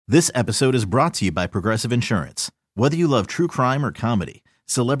This episode is brought to you by Progressive Insurance. Whether you love true crime or comedy,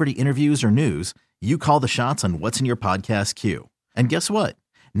 celebrity interviews or news, you call the shots on what's in your podcast queue. And guess what?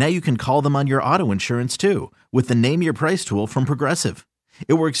 Now you can call them on your auto insurance too with the Name Your Price tool from Progressive.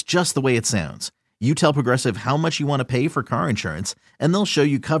 It works just the way it sounds. You tell Progressive how much you want to pay for car insurance, and they'll show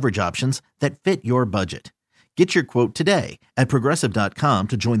you coverage options that fit your budget. Get your quote today at Progressive.com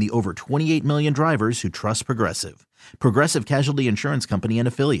to join the over 28 million drivers who trust Progressive. Progressive Casualty Insurance Company and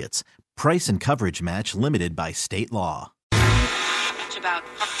Affiliates. Price and coverage match limited by state law. It's about...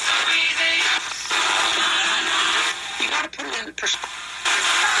 You gotta put it in perspective.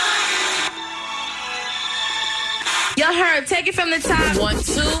 Y'all heard, take it from the top. 1,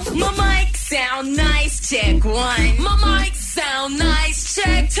 2. My mic sound nice, check 1. My mic sound nice,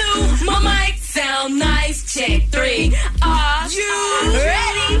 check 2. My mic sound nice, check 3. Are you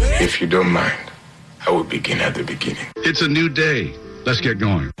ready? If you don't mind, I will begin at the beginning. It's a new day. Let's get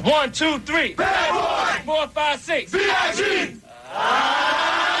going. 1, 2, 3. Bad boy. 4, 5, 6. B.I.G.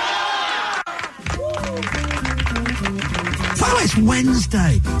 Oh, it's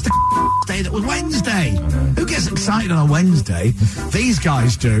Wednesday. It's the day that was Wednesday. Who gets excited on a Wednesday? These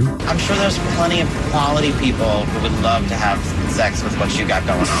guys do. I'm sure there's plenty of quality people who would love to have sex with what you got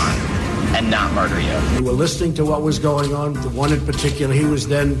going on and not murder you. We were listening to what was going on. The one in particular, he was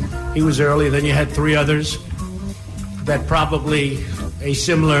early. Then you had 3 others that probably a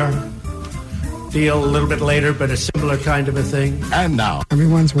similar deal a little bit later, but a similar kind of a thing. And now.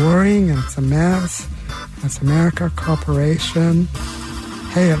 Everyone's worrying and it's a mess. It's America Corporation.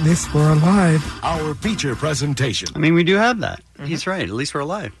 Hey, at least we're alive. Our feature presentation. I mean, we do have that. Mm-hmm. He's right. At least we're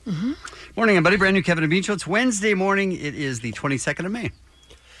alive. Mm-hmm. Morning, everybody. Brand new Kevin and Bean Show. It's Wednesday morning. It is the 22nd of May.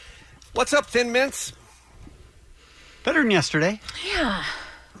 What's up, Thin Mints? Better than yesterday. Yeah.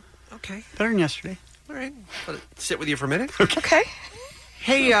 Okay. Better than yesterday. All right. I'll sit with you for a minute. Okay.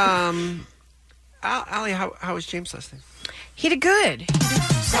 Hey, Allie, how was James last night? He did good.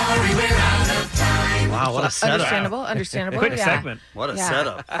 Sorry, we're out of time. Wow, what a setup. Understandable. Quick yeah. segment. What a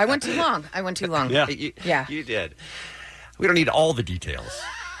setup. I went too long. Yeah. You did. We don't need all the details.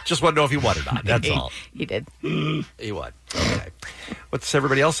 Just want to know if he won or not. That's all. He did. He won. Okay. What's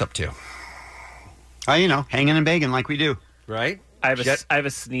everybody else up to? Hanging and begging like we do. Right? I have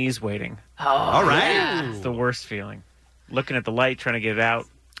a sneeze waiting. Oh, all right. Yeah. It's the worst feeling. Looking at the light, trying to get it out.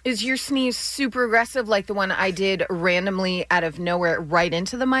 Is your sneeze super aggressive, like the one I did randomly out of nowhere right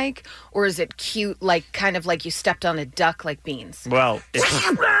into the mic? Or is it cute, like kind of like you stepped on a duck like Beans? Well,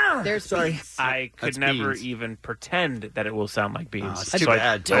 There's Beans. I could That's never Beans. even pretend that it will sound like Beans. Oh, it's too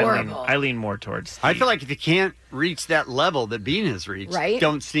bad. Adorable. I lean more towards I feel like if you can't reach that level that Bean has reached, Right?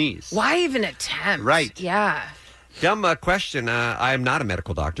 don't sneeze. Why even attempt? Right. Yeah. Dumb question. I am not a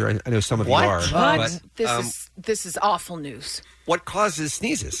medical doctor. I know some of What? you are. But But, this is awful news. what causes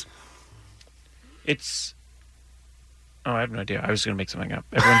sneezes? It's... Oh, I have no idea. I was going to make something up.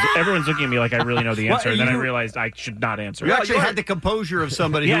 Everyone's looking at me like I really know the answer, What, and then I you- realized I should not answer. You actually had the composure of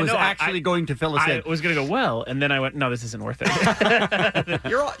somebody Yeah, who was no, actually going to fill us I in. was going to go, well, and then I went, no, this isn't worth it.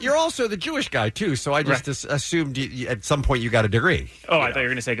 You're also the Jewish guy, too, so I just assumed at some point you got a degree. Oh, I thought you were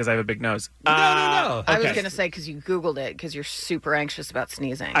going to say because I have a big nose. No. I was Okay. going to say because you Googled it because you're super anxious about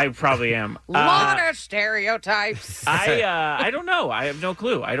sneezing. I probably am. Lot of stereotypes. I don't know. I have no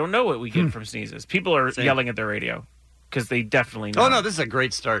clue. I don't know what we get from sneezes. People are yelling at their radio because they definitely know. Oh, no, this is a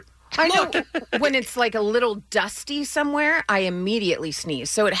great start. I know when it's like a little dusty somewhere, I immediately sneeze.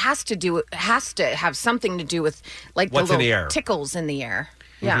 So it has to have something to do with like What's the in the little air? tickles in the air.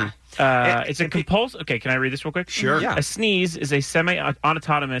 Yeah. It's a compulsive... Okay, can I read this real quick? Sure. Yeah. A sneeze is a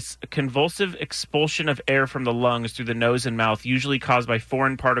semi-autonomous convulsive expulsion of air from the lungs through the nose and mouth, usually caused by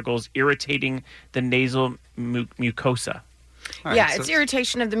foreign particles irritating the nasal mucosa. All right, Yeah, so- it's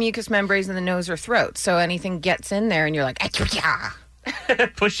irritation of the mucous membranes in the nose or throat. So anything gets in there and you're like, "Achoo-yah."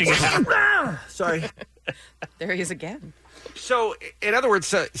 Pushing it out. Sorry. There he is again. So, in other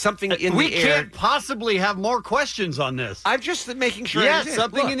words, something in we the air... can't possibly have more questions on this. I'm just making sure... Yeah,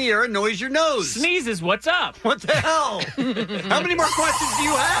 something in the air annoys your nose. Sneezes, what's up? What the hell? How many more questions do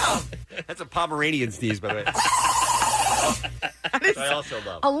you have? That's a Pomeranian sneeze, by the way. I also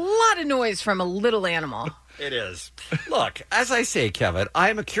love. A lot of noise from a little animal. It is. Look, as I say, Kevin, I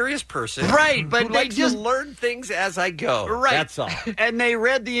am a curious person. Right, but who they likes just to learn things as I go. Right. That's all. And they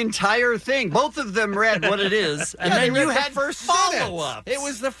read the entire thing. Both of them read what it is, and Yeah, then they you read the had first follow-ups. sentence. It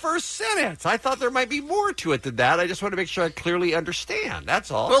was the first sentence. I thought there might be more to it than that. I just want to make sure I clearly understand.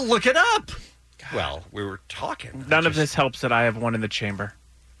 That's all. Well, look it up. Well, we were talking. None of this helps that I have one in the chamber.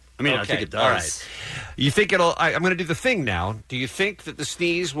 I mean, I Okay, think it does. all right. You think it'll... I'm going to do the thing now. Do you think that the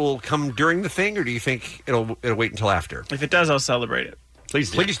sneeze will come during the thing, or do you think it'll wait until after? If it does, I'll celebrate it. Please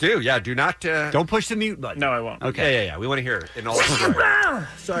do. Please do. Yeah, do not... Don't push the mute button. No, I won't. Okay. Yeah. We want to hear it in all its glory.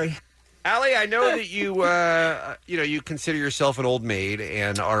 Sorry. Allie, I know that you consider yourself an old maid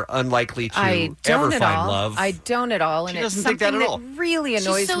and are unlikely to ever find love. I don't at all, and She it's doesn't think something that at all. really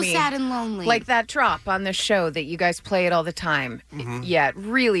annoys She's so me. sad and lonely. Like that drop on the show that you guys play it all the time. Yeah, it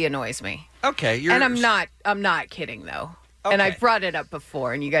really annoys me. Okay, and I'm not kidding though. And I've brought it up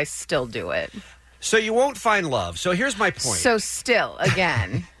before, and you guys still do it. So you won't find love. So here's my point. So still,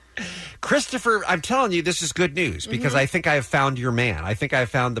 again. Christopher, I'm telling you, this is good news because I think I have found your man. I think I have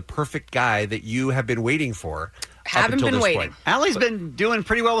found the perfect guy that you have been waiting for. Haven't been waiting. Point. Allie's been doing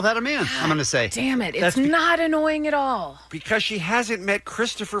pretty well without a man, I'm going to say. Damn it. It's not annoying at all. Because she hasn't met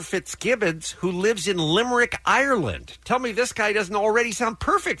Christopher Fitzgibbons, who lives in Limerick, Ireland. Tell me this guy doesn't already sound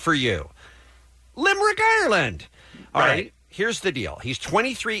perfect for you. Limerick, Ireland. All right. Here's the deal. He's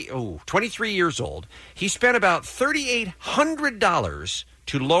 23 years old. He spent about $3,800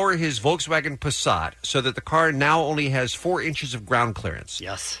 to lower his Volkswagen Passat so that the car now only has 4 inches of ground clearance.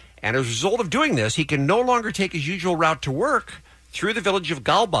 Yes. And as a result of doing this, he can no longer take his usual route to work through the village of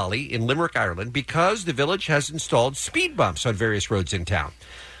Galbally in Limerick, Ireland, because the village has installed speed bumps on various roads in town.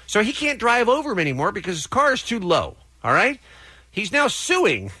 So he can't drive over them anymore because his car is too low. All right? He's now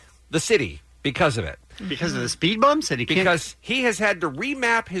suing the city because of it. Because of the speed bumps? And because he has had to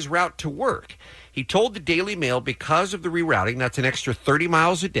remap his route to work. He told the Daily Mail because of the rerouting, that's an extra 30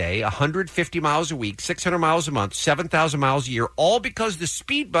 miles a day, 150 miles a week, 600 miles a month, 7,000 miles a year, all because the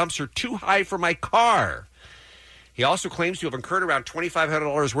speed bumps are too high for my car. He also claims to have incurred around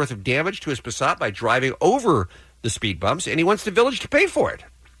 $2,500 worth of damage to his Passat by driving over the speed bumps, and he wants the village to pay for it.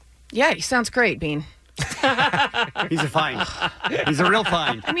 Yeah, he sounds great, Bean. He's a fine. He's a real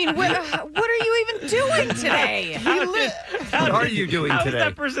fine. I mean, what are you even doing today? What are you doing How's today?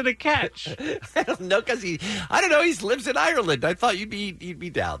 that person a catch? I don't know, because he lives in Ireland. I thought you'd be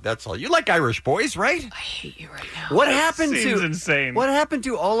down. That's all. You like Irish boys, right? I hate you right now. What happened Seems insane. What happened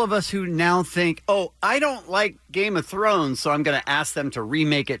to all of us who now think, oh, I don't like Game of Thrones, so I'm going to ask them to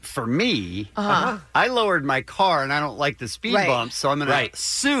remake it for me. I lowered my car and I don't like the speed bumps, so I'm going to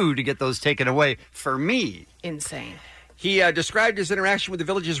sue to get those taken away for me. Insane. He described his interaction with the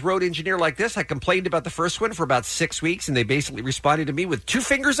village's road engineer like this. I complained about the first one for about 6 weeks, and they basically responded to me with 2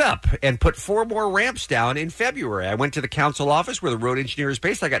 fingers up and put 4 more ramps down in February. I went to the council office where the road engineer is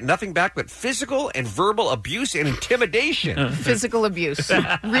based. I got nothing back but physical and verbal abuse and intimidation. Physical abuse.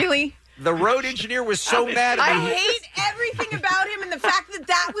 Really? The road engineer was so mad at me. I hate everything about him and the fact that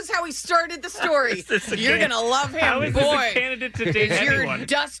that was how he started the story. You're going to love him, How is boy. this a candidate to date Is your anyone?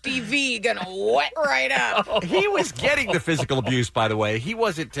 dusty V going to wet right up? He was getting the physical abuse, by the way. He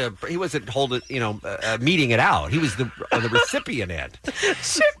wasn't holding, meeting it out. He was the recipient end.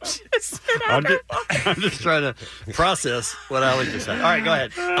 Chip just spit out I'm just trying to process what Allie just said. All right, go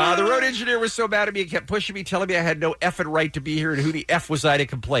ahead. The road engineer was so mad at me and kept pushing me, telling me I had no effing right to be here, and who the F was I to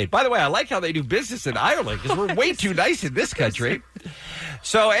complain. By the way, I like how they do business in Ireland because we're way too nice in this country.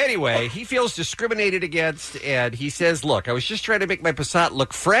 So anyway, he feels discriminated against, and he says, look, I was just trying to make my Passat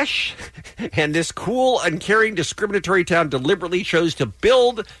look fresh, and this cool, uncaring, discriminatory town deliberately chose to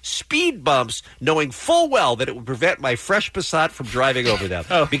build speed bumps knowing full well that it would prevent my fresh Passat from driving over them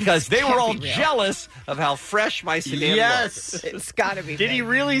because they were all jealous of how fresh my sedan was. It's got to be. Did he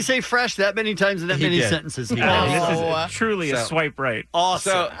really say fresh that many times in that many did. sentences? This is truly a swipe right.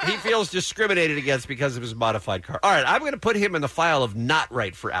 Awesome. So he feels discriminated against because of his modified car. All right, I'm going to put him in the file of not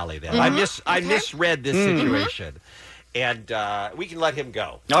right for Allie then. I misread this situation, and we can let him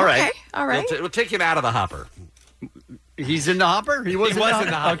go. All right. Okay. All right. We'll take him out of the hopper. He's in the hopper? He was in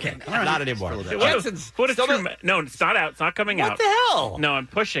the hopper. Okay. Not anymore. What is true? No, it's not out. It's not coming out. What the hell? No, I'm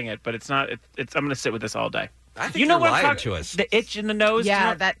pushing it, but it's not. It's. I'm going to sit with this all day. I think you know you're what I'm lying talking to us. The itch in the nose. Yeah, you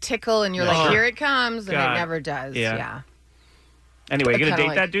know? that tickle, and you're Oh. like, here it comes, and God. it never does. Yeah. Anyway, you going to Kinda date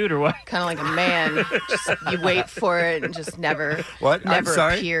like- that dude or what? Kind of like a man. Just, you wait for it and just never, What? I'm never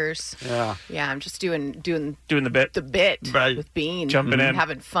sorry? appears. Yeah. Yeah, I'm just doing Doing the bit. the bit Right. with Bean. Jumping in.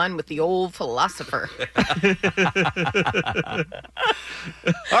 Having fun with the old philosopher.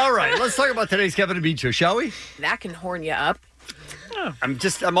 All right, let's talk about today's Kevin and Bean show, shall we? That can horn you up.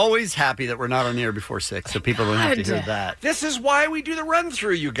 I'm always happy that we're not on the air before 6, so people don't have to hear God. that. This is why we do the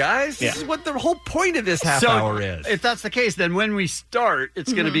run-through, you guys. This is what the whole point of this half hour is. If that's the case, then when we start,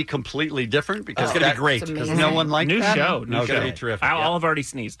 it's going to be completely different because It's gonna be great. Because no one liked New that. show. New Okay. show. It's gonna be terrific. I'll have already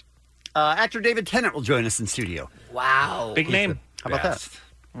sneezed. Actor David Tennant will join us in studio. Wow. Big name. How about Best.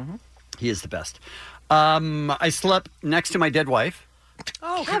 that? He is the best. I slept next to my dead wife.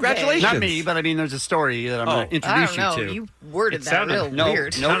 Oh, congratulations. Not me, but I mean, there's a story that I'm going to I introduce don't know. you to. You worded It that sounded- real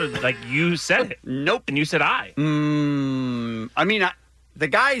weird. It sounded like you said it. Nope. And you said I. I mean, The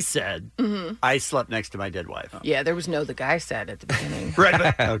guy said, I slept next to my dead wife. Yeah, there was no the guy said at the beginning.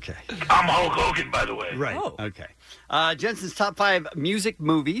 Right. Okay. I'm Hulk Hogan, by the way. Right. Okay. Jensen's top 5 music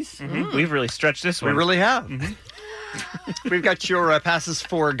movies. We've really stretched this one. We really have. We've got your passes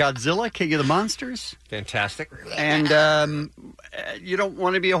for Godzilla, King of the Monsters. Fantastic. And you don't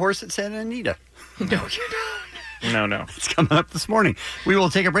want to be a horse at Santa Anita. No, you don't. No. It's coming up this morning. We will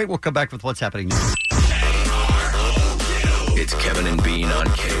take a break. We'll come back with what's happening next. It's Kevin and Bean on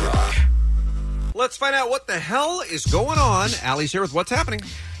K-Rock. Let's find out what the hell is going on. Allie's here with what's happening.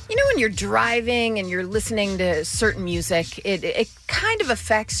 You know, when you're driving and you're listening to certain music, it kind of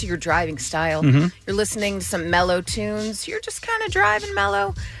affects your driving style. You're listening to some mellow tunes. You're just kind of driving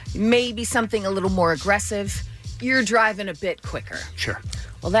mellow. Maybe something a little more aggressive. You're driving a bit quicker. Sure.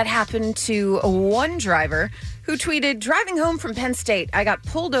 Well, that happened to one driver who tweeted, driving home from Penn State, I got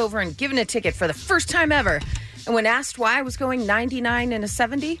pulled over and given a ticket for the first time ever. And when asked why I was going 99 and a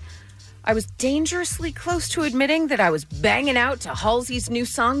 70, I was dangerously close to admitting that I was banging out to Halsey's new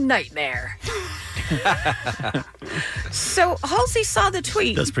song, Nightmare. So Halsey saw the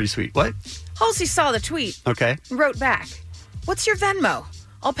tweet. That's pretty sweet. What? Halsey saw the tweet. Okay. Wrote back, what's your Venmo?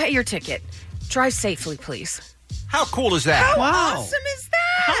 I'll pay your ticket. Drive safely, please. How cool is that? How awesome is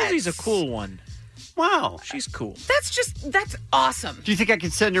that? Halsey's a cool one. Wow. She's cool. That's awesome. Do you think I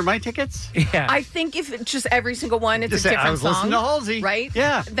could send her my tickets? Yeah. I think if it's just every single one, it's Just a say, different I was song. listening to Halsey. Right?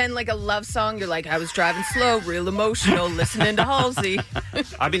 Yeah. Then like a love song, you're like, I was driving slow, real emotional, listening to Halsey.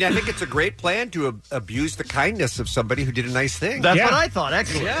 I mean, I think it's a great plan to abuse the kindness of somebody who did a nice thing. That's what I thought,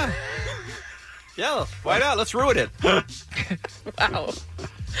 actually. Yeah. Yeah, why not? Let's ruin it. Wow.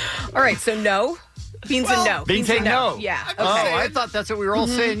 All right, so no. Beans and no. Beans saying no. Yeah. Okay. Oh, I thought that's what we were all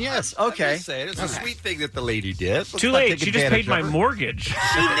saying. Yes. Okay. It's a sweet thing that the lady did. Let's Too not late. take She just advantage paid my of her. mortgage. She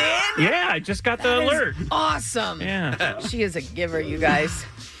did? Yeah, I just got the That is alert. Awesome. Yeah. She is a giver, you guys.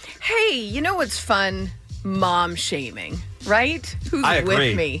 Hey, you know what's fun? Mom shaming, right? Who's I agree.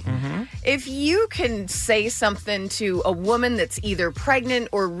 with me? If you can say something to a woman that's either pregnant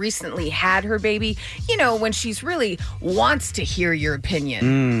or recently had her baby, you know, when she's really wants to hear your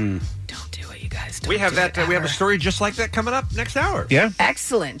opinion. Don't do it, you guys. Don't We have do that. it We have a ever. story just like that coming up next hour. Yeah.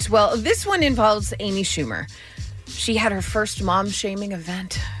 Excellent. Well, this one involves Amy Schumer. She had her first mom shaming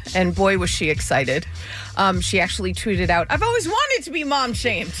event, and boy, was she excited. She actually tweeted out, I've always wanted to be mom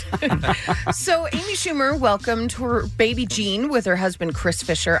shamed. So Amy Schumer welcomed her baby Jean with her husband Chris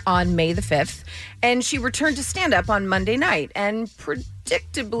Fisher on May the 5th, and she returned to stand up on Monday night. And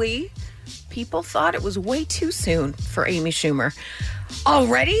predictably, people thought it was way too soon for Amy Schumer.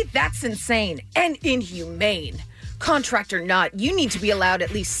 Already? That's insane and inhumane. Contract or not, you need to be allowed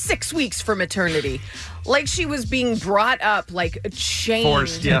at least 6 weeks for maternity. Like she was being brought up, like chained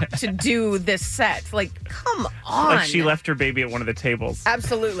Forced, yeah. to do this set. Like, come on. Like she left her baby at one of the tables.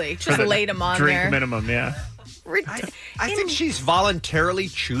 Absolutely. For Just the laid him on drink there. minimum, yeah. I think she's voluntarily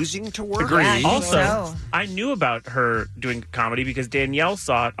choosing to work. Yeah, I think Also, so. I knew about her doing comedy because Danielle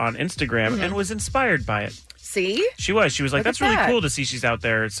saw it on Instagram and was inspired by it. See? She was like, Look that's at really that. cool to see she's out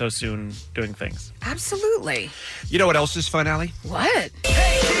there so soon doing things. Absolutely. You know what else is fun, Allie? What?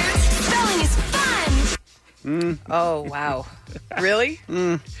 Spelling is fun. Oh, wow. Really?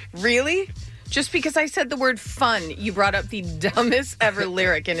 Really? Just because I said the word fun, you brought up the dumbest ever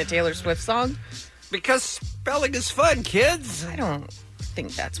lyric in a Taylor Swift song? Because spelling is fun, kids. I don't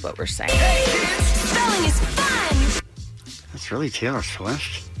think that's what we're saying. Spelling is fun. That's really Taylor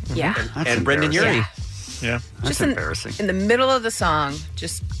Swift. Yeah. That's And Brendan Urie. embarrassing. Yeah. That's Just embarrassing. In the middle of the song,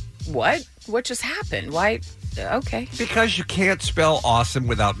 just what? What just happened? Why? Okay. Because you can't spell awesome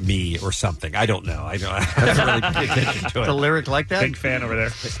without me or something. I don't know. I haven't really paid attention to it. The lyric like that? Big fan over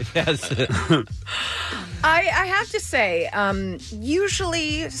there. Yes. I have to say,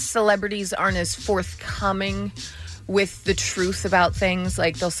 usually celebrities aren't as forthcoming with the truth about things.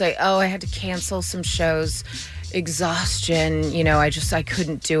 Like they'll say, oh, I had to cancel some shows, exhaustion, you know, I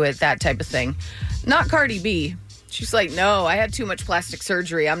couldn't do it, that type of thing. Not Cardi B. She's like, no, I had too much plastic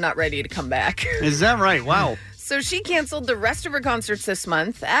surgery. I'm not ready to come back. Is that right? Wow. So she canceled the rest of her concerts this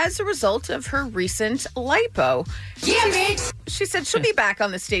month as a result of her recent lipo. Yeah, bitch. She said she'll be back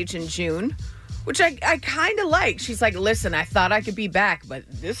on the stage in June, which I kind of like. She's like, listen, I thought I could be back, but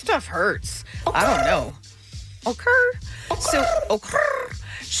this stuff hurts. I don't know.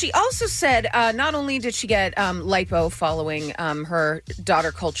 She also said not only did she get lipo following her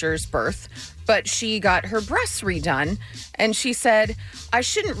daughter Culture's birth, but she got her breasts redone. And she said, I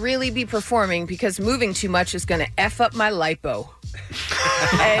shouldn't really be performing because moving too much is going to F up my lipo.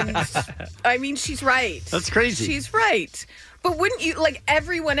 And I mean, she's right. That's crazy. She's right. But wouldn't you, like,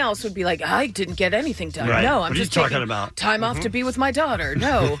 everyone else would be like, I didn't get anything done. Right. No, What I'm are you just talking taking about? time off to be with my daughter.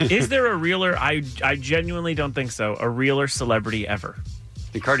 No. Is there a realer? I genuinely don't think so. A realer celebrity ever.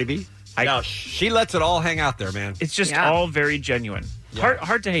 The Cardi B? No, she lets it all hang out there, man. It's just all very genuine.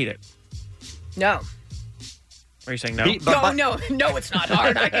 Hard to hate it. No. Are you saying no? No, it's not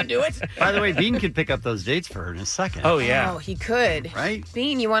hard. I can do it. By the way, Bean could pick up those dates for her in a second. Oh, yeah. Oh, he could. Right?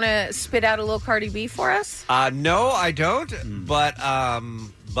 Bean, you want to spit out a little Cardi B for us? No, I don't. But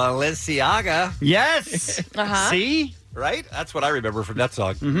Balenciaga. Yes. Uh-huh. See? Right? That's what I remember from that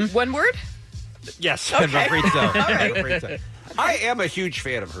song. One word? Yes. Okay. I'm afraid so. All right. I'm afraid so. I am a huge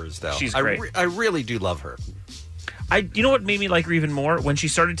fan of hers, though. She's great. I really do love her. You know what made me like her even more? When she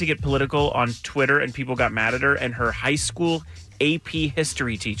started to get political on Twitter and people got mad at her, and her high school AP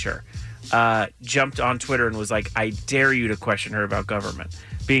history teacher jumped on Twitter and was like, I dare you to question her about government.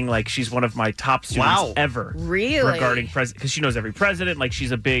 Being like, she's one of my top students ever. Really? Regarding president, because she knows every president. Like,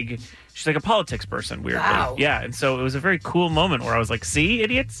 she's like a politics person, weirdly. Wow. Yeah, and so it was a very cool moment where I was like, see,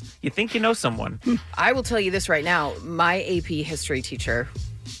 idiots? You think you know someone. I will tell you this right now. My AP history teacher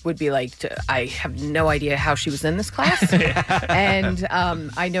would be like, I have no idea how she was in this class. And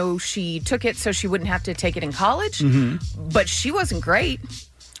I know she took it so she wouldn't have to take it in college, but she wasn't great.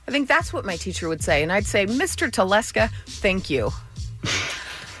 I think that's what my teacher would say. And I'd say, Mr. Teleska, thank you.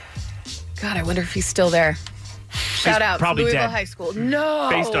 God, I wonder if he's still there. Shout out to probably Louisville dead. High School. No.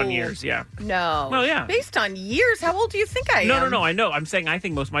 Based on years, yeah. No. Well, yeah. Based on years? How old do you think I am? No, I know. I'm saying I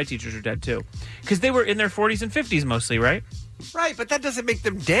think most of my teachers are dead, too. Because they were in their 40s and 50s mostly, right? Right, but that doesn't make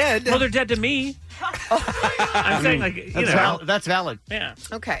them dead. Well, they're dead to me. I'm saying, like, you know. That's valid. Yeah.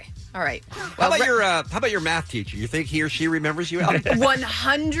 Okay. All right. How about your math teacher? You think he or she remembers you, Al?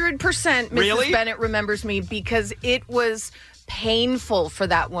 100% Mrs. Really? Bennett remembers me because it was painful for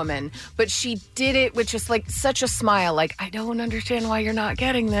that woman, but she did it with just like such a smile, like, I don't understand why you're not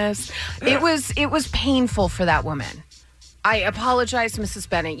getting this. It was painful for that woman. I apologize, Mrs.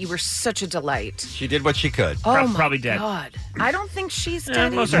 Bennett. You were such a delight. She did what she could. Oh, my probably dead. God. I don't think she's Yeah,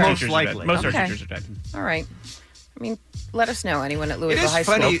 dead. most either. of our teachers are dead. Most of our teachers are dead. All right. I mean, let us know. Anyone at It Louisville is High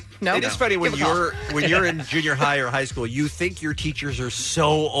funny. School? No. It is funny when Give a call. you're in junior high or high school. You think your teachers are so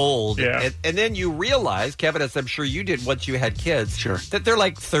old, Yeah. and then you realize, Kevin, as I'm sure you did once you had kids, that they're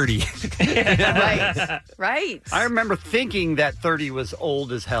like 30. Right. I remember thinking that 30 was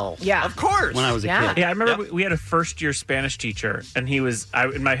old as hell. Yeah. Of course. When I was a kid. Yeah, I remember we had a first-year Spanish teacher, and he was,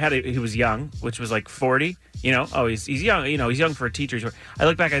 in my head, he was young, which was like 40. You know, he's young. You know, he's young for a teacher. I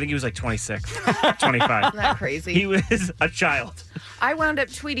look back, I think he was like 26, 25. Isn't that crazy? He was a child. I wound up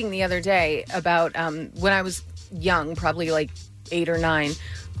tweeting the other day about when I was young, probably like 8 or 9,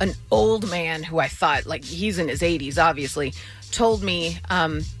 an old man who I thought, like, he's in his 80s, obviously, told me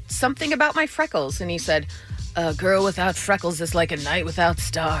something about my freckles. And he said, a girl without freckles is like a night without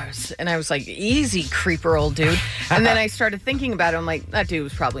stars. And I was like, easy, creeper old dude. And then I started thinking about it. I'm like, that dude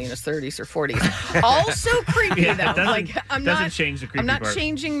was probably in his 30s or 40s. Also creepy, Yeah, though. doesn't- Like, I'm doesn't not change the creepy I'm not part.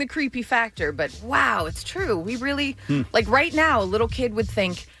 changing the creepy factor, but wow, it's true. We really, like right now, a little kid would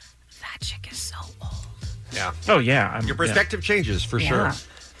think, that chick is so old. Yeah. Oh, yeah. Your perspective changes for sure. Yeah.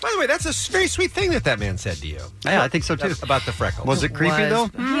 By the way, that's a very sweet thing that man said to you. Yeah, I think so too. About the freckles. Was it creepy though?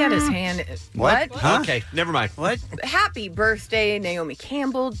 He had his hand. What? Huh? Okay, never mind. What? Happy birthday, Naomi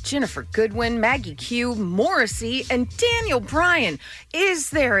Campbell, Jennifer Goodwin, Maggie Q, Morrissey, and Daniel Bryan.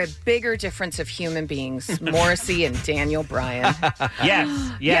 Is there a bigger difference of human beings, Morrissey and Daniel Bryan?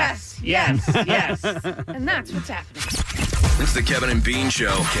 Yes. And that's what's happening. It's the Kevin and Bean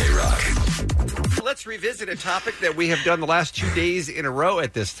Show. K-Rock. Let's revisit a topic that we have done the last 2 days in a row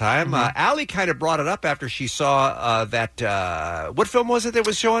at this time. Allie kind of brought it up after she saw that, what film was it that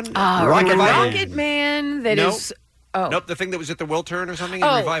was showing? Rocket Man. That Nope. is. Oh. Nope, the thing that was at the Wiltern or something in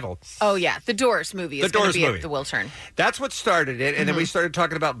Oh. Revival. Oh, yeah. The Doors movie is The going Doors to be movie. at the Wiltern. That's what started it, and then we started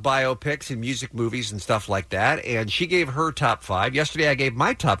talking about biopics and music movies and stuff like that, and she gave her top 5. Yesterday I gave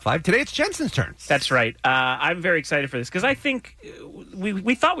my top 5. Today it's Jensen's turn. That's right. I'm very excited for this because I think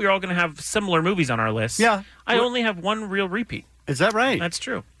we thought we were all going to have similar movies on our list. Yeah. I only have one real repeat. Is that right? That's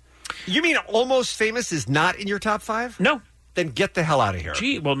true. You mean Almost Famous is not in your top 5? No. Then get the hell out of here.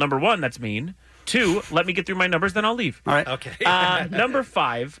 Gee, well, number 1, that's mean. 2, let me get through my numbers, then I'll leave. All right. Okay. Number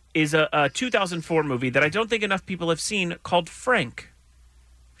 5 is a 2004 movie that I don't think enough people have seen called Frank.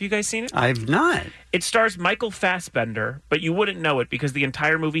 Have you guys seen it? I've not. It stars Michael Fassbender, but you wouldn't know it because the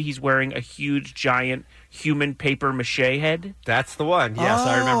entire movie he's wearing a huge, giant human paper mache head. That's the one. Yes,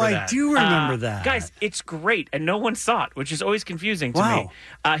 I remember that. I do remember that. Guys, it's great, and no one saw it, which is always confusing to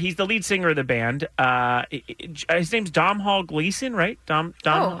me. He's the lead singer of the band. His name's Dom Hall Gleason, right? Dom.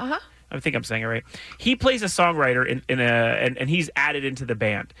 I think I'm saying it right. He plays a songwriter and he's added into the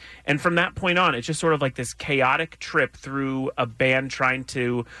band. And from that point on, it's just sort of like this chaotic trip through a band trying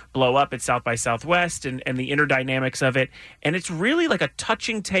to blow up at South by Southwest and the inner dynamics of it. And it's really like a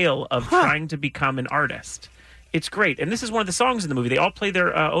touching tale of trying to become an artist. It's great. And this is one of the songs in the movie. They all play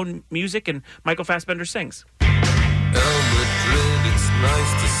their own music, and Michael Fassbender sings. Madrid, it's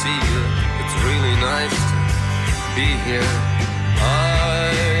nice to see you. It's really nice to be here.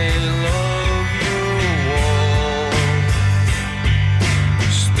 I love you all.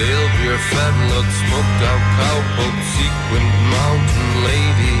 Stale beer, fat nut, smoked out cowpoke, sequined mountain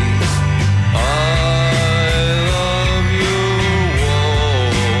ladies. I love you all.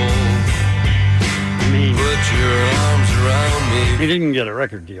 I mean, put your arms around me. He didn't get a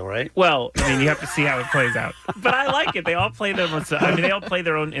record deal, right? Well, I mean, you have to see how it plays out. But I like it. They all play their they all play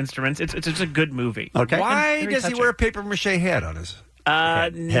their own instruments. It's just a good movie. Okay. Why does he wear a paper mache head on his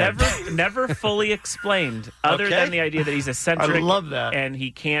Never fully explained, other than the idea that he's eccentric. I love that. And he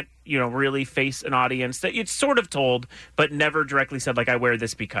can't, really face an audience. That it's sort of told, but never directly said, like, I wear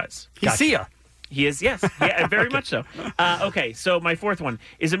this because. He's Sia. He is, yes. Yeah, very much so. Okay, so my fourth one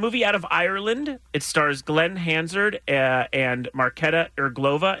is a movie out of Ireland. It stars Glenn Hansard and Marketa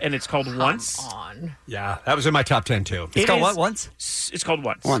Irglova, and it's called Once. Yeah, that was in my top 10, too. It's called what, Once? It's called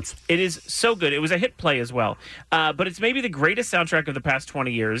Once. Once. It is so good. It was a hit play as well. But it's maybe the greatest soundtrack of the past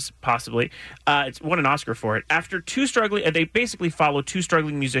 20 years, possibly. It's won an Oscar for it. After they basically follow two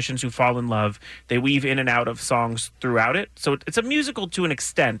struggling musicians who fall in love. They weave in and out of songs throughout it. So it's a musical to an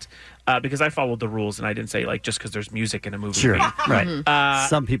extent. Because I followed the rules and I didn't say, like, just because there's music in a movie. Sure, right.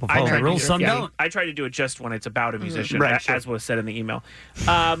 Some people follow the rules, some don't. I try to do it just when it's about a musician, Right, sure. as was said in the email.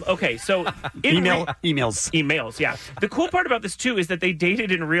 Okay, so... Emails, yeah. The cool part about this, too, is that they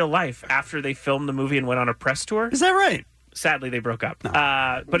dated in real life after they filmed the movie and went on a press tour. Is that right? Sadly, they broke up. No.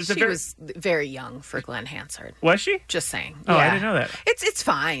 But she was very young for Glenn Hansard. Was she? Just saying. Oh, yeah. I didn't know that. It's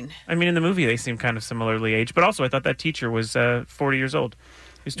fine. I mean, in the movie, they seem kind of similarly aged. But also, I thought that teacher was 40 years old.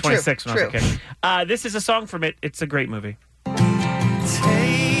 He was 26 when I was a kid. This is a song from it. It's a great movie.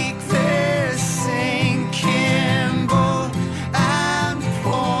 Take this St. Kimball and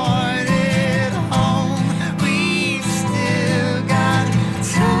point it home. We've still got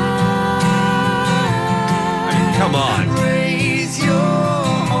time. Come on. Raise your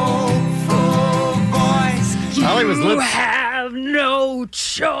hopeful voice. Allie was have no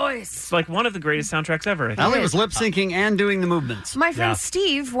choice. It's like one of the greatest soundtracks ever. I think. Allie was lip syncing and doing the movements. My friend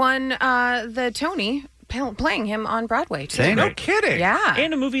Steve won the Tony playing him on Broadway too. No kidding. Yeah.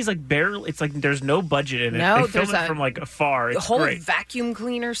 And the movie's like barely. It's like there's no budget in it. No, they film there's it from like afar. It's the whole great. vacuum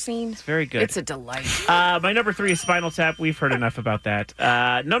cleaner scene. It's very good. It's a delight. My number 3 is Spinal Tap. We've heard enough about that.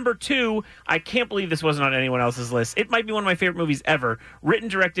 Number 2, I can't believe this wasn't on anyone else's list. It might be one of my favorite movies ever. Written,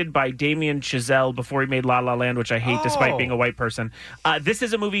 directed by Damien Chazelle before he made La La Land, which I hate despite being a white person. This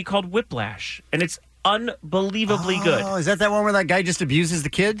is a movie called Whiplash, and it's unbelievably good. Oh, is that one where that guy just abuses the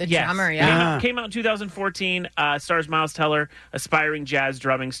kid? The Yes. drummer, yeah. Came out in 2014. Stars Miles Teller, aspiring jazz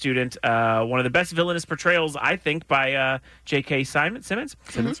drumming student. One of the best villainous portrayals, I think, by J.K. Simmons.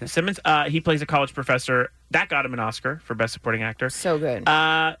 He plays a college professor. That got him an Oscar for Best Supporting Actor. So good.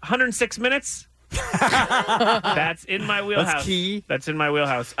 106 minutes. That's in my wheelhouse. That's key. That's in my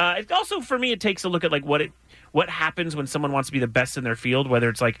wheelhouse. It also, for me, it takes a look at like what happens when someone wants to be the best in their field, whether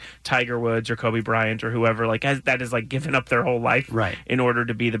it's like Tiger Woods or Kobe Bryant or whoever, like that has like given up their whole life in order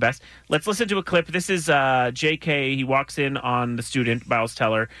to be the best. Let's listen to a clip. This is JK. He walks in on the student, Miles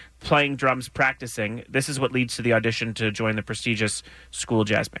Teller, playing drums, practicing. This is what leads to the audition to join the prestigious school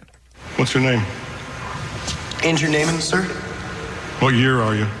jazz band. What's your name? And your name, sir? What year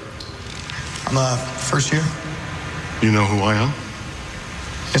are you? I'm first year. You know who I am?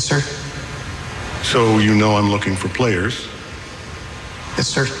 Yes, sir. So you know I'm looking for players. Yes,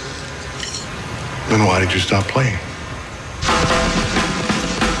 sir. Then why did you stop playing?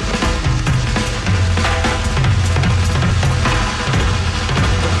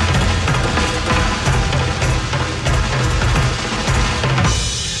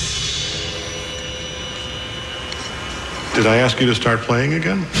 Did I ask you to start playing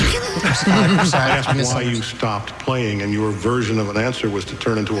again? I'm sorry. I asked why you stopped playing, and your version of an answer was to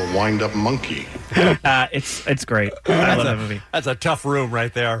turn into a wind-up monkey. It's great. I love that movie. That's a tough room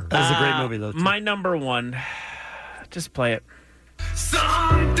right there. That was a great movie, though. My number 1. Just play it.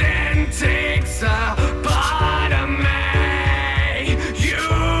 Someday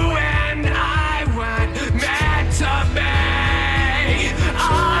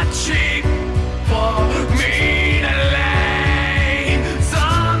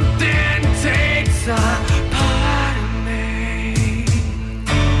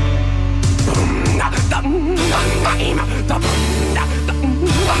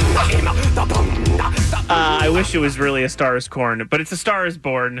wish it was really A Star is Born, but it's A Star is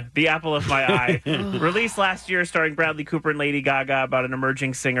Born, the apple of my eye. Released last year, starring Bradley Cooper and Lady Gaga, about an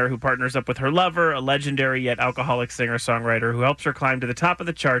emerging singer who partners up with her lover, a legendary yet alcoholic singer-songwriter who helps her climb to the top of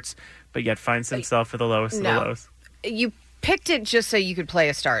the charts, but yet finds himself at the lowest of the lows. You picked it just so you could play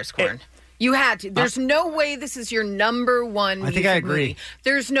A Star is Born. You had to. There's no way this is your number one. I think I agree. Movie.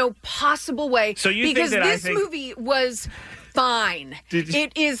 There's no possible way. So you because think that this movie was fine.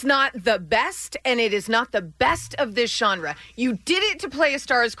 It is not the best, and it is not the best of this genre. You did it to play A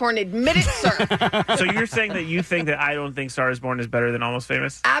Star is Born. Admit it, sir. So you're saying that you think that I don't think Star is Born is better than Almost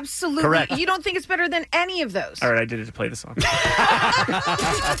Famous? Absolutely. Correct. You don't think it's better than any of those. All right, I did it to play the song.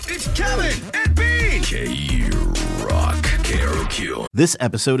 It's Kevin and Bean. K-Rock. KROQ. This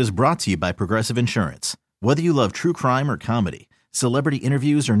episode is brought to you by Progressive Insurance. Whether you love true crime or comedy, celebrity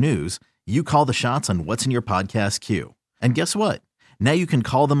interviews or news, you call the shots on what's in your podcast queue. And guess what? Now you can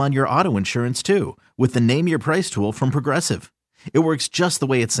call them on your auto insurance too with the Name Your Price tool from Progressive. It works just the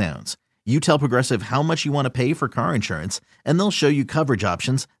way it sounds. You tell Progressive how much you want to pay for car insurance, and they'll show you coverage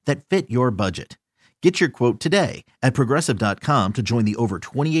options that fit your budget. Get your quote today at Progressive.com to join the over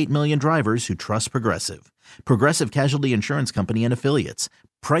 28 million drivers who trust Progressive. Progressive Casualty Insurance Company and Affiliates.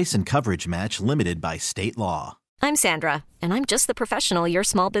 Price and coverage match limited by state law. I'm Sandra, and I'm just the professional your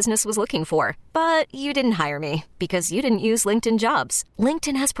small business was looking for. But you didn't hire me because you didn't use LinkedIn Jobs.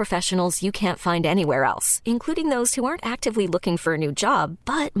 LinkedIn has professionals you can't find anywhere else, including those who aren't actively looking for a new job,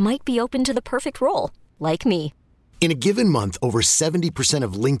 but might be open to the perfect role, like me. In a given month, over 70%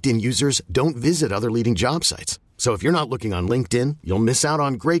 of LinkedIn users don't visit other leading job sites. So if you're not looking on LinkedIn, you'll miss out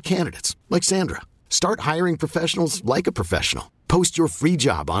on great candidates like Sandra. Start hiring professionals like a professional. Post your free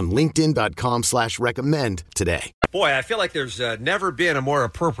job on linkedin.com/recommend today. Boy, I feel like there's never been a more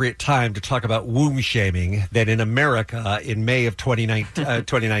appropriate time to talk about womb shaming than in America in May of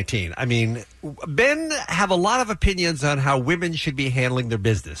 2019. I mean, men have a lot of opinions on how women should be handling their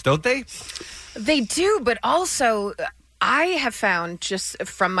business, don't they? They do, but also I have found, just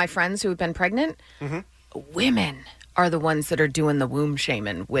from my friends who have been pregnant, women are the ones that are doing the womb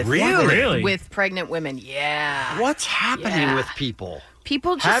shaming with with pregnant women. Yeah. What's happening with people?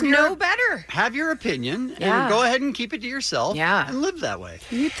 People just know better. Have your opinion Yeah. and go ahead and keep it to yourself. Yeah. And live that way.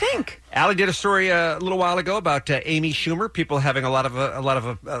 You'd think. Allie did a story a little while ago about Amy Schumer. People having a lot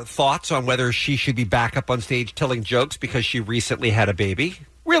of thoughts on whether she should be back up on stage telling jokes because she recently had a baby.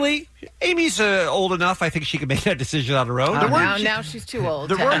 Really, Amy's old enough. I think she can make that decision on her own. Now she's too old.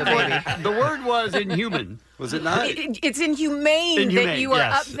 The to have a baby. word was inhuman, was it not? It's inhumane that you are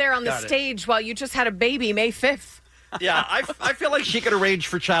up there on the stage while you just had a baby May 5th. Yeah, I feel like she could arrange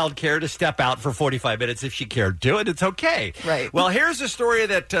for childcare to step out for 45 minutes if she cared to, and it's okay. Right. Well, here's a story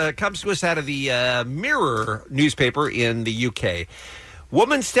that comes to us out of the Mirror newspaper in the UK.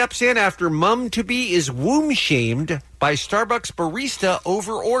 Woman steps in after mum-to-be is womb-shamed by Starbucks barista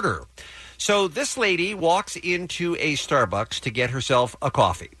over order. So this lady walks into a Starbucks to get herself a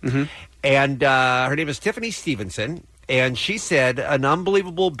coffee. And her name is Tiffany Stevenson. And she said an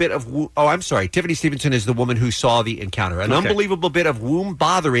unbelievable bit of... Tiffany Stevenson is the woman who saw the encounter. An unbelievable bit of womb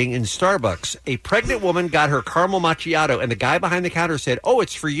bothering in Starbucks. A pregnant woman got her caramel macchiato, and the guy behind the counter said, "Oh,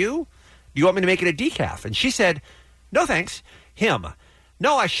 it's for you? Do you want me to make it a decaf?" And she said, "No, thanks." Him,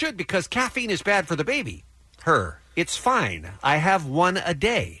 "No, I should because caffeine is bad for the baby." Her, "It's fine. I have one a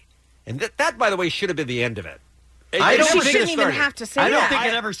day." And that, by the way, should have been the end of it. I don't She think shouldn't even have to say I don't that. think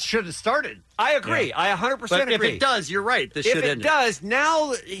it ever should have started. I agree. I 100% But agree. if it does, you're right. This If should it end does,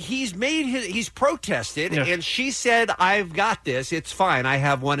 now he's protested, and she said, "I've got this. It's fine. I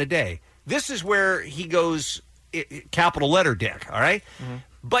have one a day." This is where he goes capital letter dick, all right?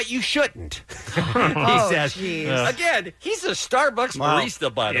 But you shouldn't, he says. Again, he's a Starbucks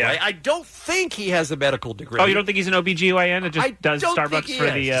barista, by the way. I don't think he has a medical degree. Oh, you don't think he's an OBGYN that just does don't think Starbucks he for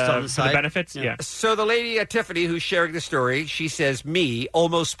is. the benefits? Yeah. So the lady, Tiffany, who's sharing the story, she says, "Me,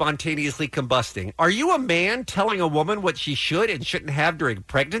 almost spontaneously combusting. Are you a man telling a woman what she should and shouldn't have during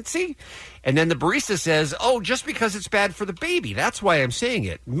pregnancy?" And then the barista says, "Oh, just because it's bad for the baby. That's why I'm saying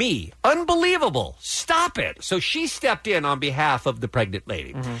it." Me, unbelievable. Stop it. So she stepped in on behalf of the pregnant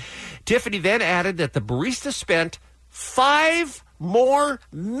lady. Tiffany then added that the barista spent 5 more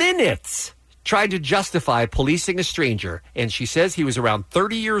minutes trying to justify policing a stranger. And she says he was around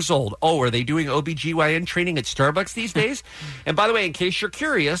 30 years old. Oh, are they doing OBGYN training at Starbucks these days? And by the way, in case you're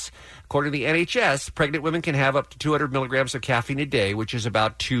curious, according to the NHS, pregnant women can have up to 200 milligrams of caffeine a day, which is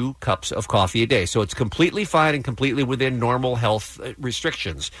about 2 cups of coffee a day. So it's completely fine and completely within normal health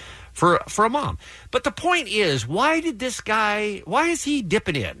restrictions for a mom. But the point is, why is he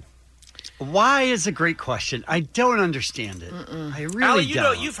dipping in? Why is a great question. I don't understand it. I really Allie,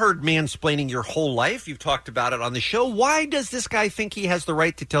 don't. You've heard mansplaining your whole life. You've talked about it on the show. Why does this guy think he has the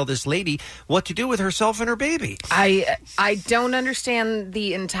right to tell this lady what to do with herself and her baby? I don't understand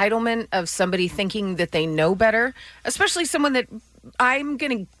the entitlement of somebody thinking that they know better, especially someone that I'm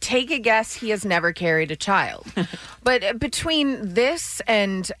going to take a guess he has never carried a child. But between this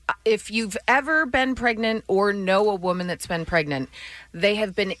and if you've ever been pregnant or know a woman that's been pregnant, they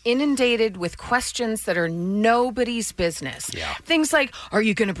have been inundated with questions that are nobody's business. Yeah. Things like, are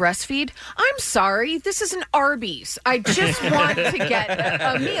you going to breastfeed? I'm sorry, this is an Arby's. I just want to get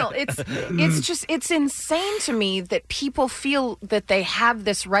a meal. It's insane to me that people feel that they have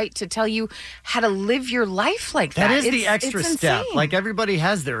this right to tell you how to live your life like that. That is the extra it's step. insane. Like, everybody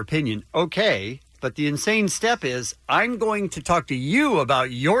has their opinion. Okay. But the insane step is I'm going to talk to you about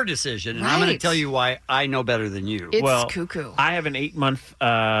your decision, and I'm going to tell you why I know better than you. It's cuckoo. I have an 8-month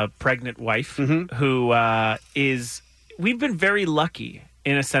pregnant wife who is... We've been very lucky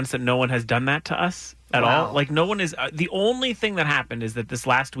in a sense that no one has done that to us at all. Like, no one is... the only thing that happened is that this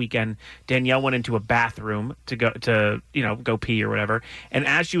last weekend, Danielle went into a bathroom to go pee or whatever. And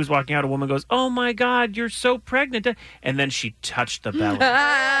as she was walking out, a woman goes, "Oh, my God, you're so pregnant." And then she touched the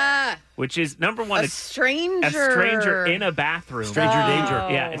belly. Which is, number one, a stranger in a bathroom. Stranger danger.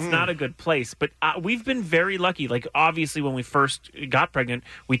 Yeah, it's not a good place. But we've been very lucky. Like, obviously, when we first got pregnant,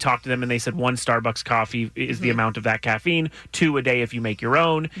 we talked to them and they said 1 Starbucks coffee is the amount of that caffeine, 2 a day if you make your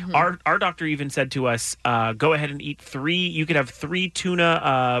own. Our doctor even said to us, go ahead and eat 3. You could have 3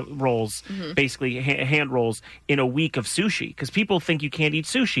 tuna rolls, basically hand rolls, in a week of sushi. Because people think you can't eat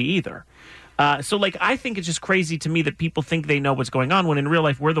sushi either. So, I think it's just crazy to me that people think they know what's going on when in real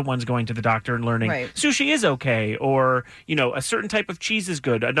life we're the ones going to the doctor and learning sushi is okay, or, a certain type of cheese is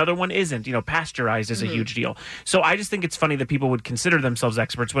good, another one isn't. Pasteurized is a huge deal. So I just think it's funny that people would consider themselves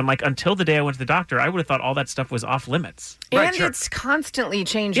experts when, until the day I went to the doctor, I would have thought all that stuff was off limits. And it's constantly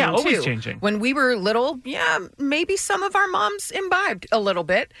changing, Yeah, always too. changing. When we were little, maybe some of our moms imbibed a little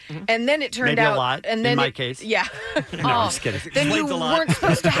bit, and then it turned Maybe out... a lot, and then in my case. Yeah. No, I'm just kidding. Then you Explains a lot. weren't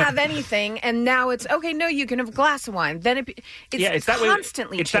supposed to have anything, and now it's, okay, no, you can have a glass of wine. Then it's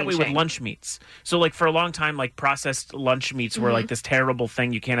constantly It's changing. that way with lunch meats. So, for a long time, processed lunch meats were, this terrible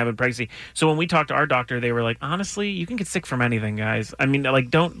thing you can't have in pregnancy. So when we talked to our doctor, they were like, honestly, you can get sick from anything, guys. I mean,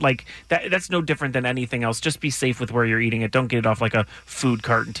 that's no different than anything else. Just be safe with where you're eating it. Don't get it off, a food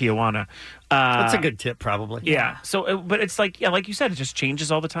cart in Tijuana. That's a good tip, probably. Yeah. So, but it's like you said, it just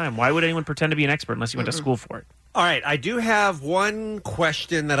changes all the time. Why would anyone pretend to be an expert unless you went to school for it? All right, I do have one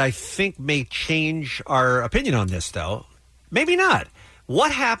question that I think may change our opinion on this, though. Maybe not.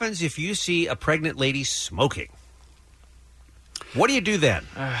 What happens if you see a pregnant lady smoking? What do you do then?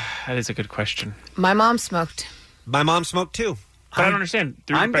 That is a good question. My mom smoked. My mom smoked, too. But I don't understand.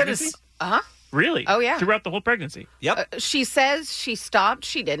 Through the pregnancy? Really? Oh, yeah. Throughout the whole pregnancy? Yep. She says she stopped.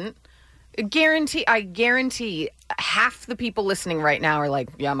 She didn't. I guarantee half the people listening right now are like,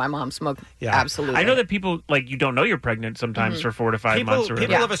 yeah, my mom smoked. Yeah. Absolutely. I know that people, you don't know you're pregnant sometimes for 4 to 5 months. Or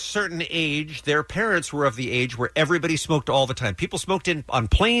people of a certain age, their parents were of the age where everybody smoked all the time. People smoked on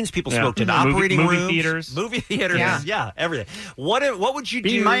planes. People smoked in operating movie rooms. theaters. Movie theaters. Yeah, everything. What would you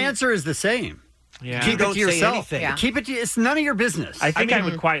do? My answer is the same. Yeah. Keep it to yourself. Yeah. Keep it to it's none of your business. I think I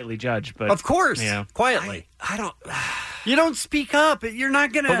would quietly judge, but of course, quietly. I don't. You don't speak up. You're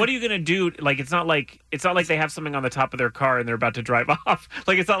not gonna. But what are you gonna do? It's not like they have something on the top of their car and they're about to drive off.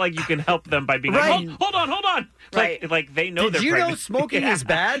 It's not like you can help them by being Right. like, hold on. Like they know. Did they're you know pregnant. smoking is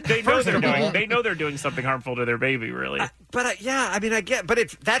bad? They know First they're of all. doing. They know they're doing something harmful to their baby. Really. I get.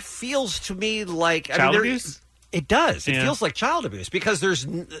 But that feels to me like Child abuse. It does. It Yeah. feels like child abuse because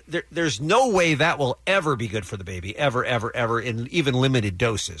there's no way that will ever be good for the baby, ever, in even limited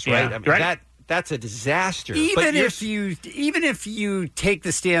doses, right? Yeah. I mean, that's a disaster. Even if you take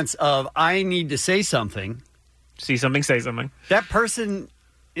the stance of I need to say something, see something, say something. That person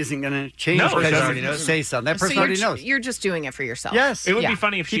isn't going to change No, because it you doesn't. say something. That person So already knows. You're just doing it for yourself. Yes. It would be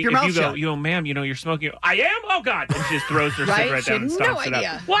funny if Keep she, your if mouth you go, shut. ma'am, you're smoking. I am. Oh God! And she just throws her Right? cigarette She down and had no stomps it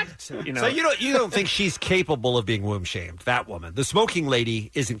idea. up. What? So you don't think she's capable of being womb shamed? That woman, the smoking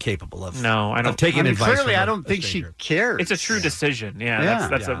lady, isn't capable of. No, I don't. Of taking advice. Clearly, from I don't think she stranger. cares. It's a true decision. Yeah,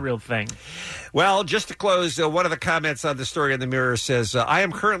 that's a real thing. Well, just to close, one of the comments on the story in the Mirror says, I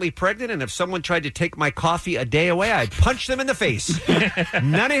am currently pregnant, and if someone tried to take my coffee a day away, I'd punch them in the face.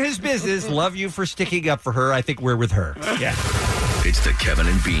 None of his business. Love you for sticking up for her. I think we're with her. Yeah. It's the Kevin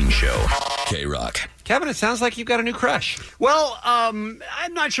and Bean Show. K-Rock. Kevin, it sounds like you've got a new crush. Well, I'm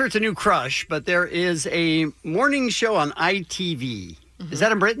not sure it's a new crush, but there is a morning show on ITV. Is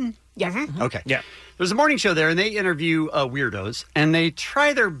that in Britain? Yeah. Okay. Yeah. There's a morning show there, and they interview weirdos, and they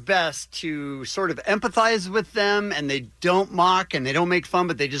try their best to sort of empathize with them, and they don't mock, and they don't make fun,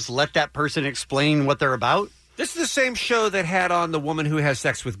 but they just let that person explain what they're about. This is the same show that had on the woman who has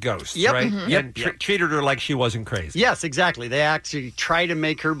sex with ghosts, Yep. right? Mhm. Yep. And treated her like she wasn't crazy. Yes, exactly. They actually try to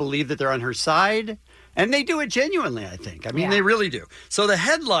make her believe that they're on her side, and they do it genuinely, I think. I mean, they really do. So the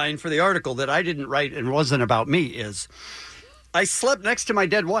headline for the article that I didn't write and wasn't about me is, I slept next to my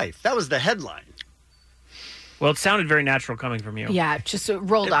dead wife. That was the headline. Well, it sounded very natural coming from you. Yeah, just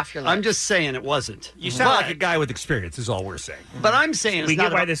rolled off your lips. I'm just saying it wasn't. You sound like a guy with experience, is all we're saying. But I'm saying We it's not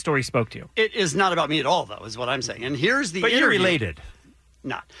get why about, this story spoke to you. it is not about me at all, though, is what I'm saying. And here's the But you're interview. related.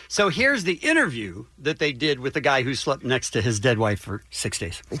 Not. So here's the interview that they did with the guy who slept next to his dead wife for 6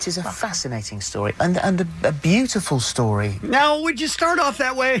 days. It is a fascinating story and a beautiful story. Now, would you start off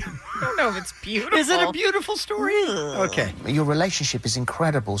that way? I don't know if it's beautiful. Is it a beautiful story? Okay. Your relationship is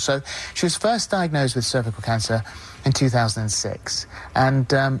incredible. So she was first diagnosed with cervical cancer in 2006,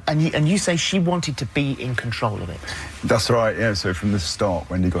 and you say she wanted to be in control of it. That's right, yeah. So from the start,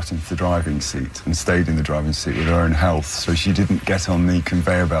 Wendy got into the driving seat and stayed in the driving seat with her own health, so she didn't get on the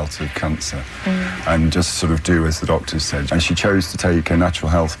conveyor belt of cancer and just sort of do as the doctors said. And she chose to take a natural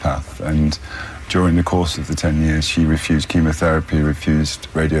health path, and during the course of the 10 years, she refused chemotherapy, refused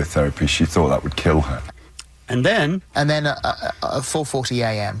radiotherapy. She thought that would kill her. And then at 4:40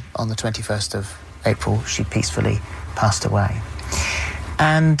 a.m. on the 21st of April, she peacefully passed away.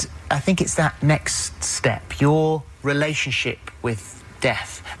 And I think it's that next step, your relationship with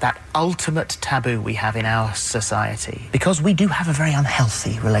death, that ultimate taboo we have in our society. Because we do have a very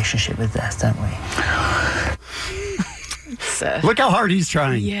unhealthy relationship with death, don't we? Look how hard he's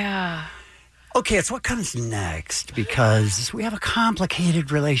trying. Yeah. Okay, it's what comes next, because we have a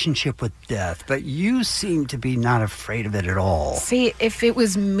complicated relationship with death, but you seem to be not afraid of it at all. See, if it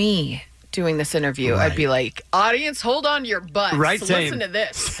was me doing this interview, I'd be like, audience, hold on to your butts. Right, Listen same. to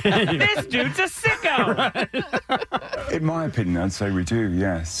this. This dude's a sicko. In my opinion, I'd say we do,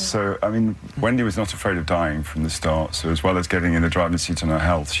 yes. So, I mean, Wendy was not afraid of dying from the start, so as well as getting in the driving seat on her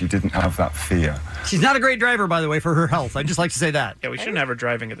health, she didn't have that fear. She's not a great driver, by the way, for her health. I'd just like to say that. Yeah, we shouldn't have her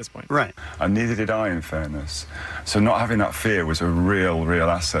driving at this point. Right. And neither did I, in fairness. So not having that fear was a real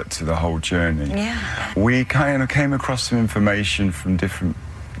asset to the whole journey. Yeah. We kind of came across some information from different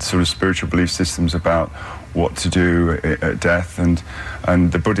sort of spiritual belief systems about what to do at death, and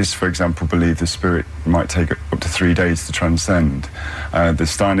the Buddhists, for example, believe the spirit might take up to 3 days to transcend. The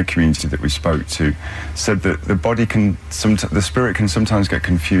Steiner community that we spoke to said that the body the spirit can sometimes get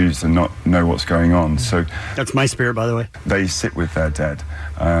confused and not know what's going on. So that's my spirit, by the way. They sit with their dead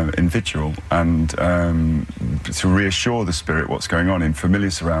in vigil and to reassure the spirit what's going on in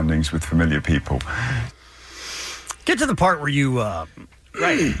familiar surroundings with familiar people. Get to the part where you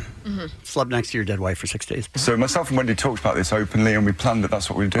slept next to your dead wife for 6 days. So myself and Wendy talked about this openly, and we planned that that's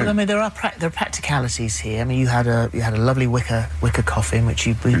what we'd do. Well, I mean, there are practicalities here. I mean, you had a lovely wicker coffin which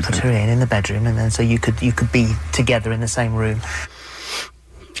you put her in the bedroom, and then so you could be together in the same room.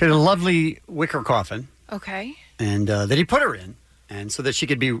 She had a lovely wicker coffin. Okay. And that he put her in, and so that she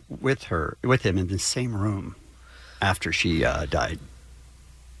could be with him in the same room after she died.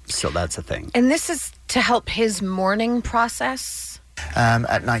 So that's a thing. And this is to help his mourning process?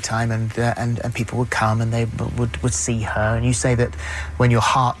 At night time, and people would come and they would see her. And you say that when your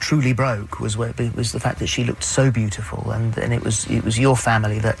heart truly broke was the fact that she looked so beautiful, and it was your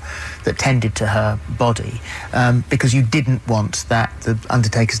family that tended to her body, because you didn't want the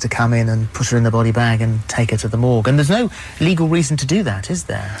undertakers to come in and put her in the body bag and take her to the morgue. And there's no legal reason to do that, is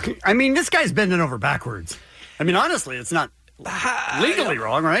there? I mean, this guy's bending over backwards. I mean, honestly, it's not legally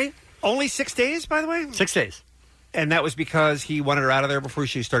wrong, right? Only 6 days, by the way? 6 days. And that was because he wanted her out of there before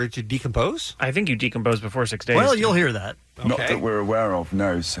she started to decompose? I think you decomposed before 6 days. Well, you'll hear that. Not that we're aware of,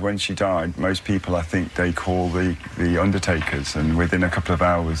 no. So when she died, most people, I think, they call the undertakers, and within a couple of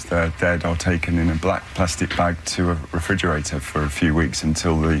hours, their dead are taken in a black plastic bag to a refrigerator for a few weeks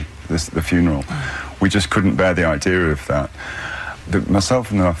until the funeral. We just couldn't bear the idea of that.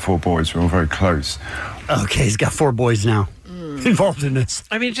 Myself and our 4 boys were all very close. Okay, he's got 4 boys now involved in this.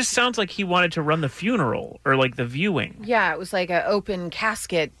 I mean, it just sounds like he wanted to run the funeral or like the viewing. Yeah, it was like an open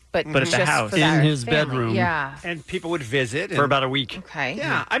casket, but at the just house. for In their his family. bedroom. Yeah. And people would visit. For about a week. Okay.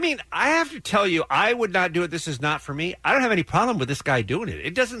 Yeah, I mean, I have to tell you, I would not do it. This is not for me. I don't have any problem with this guy doing it.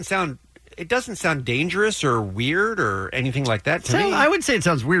 It doesn't sound dangerous or weird or anything like that to me. I would say it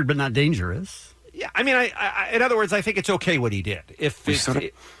sounds weird, but not dangerous. Yeah, I mean, I in other words, I think it's okay what he did. If this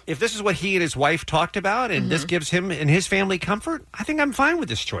is what he and his wife talked about, and this gives him and his family comfort, I think I'm fine with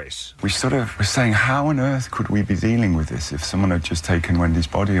this choice. We sort of were saying, how on earth could we be dealing with this if someone had just taken Wendy's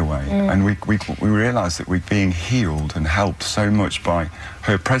body away? And we realised that we're being healed and helped so much by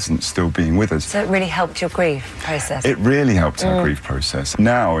her presence still being with us. So it really helped your grief process? It really helped our grief process.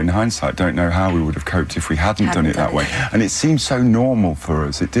 Now, in hindsight, don't know how we would have coped if we hadn't done it that way. And it seemed so normal for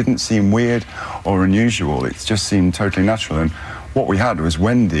us. It didn't seem weird or unusual. It just seemed totally natural. And what we had was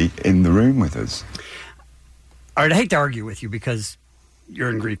Wendy in the room with us. All right, I hate to argue with you because you're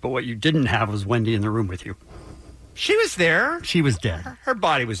in grief, but what you didn't have was Wendy in the room with you. She was there. She was dead. Her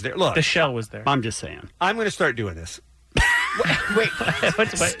body was there. Look. The shell was there. I'm just saying. I'm going to start doing this. Wait.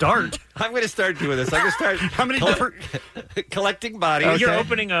 Start. I'm going to start doing this. I'm going to start How many different collecting bodies. Okay. You're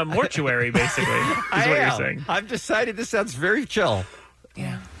opening a mortuary, basically, is what you're saying. I've decided this sounds very chill.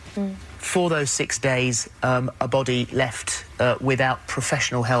 Yeah. For those 6 days, a body left without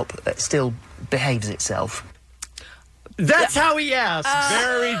professional help still behaves itself. That's how he asks.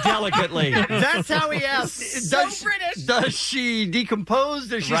 Very delicately. That's how he asks. Does she decompose?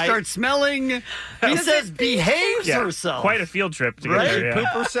 Does she start smelling? He says behaves herself. Quite a field trip to get right? there. Yeah. Poop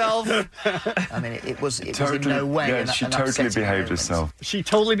herself. I mean, it was in no way. Yeah, she totally behaved herself. She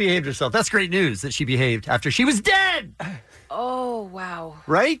totally behaved herself. That's great news that she behaved after she was dead. Oh, wow.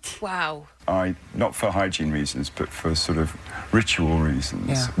 Right? Wow. I, not for hygiene reasons, but for sort of ritual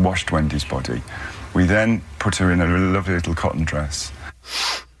reasons, washed Wendy's body. We then put her in a lovely little cotton dress.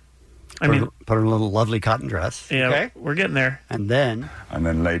 Put her in a little lovely cotton dress. Yeah, we're getting there. And then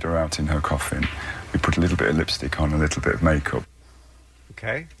laid her out in her coffin. We put a little bit of lipstick on, a little bit of makeup.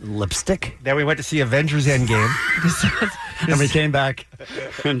 Okay. Lipstick. Then we went to see Avengers Endgame. And we came back,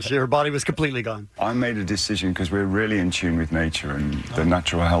 and her body was completely gone. I made a decision because we're really in tune with nature and the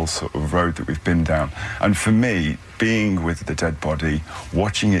natural health sort of road that we've been down. And for me, being with the dead body,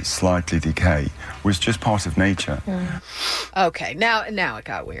 watching it slightly decay, was just part of nature. Okay, now it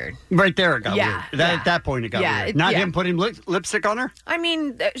got weird. Right there it got Yeah, weird. At that point it got weird. Not him putting lipstick on her? I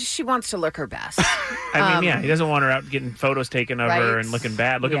mean, she wants to look her best. I mean, he doesn't want her out getting photos taken of her and looking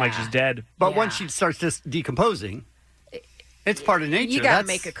bad, looking like she's dead. But once she starts just decomposing, it's part of nature. You got to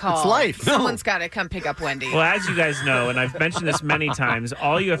make a call. It's life. Someone's got to come pick up Wendy. Well, as you guys know, and I've mentioned this many times,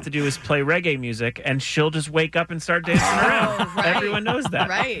 all you have to do is play reggae music, and she'll just wake up and start dancing around. Right. Everyone knows that.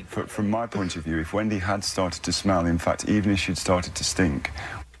 Right. From my point of view, if Wendy had started to smell, in fact, even if she'd started to stink...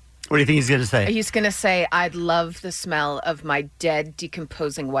 What do you think he's going to say? He's going to say, I'd love the smell of my dead,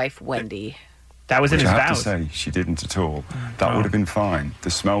 decomposing wife, Wendy. That was in his I have vows. to say, she didn't at all. That would have been fine. The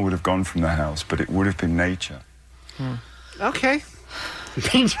smell would have gone from the house, but it would have been nature. Okay.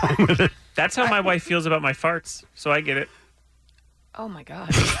 Bean's fine with it. That's how my wife feels about my farts, so I get it. Oh, my God.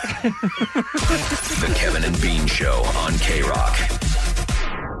 The Kevin and Bean Show on K-Rock.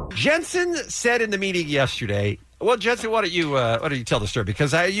 Jensen said in the meeting yesterday, well, Jensen, why don't you tell the story?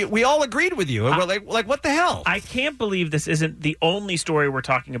 Because we all agreed with you. We're like, what the hell? I can't believe this isn't the only story we're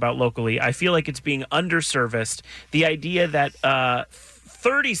talking about locally. I feel like it's being underserviced. The idea that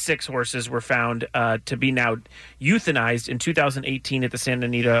 36 horses were found to be now euthanized in 2018 at the Santa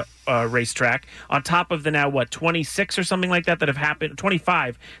Anita racetrack, on top of the now, 26 or something like that have happened,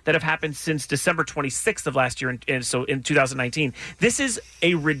 25 that have happened since December 26th of last year, and so in 2019. This is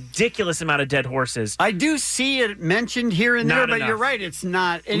a ridiculous amount of dead horses. I do see it mentioned here and there, but you're right, it's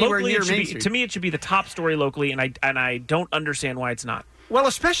not anywhere locally, near Main Street. To me, it should be the top story locally, and I don't understand why it's not. Well,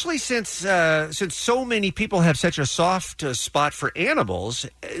 especially since so many people have such a soft spot for animals,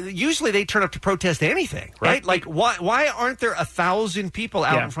 usually they turn up to protest anything, right? Like, why aren't there 1,000 people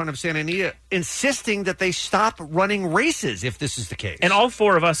out in front of Santa Anita insisting that they stop running races if this is the case? And all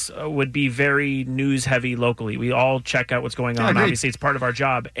four of us would be very news heavy locally. We all check out what's going on. Obviously, it's part of our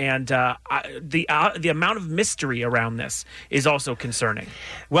job, and the amount of mystery around this is also concerning.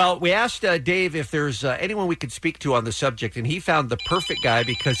 Well, we asked Dave if there's anyone we could speak to on the subject, and he found the perfect guy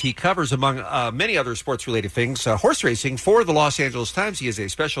because he covers, among many other sports-related things, horse racing for the Los Angeles Times. He is a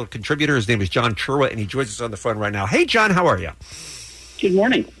special contributor. His name is John Chirwa, and he joins us on the phone right now. Hey, John, how are you? Good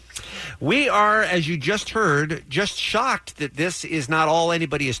morning. We are, as you just heard, just shocked that this is not all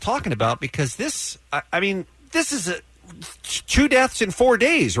anybody is talking about, because this, this is 2 deaths in 4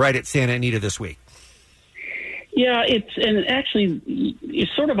 days right at Santa Anita this week. Yeah,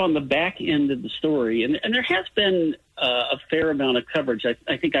 it's sort of on the back end of the story, and there has been a fair amount of coverage.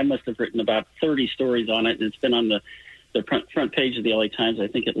 I think I must have written about 30 stories on it, and it's been on the front page of the LA Times, I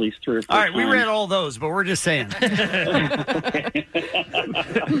think, at least 3 or 4 times. All right, we read all those, but we're just saying.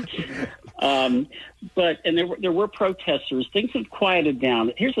 And there were protesters. Things have quieted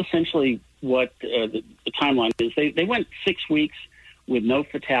down. Here's essentially what the timeline is. They went 6 weeks with no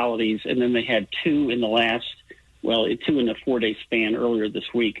fatalities, and then they had two in a 4-day span earlier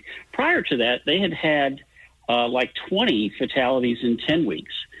this week. Prior to that, they had like 20 fatalities in 10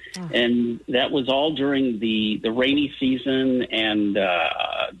 weeks. Oh. And that was all during the rainy season, and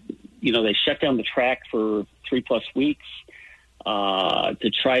they shut down the track for 3+ weeks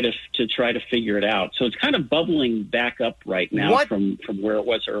to try to figure it out. So it's kind of bubbling back up right now from where it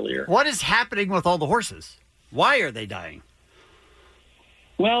was earlier. What is happening with all the horses? Why are they dying?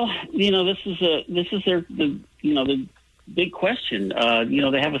 Well, this is the big question.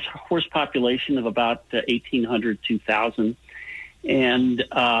 They have a horse population of about 1,800, 2,000. And,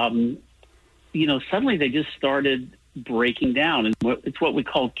 suddenly they just started breaking down. And it's what we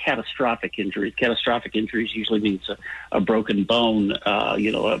call catastrophic injuries. Catastrophic injuries usually means a broken bone, a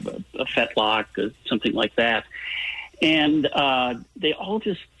fetlock, something like that. And they all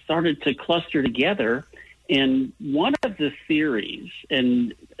just started to cluster together. And one of the theories,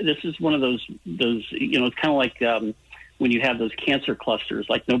 and this is one of those it's kind of like when you have those cancer clusters,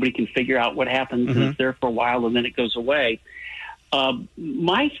 like nobody can figure out what happens, and it's there for a while, and then it goes away.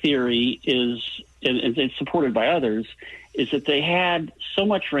 My theory is, and it's supported by others, is that they had so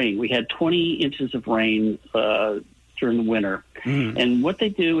much rain. We had 20 inches of rain during the winter. And what they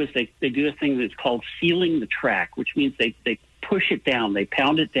do is they do a thing that's called sealing the track, which means they push it down. They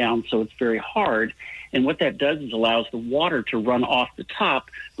pound it down so it's very hard. And what that does is allows the water to run off the top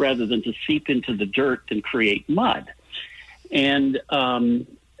rather than to seep into the dirt and create mud. And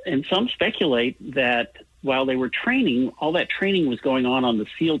some speculate that while they were training, all that training was going on the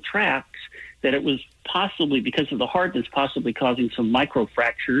sealed tracks, that it was possibly, because of the hardness, possibly causing some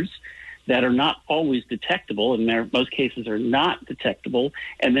microfractures that are not always detectable, and in most cases are not detectable.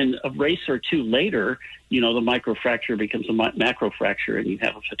 And then a race or two later, the microfracture becomes a macrofracture, and you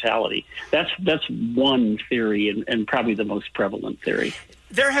have a fatality. That's one theory, and probably the most prevalent theory.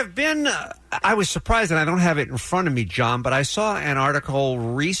 There have been, I was surprised, and I don't have it in front of me, John, but I saw an article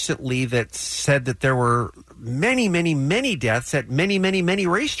recently that said that there were many, many, many deaths at many, many, many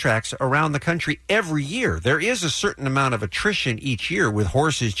racetracks around the country every year. There is a certain amount of attrition each year with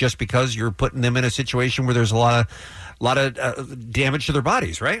horses just because you're putting them in a situation where there's a lot of damage to their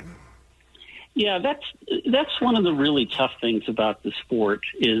bodies, right? Yeah, that's one of the really tough things about the sport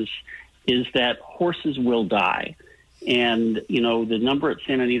is that horses will die. And, the number at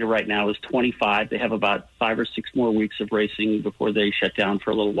Santa Anita right now is 25. They have about 5 or 6 more weeks of racing before they shut down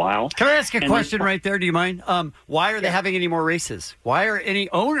for a little while. Can I ask a question right there? Do you mind? Why are they having any more races? Why are any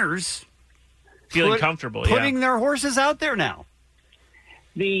owners feeling comfortable putting their horses out there now?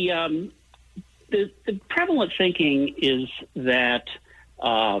 The prevalent thinking is that,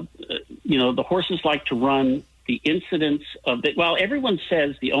 the horses like to run the incidence of while everyone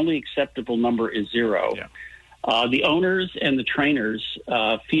says the only acceptable number is 0. Yeah. The owners and the trainers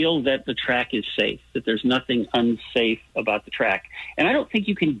feel that the track is safe, that there's nothing unsafe about the track. And I don't think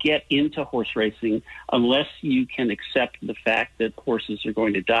you can get into horse racing unless you can accept the fact that horses are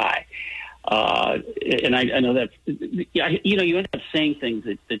going to die. And I know that, you end up saying things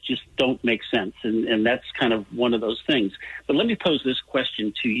that just don't make sense. And that's kind of one of those things. But let me pose this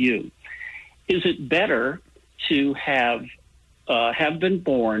question to you. Is it better to have been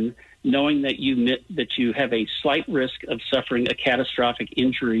born knowing that you have a slight risk of suffering a catastrophic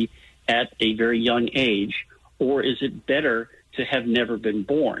injury at a very young age, or is it better to have never been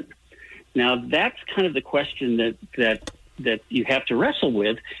born? Now, that's kind of the question that you have to wrestle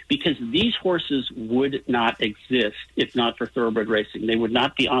with, because these horses would not exist if not for thoroughbred racing. They would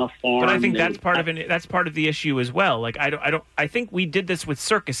not be on a farm. But I think that's part of the issue as well. Like I think we did this with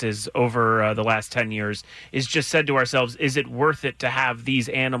circuses over the last 10 years. Is just said to ourselves, is it worth it to have these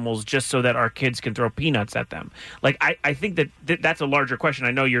animals just so that our kids can throw peanuts at them? Like I think that's a larger question.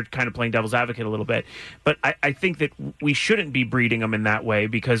 I know you're kind of playing devil's advocate a little bit, but I think that we shouldn't be breeding them in that way,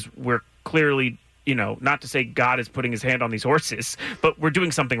 because we're clearly, not to say God is putting his hand on these horses, but we're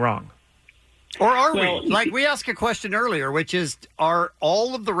doing something wrong. Or are we? Like we asked a question earlier, which is, are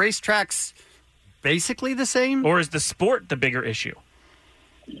all of the racetracks basically the same? Or is the sport the bigger issue?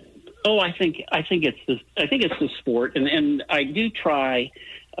 Oh, I think it's the sport, and I do try.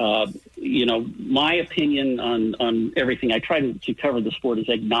 My opinion on everything. I try to cover the sport as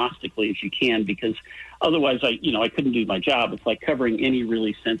agnostically as you can, because otherwise, I couldn't do my job. It's like covering any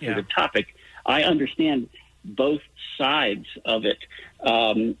really sensitive topic. I understand both sides of it,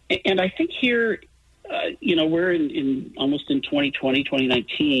 and I think here, we're in almost in 2020,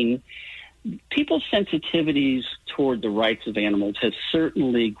 2019. people's sensitivities toward the rights of animals has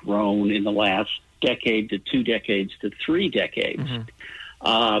certainly grown in the last decade to 2 decades to 3 decades.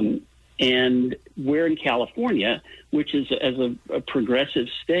 And we're in California, which is as a progressive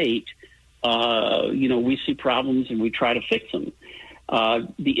state, we see problems and we try to fix them.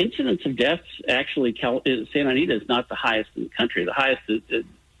 The incidence of deaths, actually, Santa Anita is not the highest in the country. The highest,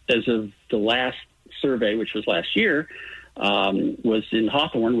 as of the last survey, which was last year, was in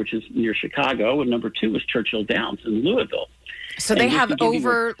Hawthorne, which is near Chicago, and number 2 was Churchill Downs in Louisville. So they have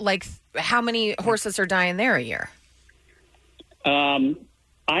over, how many horses are dying there a year?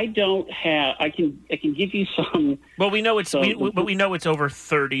 I don't have. I can give you some. Well, we know it's we know it's over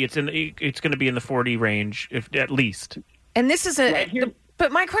 30. It's going to be in the 40 range, if at least. And this is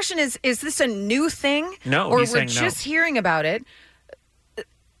but my question is this a new thing? No, or he's we're saying just no. hearing about it.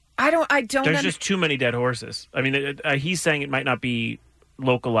 I don't. There's just too many dead horses. I mean, he's saying it might not be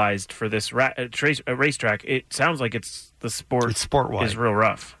localized for this racetrack. It sounds like it's the sport. It's sport-wide. Is real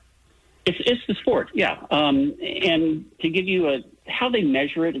rough. It's the sport, yeah. And to give you how they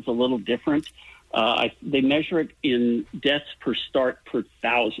measure it is a little different. They measure it in deaths per start per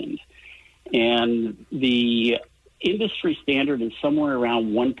 1,000, and the industry standard is somewhere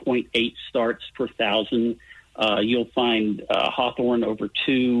around 1.8 starts per 1,000. You'll find Hawthorne over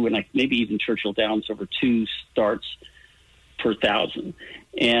 2, and maybe even Churchill Downs over 2 starts per 1,000.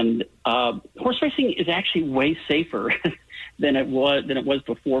 And horse racing is actually way safer than it was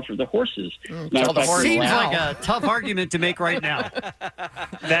before for the horses. Seems like a tough argument to make right now.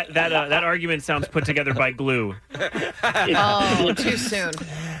 That argument sounds put together by glue. Too soon.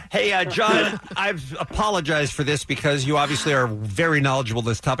 Hey, John, I've apologized for this because you obviously are very knowledgeable on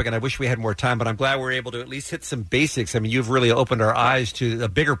this topic, and I wish we had more time, but I'm glad we're able to at least hit some basics. I mean, you've really opened our eyes to a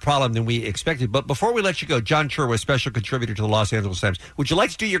bigger problem than we expected. But before we let you go, John Chirwa, special contributor to the Los Angeles Times, would you like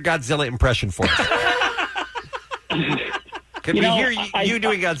to do your Godzilla impression for us? Can we hear you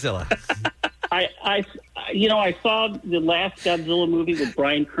doing Godzilla? I saw the last Godzilla movie with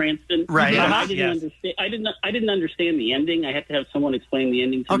Bryan Cranston. Right. I didn't understand the ending. I had to have someone explain the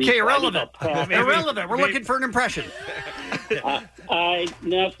ending to me. Okay, irrelevant. Irrelevant. We're looking for an impression. I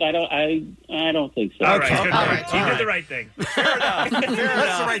don't think so. Okay. All right. You did the right thing. Fair enough.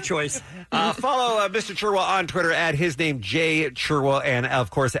 That's the right choice. Follow Mr. Chirwa on Twitter at his name, J. Chirwa, and of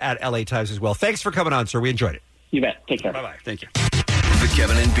course at LA Times as well. Thanks for coming on, sir. We enjoyed it. You bet. Take care. Bye-bye. Thank you. The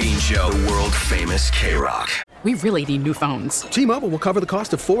Kevin and Bean Show, the world famous K-Rock. We really need new phones. T-Mobile will cover the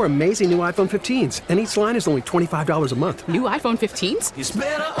cost of 4 amazing new iPhone 15s, and each line is only $25 a month. New iPhone 15s? It's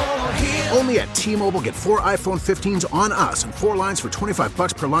better over here. Only at T-Mobile, get 4 iPhone 15s on us and 4 lines for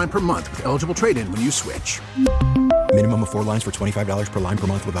 $25 per line per month with eligible trade-in when you switch. Minimum of 4 lines for $25 per line per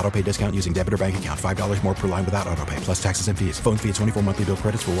month with autopay discount using debit or bank account. $5 more per line without autopay, plus taxes and fees. Phone fee at 24 monthly bill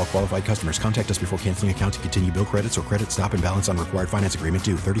credits for well-qualified customers. Contact us before canceling account to continue bill credits or credit stop and balance on required finance agreement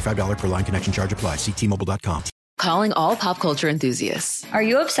due. $35 per line connection charge applies. See T-Mobile.com. Calling all pop culture enthusiasts. Are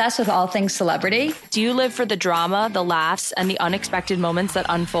you obsessed with all things celebrity? Do you live for the drama, the laughs, and the unexpected moments that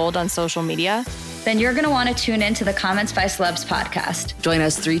unfold on social media? Then you're going to want to tune in to the Comments by Celebs podcast. Join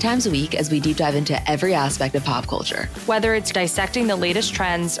us 3 times a week as we deep dive into every aspect of pop culture. Whether it's dissecting the latest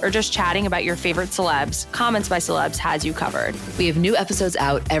trends or just chatting about your favorite celebs, Comments by Celebs has you covered. We have new episodes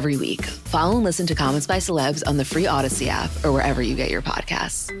out every week. Follow and listen to Comments by Celebs on the free Odyssey app or wherever you get your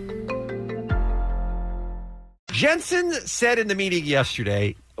podcasts. Jensen said in the meeting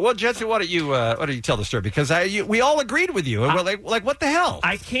yesterday. Well, Jensen, why don't you tell the story? Because we all agreed with you. And we're like, what the hell?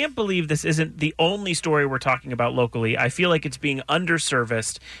 I can't believe this isn't the only story we're talking about locally. I feel like it's being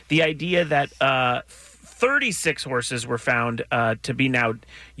underserviced. The idea that 36 horses were found to be now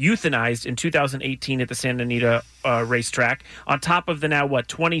euthanized in 2018 at the Santa Anita racetrack, on top of the now,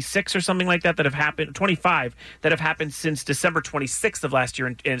 26 or something like that have happened, 25 that have happened since December 26th of last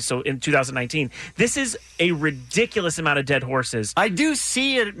year, and so in 2019. This is a ridiculous amount of dead horses. I do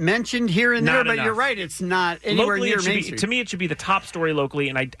see it mentioned here and there, but you're right, it's not anywhere locally, near Main Street. To me, it should be the top story locally,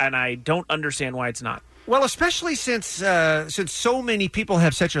 and I don't understand why it's not. Well, especially since so many people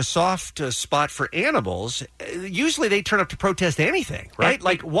have such a soft spot for animals, usually they turn up to protest anything, right?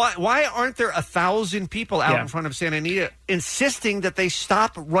 Like, why aren't there 1,000 people out in front of Santa Anita insisting that they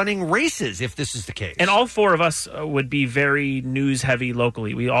stop running races if this is the case? And all 4 of us would be very news-heavy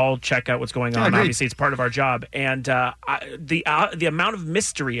locally. We all check out what's going on. Obviously, it's part of our job. And the amount of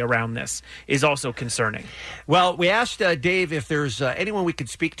mystery around this is also concerning. Well, we asked Dave if there's anyone we could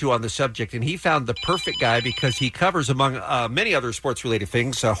speak to on the subject, and he found the perfect guy because he covers, among many other sports-related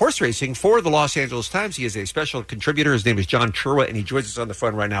things, horse racing for the Los Angeles Times. He is a special contributor. His name is John Chirwa, and he joins us on the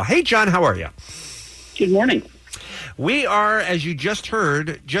phone right now. Hey, John, how are you? Good morning. We are, as you just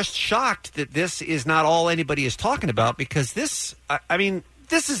heard, just shocked that this is not all anybody is talking about, because this, I mean,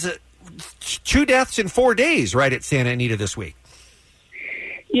 this is 2 deaths in 4 days right at Santa Anita this week.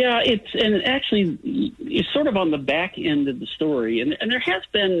 Yeah, it's sort of on the back end of the story, and there has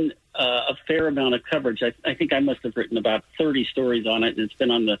been a fair amount of coverage. I think I must have written about 30 stories on it, and it's been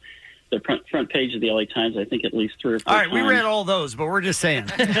on the front page of the LA Times, I think, at least 3 or 4 All right, times. we read all those, but we're just saying.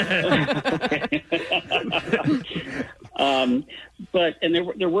 But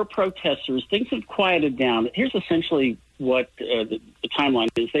there were protesters. Things have quieted down. Here's essentially what the timeline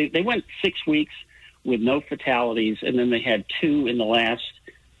is. They went 6 weeks with no fatalities, and then they had 2 in the last.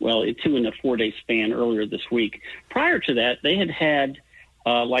 Well, 2 in a 4-day span earlier this week. Prior to that, they had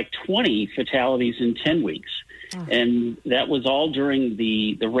like 20 fatalities in 10 weeks. Oh. And that was all during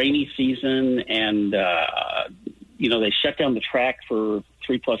the rainy season. And, they shut down the track for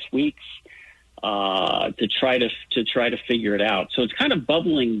 3+ weeks to try to figure it out. So it's kind of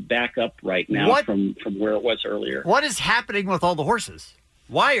bubbling back up right now from where it was earlier. What is happening with all the horses?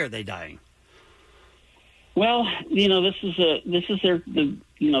 Why are they dying? Well, this is the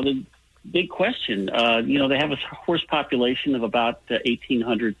big question. They have a horse population of about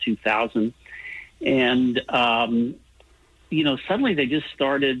 1,800, 2,000. And, suddenly they just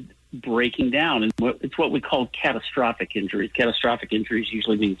started breaking down. And it's what we call catastrophic injuries. Catastrophic injuries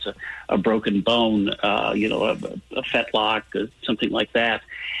usually means a broken bone, a fetlock, something like that.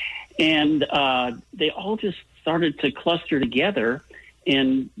 And they all just started to cluster together.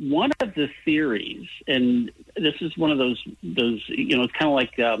 And one of the theories, and this is one of those it's kind of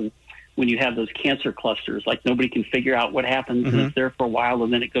like when you have those cancer clusters, like nobody can figure out what happens, and it's there for a while,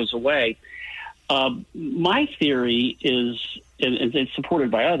 and then it goes away. My theory is, and it's supported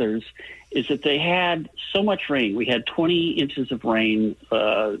by others, is that they had so much rain. We had 20 inches of rain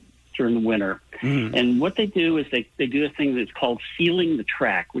during the winter. And what they do is they do a thing that's called sealing the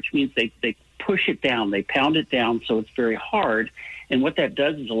track, which means they push it down. They pound it down so it's very hard. And what that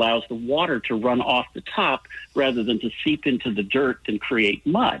does is allows the water to run off the top rather than to seep into the dirt and create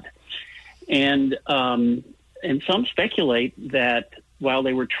mud. And some speculate that while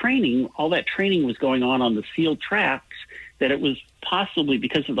they were training, all that training was going on the sealed tracks, that it was possibly,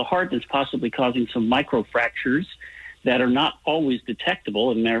 because of the hardness, possibly causing some microfractures that are not always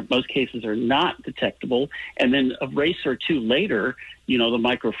detectable, and in most cases are not detectable. And then a race or 2 later, the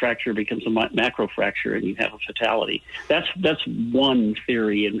microfracture becomes a macrofracture, and you have a fatality. That's one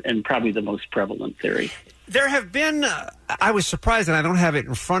theory, and probably the most prevalent theory. There have been, I was surprised, and I don't have it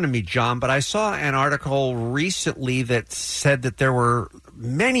in front of me, John, but I saw an article recently that said that there were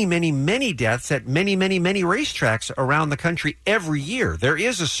many, many, many deaths at many, many, many racetracks around the country every year. There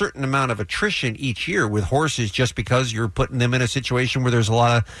is a certain amount of attrition each year with horses just because you're putting them in a situation where there's a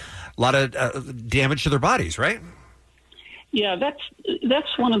lot of damage to their bodies, right? Yeah,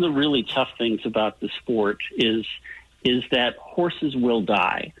 that's one of the really tough things about the sport is that horses will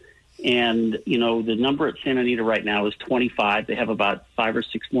die. And, the number at Santa Anita right now is 25. They have about 5 or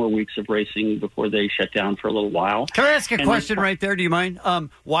 6 more weeks of racing before they shut down for a little while. Can I ask a question right there? Do you mind?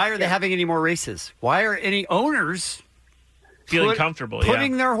 Why are they having any more races? Why are any owners feeling comfortable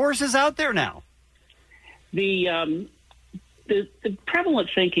putting their horses out there now? The prevalent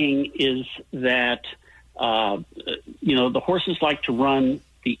thinking is that, the horses like to run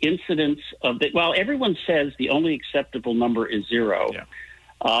the incidence of while everyone says the only acceptable number is 0. Yeah.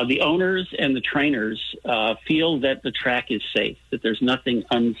 The owners and the trainers feel that the track is safe, that there's nothing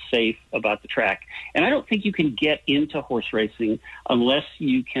unsafe about the track. And I don't think you can get into horse racing unless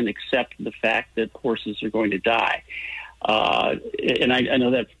you can accept the fact that horses are going to die. And I know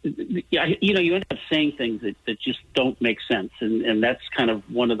that, you end up saying things that just don't make sense. And that's kind of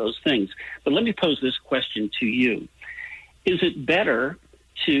one of those things. But let me pose this question to you. Is it better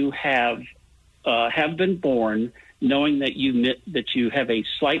to have been born knowing that you have a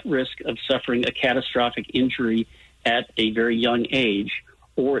slight risk of suffering a catastrophic injury at a very young age,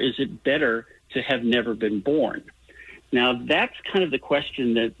 or is it better to have never been born? Now, that's kind of the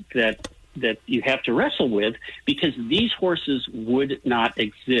question that you have to wrestle with, because these horses would not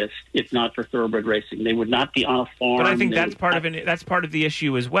exist if not for thoroughbred racing. They would not be on a farm. But I think that's part of the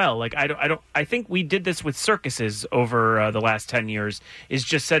issue as well. Like I think we did this with circuses over the last 10 years. Is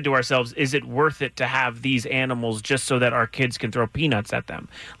just said to ourselves, is it worth it to have these animals just so that our kids can throw peanuts at them?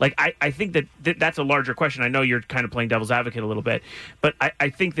 Like I think that's a larger question. I know you're kind of playing devil's advocate a little bit, but I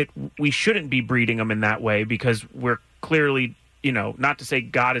think that we shouldn't be breeding them in that way, because we're clearly, not to say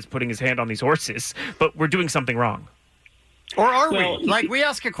God is putting his hand on these horses, but we're doing something wrong. Or are we? Like we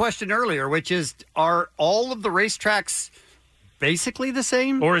asked a question earlier, which is, are all of the racetracks basically the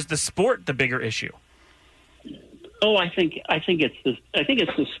same? Or is the sport the bigger issue? Oh, I think it's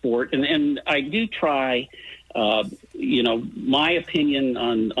the sport, and I do try. My opinion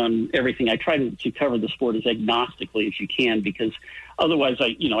on everything. I try to cover the sport as agnostically as you can, because otherwise,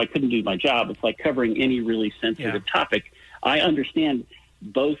 I couldn't do my job. It's like covering any really sensitive topic. I understand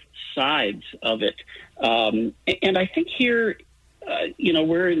both sides of it, and I think here,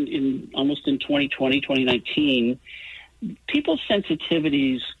 we're in almost in 2020, 2019. People's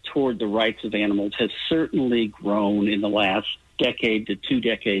sensitivities toward the rights of animals has certainly grown in the last decade to 2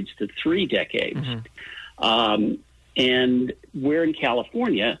 decades to 3 decades. And we're in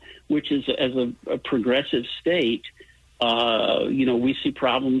California, which is as a progressive state, we see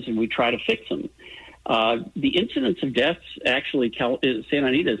problems and we try to fix them. The incidence of deaths, actually, Santa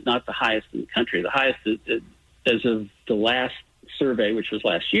Anita is not the highest in the country. The highest, as of the last survey, which was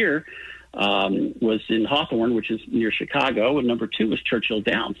last year, was in Hawthorne, which is near Chicago, and number 2 was Churchill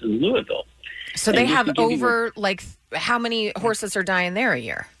Downs in Louisville. So they have over, how many horses are dying there a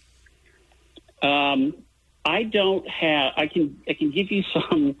year? I don't have. I can give you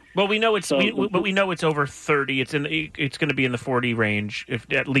some. Well, we know it's we know it's over 30. It's going to be in the 40 range, if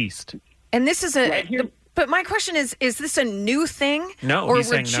at least. And this is but my question is this a new thing? No, or he's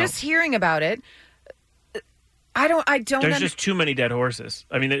we're saying no. just hearing about it. I don't. There's just too many dead horses.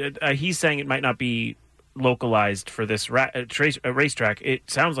 I mean, he's saying it might not be localized for this racetrack. It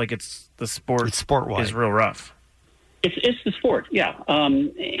sounds like it's the sport. It's sport-wide. Is real rough. It's the sport, yeah.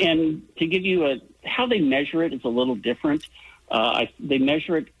 And to give you how they measure it is a little different. They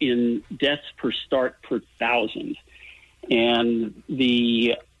measure it in deaths per start per 1,000, and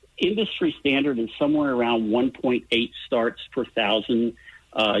the industry standard is somewhere around 1.8 starts per 1,000.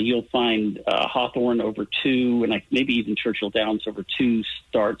 You'll find Hawthorne over 2, and maybe even Churchill Downs over 2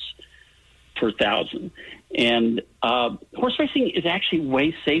 starts per 1,000. And horse racing is actually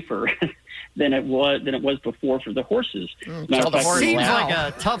way safer than it was before for the horses. Seems like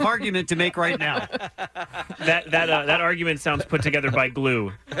a tough argument to make right now. That argument sounds put together by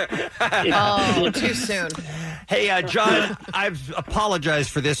glue. Too soon. Hey, John, I've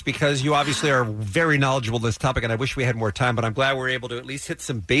apologized for this because you obviously are very knowledgeable on this topic, and I wish we had more time, but I'm glad we're able to at least hit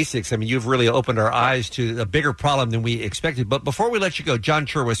some basics. I mean, you've really opened our eyes to a bigger problem than we expected. But before we let you go, John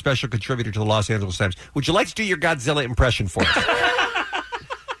Chirwa, special contributor to the Los Angeles Times, would you like to do your Godzilla impression for us?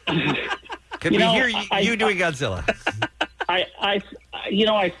 Can we hear you doing Godzilla? I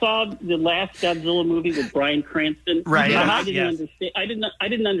saw the last Godzilla movie with Bryan Cranston. Right. I didn't understand. I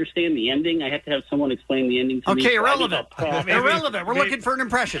didn't understand the ending. I had to have someone explain the ending to me. Okay, irrelevant. Irrelevant. We're looking for an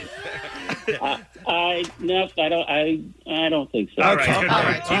impression. I don't think so. Okay. All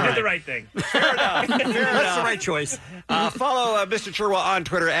right. You did the right thing. Fair enough. That's the right choice. Follow Mr. Chirwa on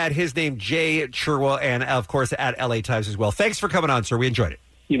Twitter at his name, J. Chirwa, and of course at LA Times as well. Thanks for coming on, sir. We enjoyed it.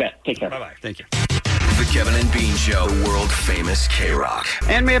 You bet. Take care. Bye-bye. Thank you. The Kevin and Bean Show, world famous K-Rock.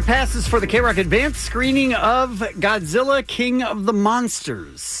 And may have passes for the K-Rock advanced screening of Godzilla, King of the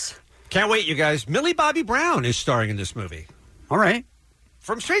Monsters. Can't wait, you guys. Millie Bobby Brown is starring in this movie. All right.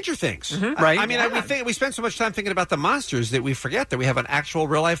 From Stranger Things. Right. I mean, we spend so much time thinking about the monsters that we forget that we have an actual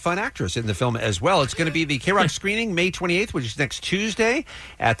real-life fun actress in the film as well. It's going to be the K-Rock screening May 28th, which is next Tuesday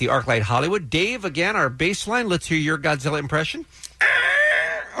at the ArcLight Hollywood. Dave, again, our baseline. Let's hear your Godzilla impression.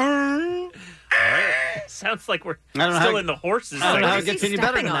 Sounds like we're still in the horses. I don't know how it gets any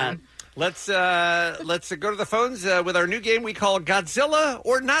better than that. Let's go to the phones with our new game we call Godzilla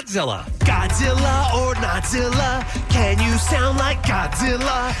or Notzilla. Godzilla or Notzilla? Can you sound like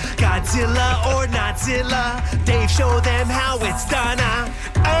Godzilla? Godzilla or Notzilla? Dave, show them how it's done.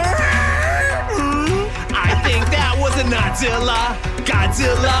 I think that was a Notzilla.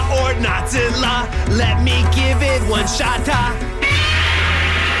 Godzilla or Notzilla? Let me give it one shot.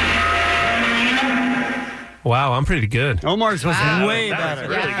 Wow, I'm pretty good. Omar's was way that better.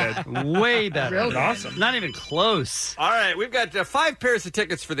 was really good. Way better. Real good. Awesome. Not even close. All right, we've got 5 pairs of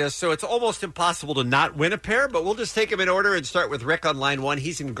tickets for this, so it's almost impossible to not win a pair, but we'll just take them in order and start with Rick on line 1.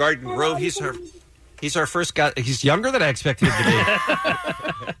 He's in Garden Grove. He's our first guy. He's younger than I expected him to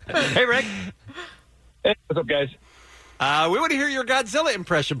be. Hey, Rick. Hey, what's up, guys? We want to hear your Godzilla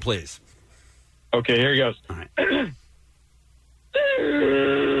impression, please. Okay, here he goes. All right.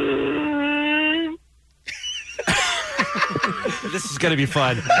 This is going to be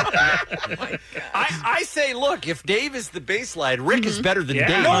fun. I say, look, if Dave is the baseline, Rick is better than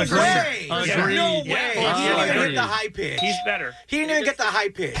Dave. No way! Agreed. No way! Yeah. He didn't even hit the high pitch. He's better. He didn't even get the high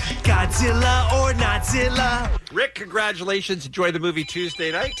pitch. Godzilla or Notzilla? Rick, congratulations. Enjoy the movie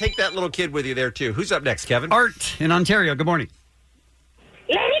Tuesday night. Take that little kid with you there, too. Who's up next, Kevin? Art in Ontario. Good morning.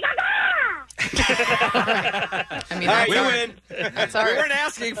 I mean, All right, that's we art. win. That's We art. weren't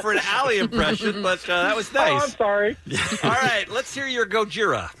asking for an Allie impression, but that was nice. Oh, I'm sorry. All right, let's hear your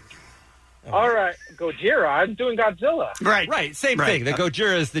Gojira. All right, Gojira. I'm doing Godzilla. Right, same thing. The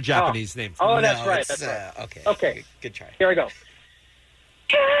Gojira is the Japanese name. Oh, that's right. That's right. Okay. Okay. Good try. Here I go.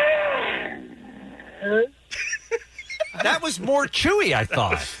 That was more chewy, I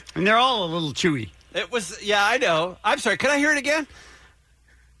thought. And they're all a little chewy. It was, yeah, I know. I'm sorry. Can I hear it again?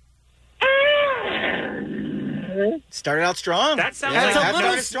 Started out strong. That sounds Yeah, like it's a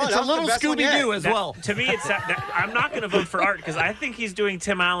little, strong. it's That a was the little best one yet. Scooby-Doo as well. To me, I'm not going to vote for Art because I think he's doing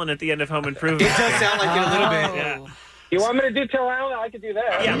Tim Allen at the end of Home Improvement. It does sound like it a little bit. Yeah. You want me to do Till Allen? I could do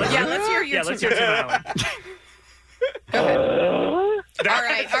that. Yeah, let's hear your let's hear Tim Allen. All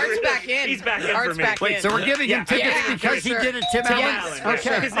right, Art's back in. He's back in Art's for me. back Wait, in. so we're giving him tickets Yeah, because for he sure. did it, Tim Tim Allen? Allen.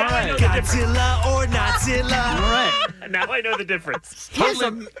 Okay, Because all now I know right. the difference. Godzilla or Notzilla. All right. Now I know the difference. He's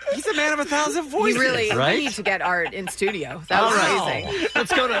a man of 1,000 voices. You really Right? need to get Art in studio. That was All right. amazing.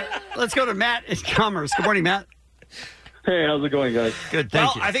 Let's go to Matt in Commerce. Good morning, Matt. Hey, how's it going, guys? Good,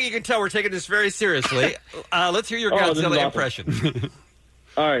 thank you. I think you can tell we're taking this very seriously. Let's hear your Oh, this is Godzilla awesome. impression.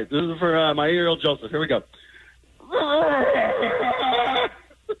 All right, this is for my 8-year-old Joseph. Here we go.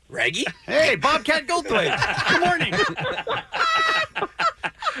 Reggie? Hey, Bobcat Goldthwait. Good morning.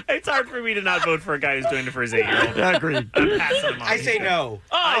 It's hard for me to not vote for a guy who's doing it for his 8-year-old. Agreed. I'm passing him on. I say no.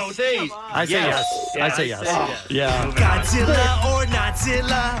 Oh, I say come on. I say yes. Yeah, I say yes. yes. Yeah. Godzilla or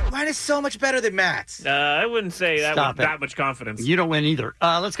Notzilla. Mine is so much better than Matt's. I wouldn't say that Stop with it. that much confidence. You don't win either.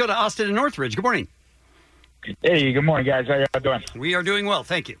 Let's go to Austin and Northridge. Good morning. Hey, good morning, guys. How y'all doing? We are doing well,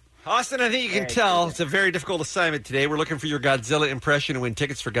 thank you. Austin, I think you can tell it's a very difficult assignment today. We're looking for your Godzilla impression and win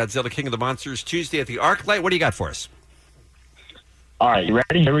tickets for Godzilla King of the Monsters Tuesday at the ArcLight. What do you got for us? All right, you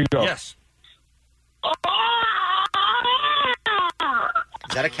ready? Here we go. Yes.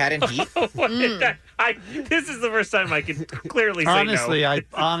 Is that a cat in heat? This is the first time I can clearly say Honestly, no.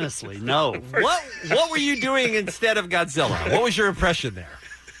 honestly, no. What were you doing instead of Godzilla? What was your impression there?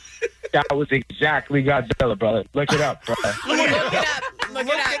 That was exactly Godzilla, brother. Look it up, brother. Look it up. Look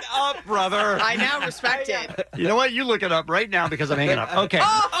it up, brother. I now respect it. You know what? You look it up right now because I'm hanging up. Okay.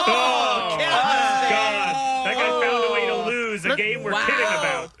 God. That guy found a way to lose a game we're kidding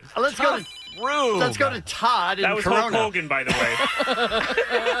about. Let's go to Todd in That was Corona. Hulk Hogan, by the way.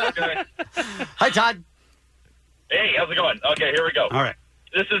 Hi, Todd. Hey, how's it going? Okay, here we go. All right.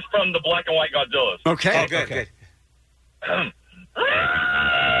 This is from the black and white Godzillas. Okay. Oh, good, good.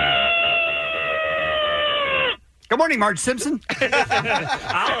 Good morning, Marge Simpson.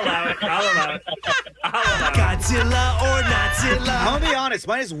 I'll allow it. Godzilla or Notzilla. I'm going to be honest.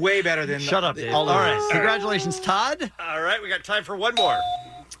 Mine is way better than Shut up, Dave. all All of right. ours. Congratulations, Todd. All right, we got time for one more.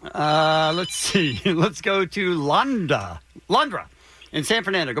 Let's see. Let's go to Londra in San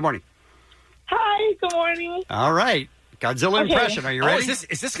Fernando. Good morning. Hi, good morning. All right. Godzilla Okay. impression. Are you ready? Oh,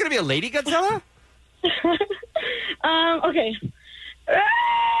 is this going to be a lady Godzilla? Okay.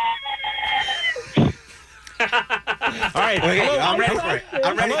 All right. Okay, hello, I'm ready for it.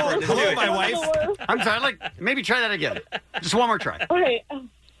 I'm ready for it. Let's do hello, it. my wife. I'm sorry. Maybe try that again. Just one more try. Okay.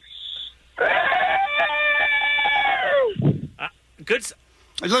 Good.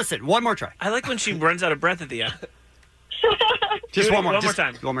 Listen, one more try. I like when she runs out of breath at the end. Just Do it one more. one more Just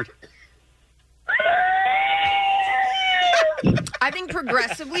time. One more. I think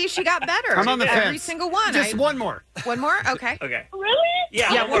progressively she got better. I'm on the Every fence. single one. Just one more. One more? Okay. Okay. Really?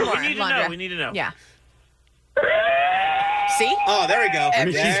 Yeah, one more. We need to Londra. know. We need to know. Yeah. See? Oh, there we go. I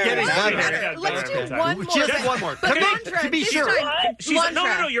mean, she's There getting we go. better. Let's do Okay. one more. Just one more. But To Londra, be this sure. time, She's no,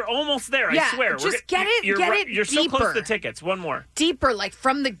 Londra, you're almost there. Yeah, I swear. just get it- You're get right. it You're so close to deeper. the tickets. One more. deeper, like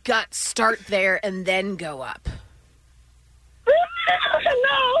from the gut, start there and then go up.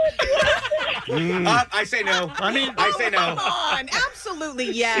 I say no. I say no. Come on,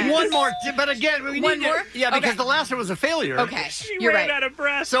 absolutely yes. One more. But again, we One need to- more? Yeah, because Okay. the last one was a failure. Okay, She you're ran right. out of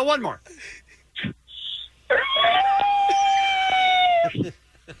breath. So one more.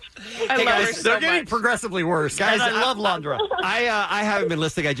 I love her so They're getting much. progressively worse. Guys, I love Londra. I haven't been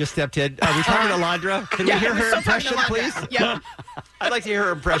listening. I just stepped in. Are we talking to Londra? Can we hear we're her still talking impression, to please? Londra. Yeah. I'd like to hear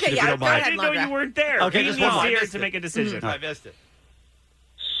her impression Okay, if yeah, you don't go mind. I ahead. didn't know you Londra. weren't there. Okay, He just needs one more. here I missed to it. make a decision. I missed it.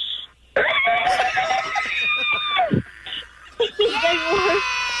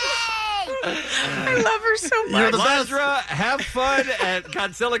 I love her so much. You're the best. Londra, have fun at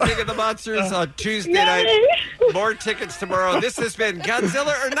Godzilla King of the Monsters on Tuesday night. More tickets tomorrow. This has been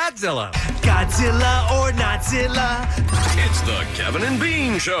Godzilla or Notzilla. Godzilla or Notzilla. It's the Kevin and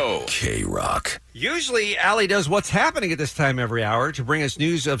Bean Show. K-Rock. Usually, Allie does what's happening at this time every hour to bring us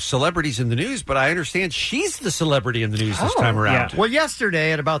news of celebrities in the news, but I understand she's the celebrity in the news this time around. Well,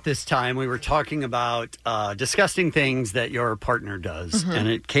 yesterday at about this time, we were talking about disgusting things that your partner does. Mhm. And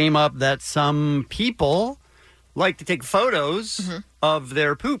it came up that some people like to take photos of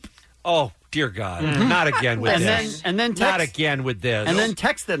their poop. Oh, dear God. Not again with this. And then Not text, again with this. and then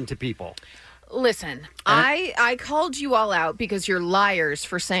text them to people. Listen, I called you all out because you're liars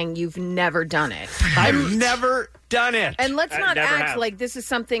for saying you've never done it. I've never done it. And let's I not never act have. like this is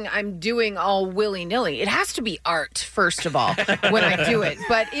something I'm doing all willy-nilly. It has to be art, first of all, when I do it.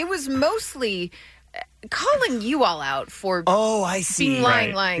 But it was mostly calling you all out for being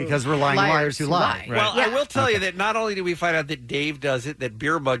lying. Because we're lying liars who lie. Well, I will tell you that not only did we find out that Dave does it, that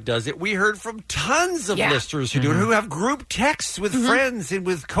Beer Mug does it, we heard from tons of listeners who do it, who have group texts with friends and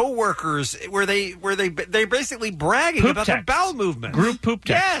with coworkers where they're basically bragging Poop about text. their bowel movement. Group poop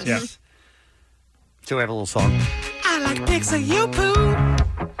text. Yes. So we have a little song. I like pics of you poo.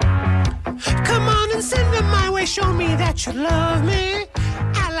 Come on and send them my way. Show me that you love me.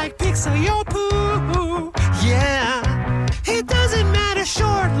 I like pics of your poo. Yeah. It doesn't matter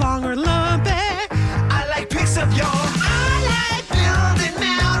short, long, or lumpy. I like pics of your. I like building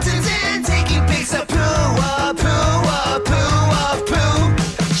mountains and taking pics of poo.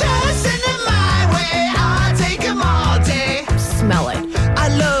 Just send them my way. I'll take them all day. Smell it. I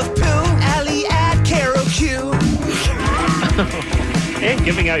love poo. Allie at Carol Q. And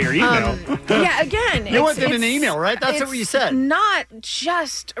giving out your email. Yeah, again. You want them in an email, right? That's what you said. Not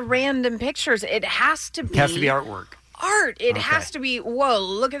just random pictures. It has to be. It has to be artwork. Art. It has to be, whoa,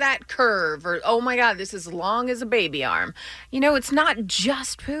 look at that curve. Or, oh my God, this is as long as a baby arm. You know, it's not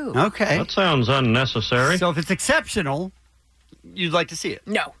just poo. Okay. That sounds unnecessary. So if it's exceptional, you'd like to see it.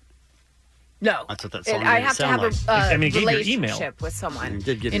 No. No. That's what that song I made it have to sound have like. a give your email. relationship with someone You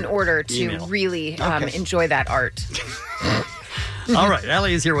did give in your order to email. really Okay. enjoy that art. All right,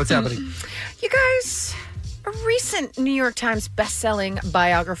 Allie is here. What's happening? You guys, a recent New York Times best-selling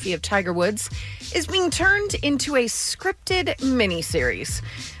biography of Tiger Woods is being turned into a scripted miniseries.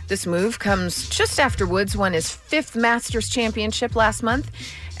 This move comes just after Woods won his 5th Masters Championship last month.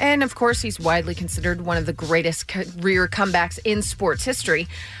 And, of course, he's widely considered one of the greatest career comebacks in sports history.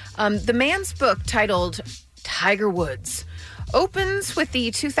 The man's book, titled Tiger Woods, opens with the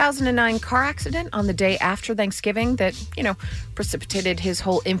 2009 car accident on the day after Thanksgiving that, precipitated his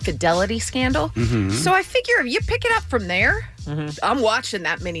whole infidelity scandal. Mhm. So I figure if you pick it up from there, I'm watching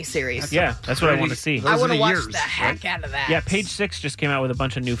that miniseries. Yeah, that's what I want to see. I want to watch the heck out of that. Yeah, Page Six just came out with a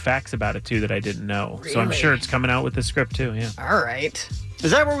bunch of new facts about it, too, that I didn't know. So I'm Really? sure it's coming out with the script, too, yeah. All right.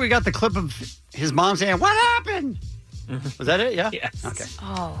 Is that where we got the clip of his mom saying, "What happened?" Was that it? Yeah? Yes. Okay.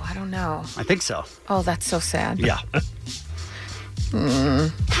 Oh, I don't know. I think so. Oh, that's so sad. Yeah. I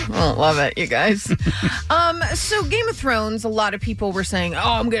don't love it, you guys. So Game of Thrones, a lot of people were saying, oh,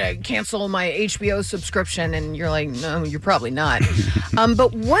 I'm going to cancel my HBO subscription. And you're like, no, you're probably not.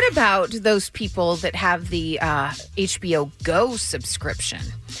 But what about those people that have the HBO Go subscription?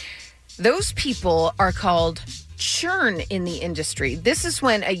 Those people are called churn in the industry. This is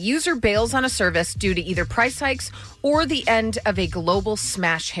when a user bails on a service due to either price hikes or the end of a global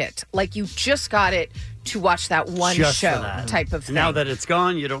smash hit. Like you just got it to watch that one Just for show that. type of thing. Now that it's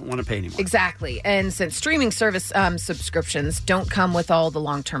gone, you don't want to pay anymore. Exactly. And since streaming service subscriptions don't come with all the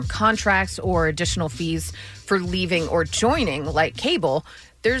long-term contracts or additional fees for leaving or joining, like cable,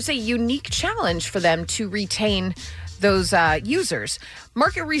 there's a unique challenge for them to retain those users.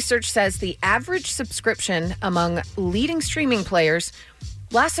 Market research says the average subscription among leading streaming players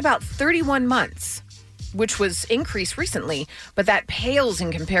lasts about 31 months, which was increased recently, but that pales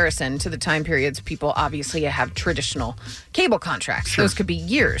in comparison to the time periods people obviously have traditional cable contracts. Sure. Those could be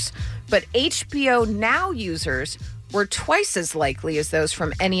years. But HBO Now users were twice as likely as those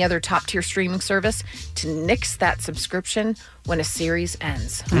from any other top-tier streaming service to nix that subscription when a series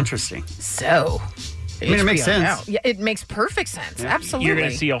ends. Interesting. So, I mean, it makes HBO sense. Now. Yeah, it makes perfect sense. Absolutely. You're going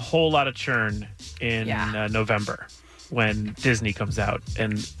to see a whole lot of churn in November when Disney comes out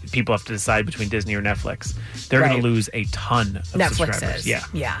and people have to decide between Disney or Netflix. They're going Right. to lose a ton of Netflix subscribers. is. Yeah.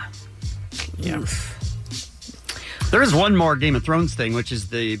 Yeah. There is one more Game of Thrones thing, which is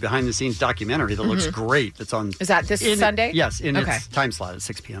the behind-the-scenes documentary that looks Mhm. great. That's on. Is that this in- Sunday? Yes, in Okay. its time slot at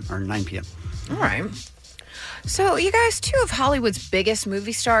 6 p.m. or 9 p.m. All right. So, you guys, two of Hollywood's biggest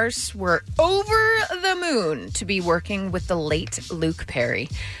movie stars were over the moon to be working with the late Luke Perry.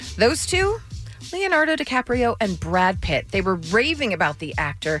 Those two, Leonardo DiCaprio and Brad Pitt. They were raving about the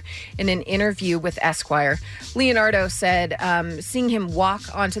actor in an interview with Esquire. Leonardo said seeing him walk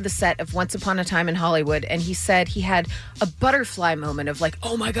onto the set of Once Upon a Time in Hollywood, and he said he had a butterfly moment of like,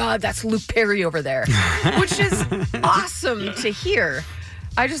 oh my God, that's Luke Perry over there, which is awesome to hear.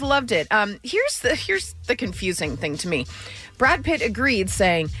 I just loved it. Here's the confusing thing to me. Brad Pitt agreed,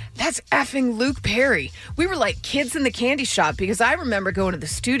 saying, that's effing Luke Perry. We were like kids in the candy shop because I remember going to the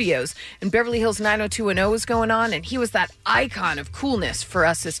studios and Beverly Hills 90210 was going on, and he was that icon of coolness for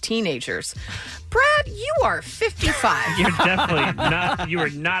us as teenagers. Brad, you are 55. You're definitely not. You are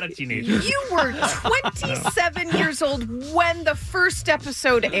not a teenager. You were 27 years old when the first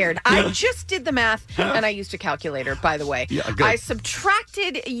episode aired. I just did the math, and I used a calculator, by the way. Yeah, good. I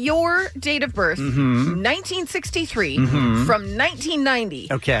subtracted your date of birth, 1963, from 1990.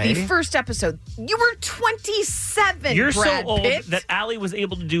 Okay. The first episode. You were 27, You're Brad so old Pitt. that Allie was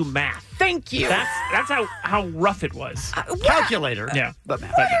able to do math. Thank you. That's how rough it was. Calculator. Yeah. But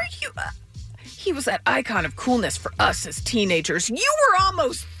What are you... he was that icon of coolness for us as teenagers. You were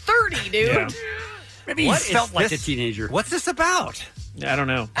almost 30, dude. Yeah. maybe he felt like a teenager. What's this about? I don't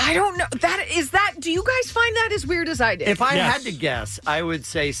know. I don't know. Do you guys find that as weird as I did? If I had to guess, I would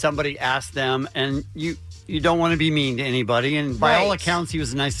say somebody asked them, and you don't want to be mean to anybody. And by all accounts, he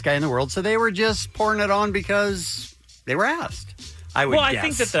was the nicest guy in the world. So they were just pouring it on because they were asked. I would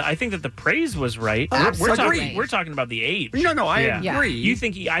guess. I think that the praise was right. Absolutely. We're talking about the age. No, I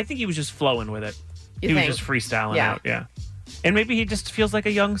agree. I think he was just flowing with it. You he think? was just freestyling Yeah. out. Yeah. And maybe he just feels like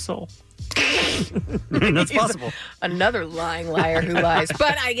a young soul. That's possible. Another lying liar who lies.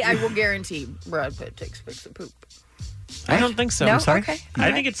 But I will guarantee Brad Pitt takes pics of poop. I don't think so. No? I'm sorry. Okay.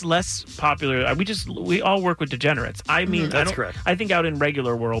 I think it's less popular. We all work with degenerates. I mean, That's correct. I think out in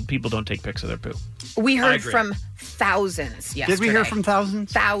regular world, people don't take pics of their poo. We I heard agree. from thousands yesterday. Did we hear from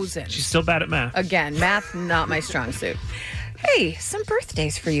thousands? Thousands. She's still bad at math. Again, math, not my strong suit. Hey, some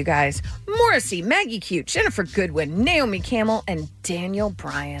birthdays for you guys. Morrissey, Maggie Cute, Jennifer Goodwin, Naomi Campbell, and Daniel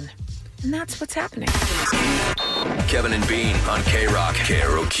Bryan. And that's what's happening. Kevin and Bean on K-Rock,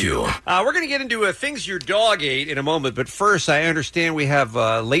 KROQ. We're going to get into things your dog ate in a moment, but first, I understand we have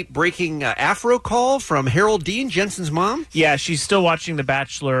a late-breaking Afro call from Harold Dean, Jensen's mom. Yeah, she's still watching The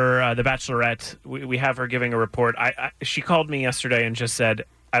Bachelor, The Bachelorette. We have her giving a report. She called me yesterday and just said,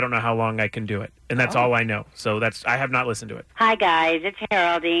 I don't know how long I can do it. And that's all I know. So I have not listened to it. Hi, guys. It's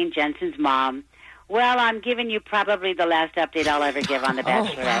Haroldine, Jensen's mom. Well, I'm giving you probably the last update I'll ever give on The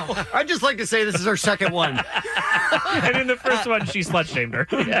Bachelorette. Wow. I'd just like to say this is our second one. And in the first one, she slut-shamed her.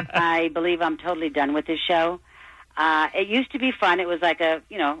 I believe I'm totally done with this show. It used to be fun. It was like a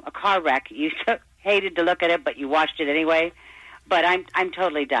car wreck. You hated to look at it, but you watched it anyway. But I'm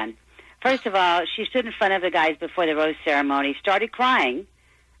totally done. First of all, she stood in front of the guys before the rose ceremony, started crying,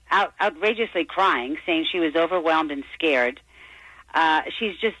 outrageously crying, saying she was overwhelmed and scared.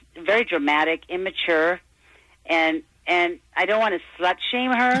 She's just very dramatic, immature, and I don't want to slut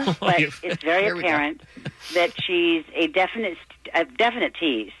shame her, but it's very apparent that she's a definite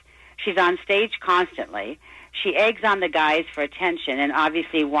tease. She's on stage constantly. She eggs on the guys for attention and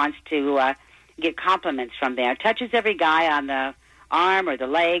obviously wants to get compliments from there. Touches every guy on the arm or the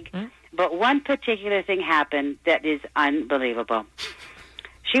leg, but one particular thing happened that is unbelievable.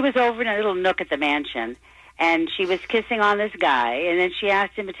 She was over in a little nook at the mansion, and she was kissing on this guy, and then she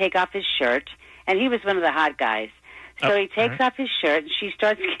asked him to take off his shirt, and he was one of the hot guys. So he takes off his shirt, and she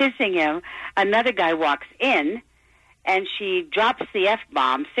starts kissing him. Another guy walks in, and she drops the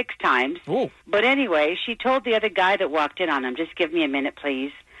F-bomb 6 times. Ooh. But anyway, she told the other guy that walked in on him, just give me a minute,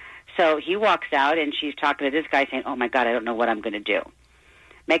 please. So he walks out, and she's talking to this guy saying, oh, my God, I don't know what I'm going to do.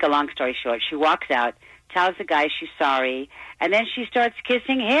 Make a long story short, she walks out, tells the guy she's sorry, and then she starts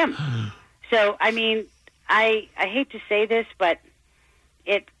kissing him. So, I mean, I hate to say this, but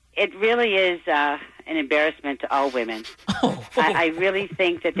it really is an embarrassment to all women. I really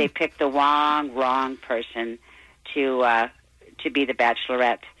think that they picked the wrong person to be the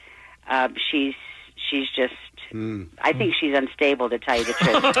Bachelorette. She's just. I think she's unstable, to tell you the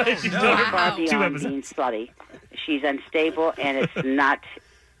truth. She's far beyond being slutty. She's unstable, and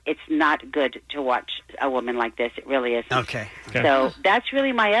it's not good to watch a woman like this. It really isn't. Okay. So that's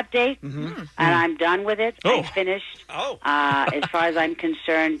really my update, and I'm done with it. I'm finished. As far as I'm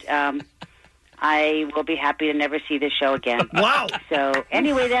concerned, I will be happy to never see this show again. Wow. So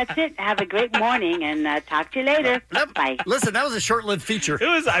anyway, that's it. Have a great morning, and talk to you later. Bye. Listen, that was a short-lived feature. It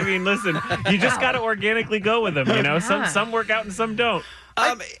was. I mean, listen, you just got to organically go with them. You know, some work out and some don't.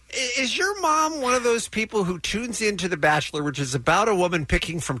 Is your mom one of those people who tunes into The Bachelor, which is about a woman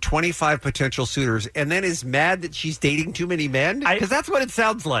picking from 25 potential suitors, and then is mad that she's dating too many men? Because that's what it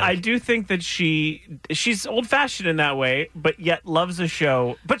sounds like. I do think that she's old-fashioned in that way, but yet loves a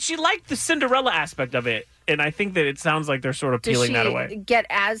show. But she liked the Cinderella aspect of it, and I think that it sounds like they're sort of peeling that away. Does she get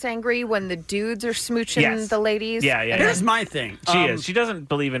as angry when the dudes are smooching Yes. the ladies? Yeah. Here's my thing. She is. She doesn't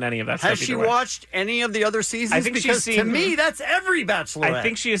believe in any of that stuff. Has she either way. watched any of the other seasons? I think because she's to seen. me, that's every Bachelorette. I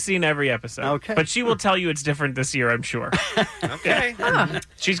think she has seen every episode. Okay. But she will tell you it's different this year, I'm sure. Okay.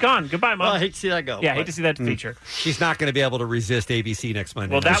 She's gone. Goodbye, Mom. Well, I hate to see that go. Yeah, I hate to see that feature. She's not going to be able to resist ABC next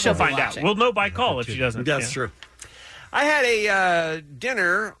Monday. Well, night. that we'll find out. We'll know by call if she doesn't. That's true. I had a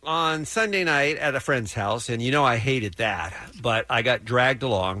dinner on Sunday night at a friend's house, and I hated that, but I got dragged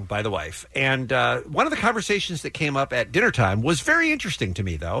along by the wife. And one of the conversations that came up at dinner time was very interesting to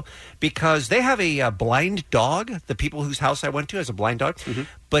me, though, because they have a blind dog. The people whose house I went to has a blind dog,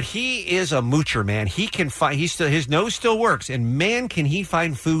 but he is a moocher, man. He can find. His nose still works, and man, can he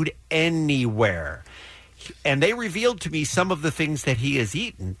find food anywhere. And they revealed to me some of the things that he has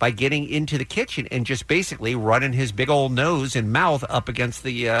eaten by getting into the kitchen and just basically running his big old nose and mouth up against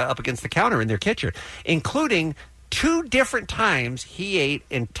the counter in their kitchen, including 2 different times he ate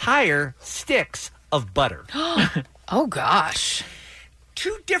entire sticks of butter. Oh, gosh.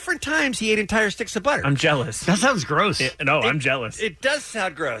 2 different times he ate entire sticks of butter. I'm jealous. That sounds gross. I'm jealous. It does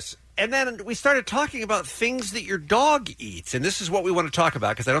sound gross. And then we started talking about things that your dog eats. And this is what we want to talk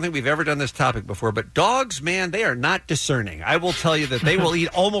about, because I don't think we've ever done this topic before. But dogs, man, they are not discerning. I will tell you that they will eat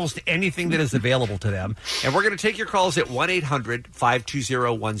almost anything that is available to them. And we're going to take your calls at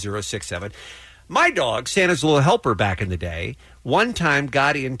 1-800-520-1067. My dog, Santa's little helper back in the day, one time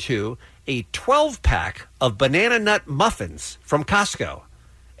got into a 12-pack of banana nut muffins from Costco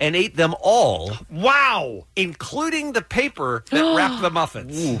and ate them all. Wow! Including the paper that wrapped the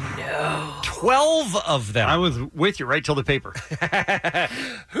muffins. No. 12 of them. I was with you right till the paper.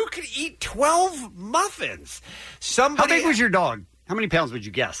 Who could eat 12 muffins? How big was your dog? How many pounds would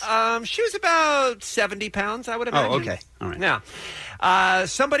you guess? She was about 70 pounds, I would imagine. Oh, okay. All right. Now,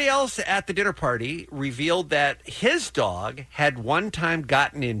 somebody else at the dinner party revealed that his dog had one time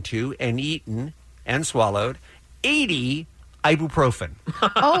gotten into and eaten and swallowed 80 ibuprofen.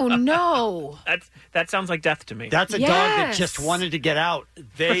 Oh, no. That sounds like death to me. That's a dog that just wanted to get out.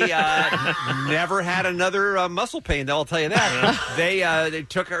 They never had another muscle pain, though, I'll tell you that. They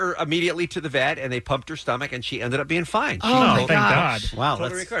took her immediately to the vet, and they pumped her stomach, and she ended up being fine. Oh, thank God. Wow.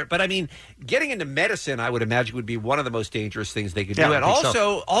 Totally recovered. But, I mean, getting into medicine, I would imagine, would be one of the most dangerous things they could do. Yeah, And I think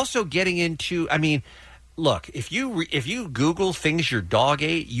so. also getting into, I mean, look, if you Google things your dog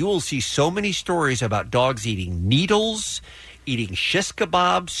ate, you will see so many stories about dogs eating needles, eating shish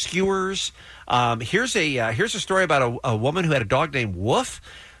kebab skewers. Here's a story about a woman who had a dog named Woof,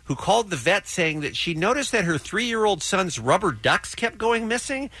 who called the vet saying that she noticed that her 3-year-old son's rubber ducks kept going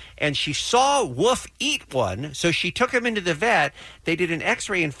missing, and she saw Woof eat one, so she took him into the vet. They did an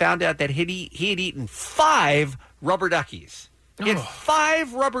X-ray and found out that he had eaten 5 rubber duckies. He had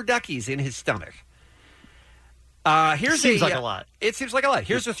 5 rubber duckies in his stomach. Seems like a lot. It seems like a lot.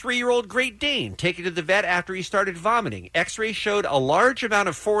 Here's a 3-year-old Great Dane taken to the vet after he started vomiting. X-rays showed a large amount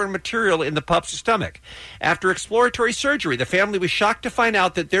of foreign material in the pup's stomach. After exploratory surgery, the family was shocked to find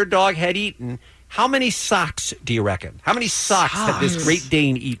out that their dog had eaten. How many socks do you reckon? How many socks have this Great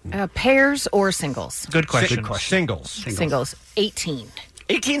Dane eaten? Pairs or singles? Good question. Singles. 18.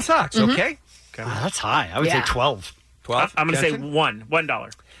 18 socks, okay. That's high. I would say 12. 12? I'm going to say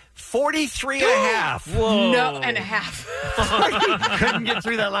 $1. 43 and a half. Whoa. No, and a half. Couldn't get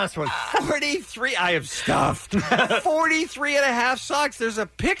through that last one. 43. I am stuffed. 43 and a half socks. There's a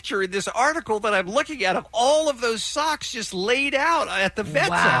picture in this article that I'm looking at of all of those socks just laid out at the vet's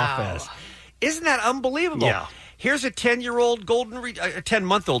office. Isn't that unbelievable? Yeah. Here's a 10-year-old golden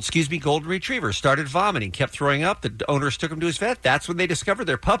retriever started vomiting, kept throwing up. The owners took him to his vet. That's when they discovered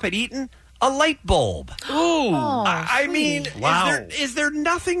their pup had eaten a light bulb. Ooh. I mean, is there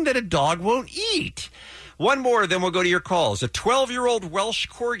nothing that a dog won't eat? One more, then we'll go to your calls. A 12-year-old Welsh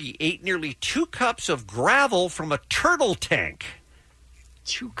Corgi ate nearly 2 cups of gravel from a turtle tank.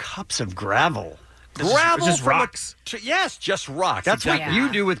 2 cups of gravel? Gravel just from rocks. Yes, just rocks. That's what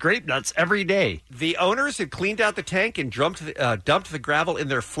you do with grape nuts every day. The owners had cleaned out the tank and dumped the gravel in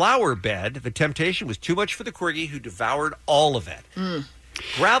their flower bed. The temptation was too much for the Corgi, who devoured all of it.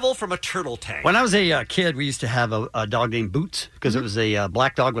 Gravel from a turtle tank. When I was a kid, we used to have a dog named Boots because it was a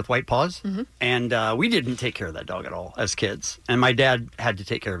black dog with white paws. And we didn't take care of that dog at all as kids. And my dad had to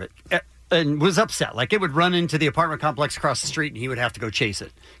take care of it and was upset. Like, it would run into the apartment complex across the street, and he would have to go chase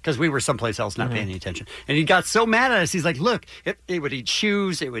it because we were someplace else not paying any attention. And he got so mad at us. He's like, look, it would eat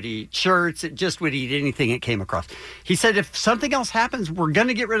shoes, it would eat shirts, it just would eat anything it came across. He said, if something else happens, we're going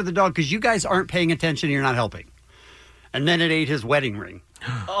to get rid of the dog because you guys aren't paying attention and you're not helping. And then it ate his wedding ring.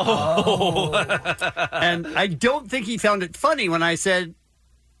 Oh. And I don't think he found it funny when I said,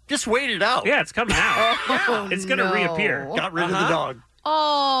 just wait it out. Yeah, it's coming out. It's going to reappear. Got rid of the dog.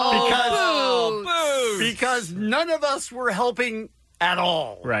 Because none of us were helping at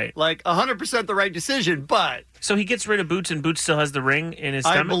all. Right. Like 100% the right decision, but... So he gets rid of Boots, and Boots still has the ring in his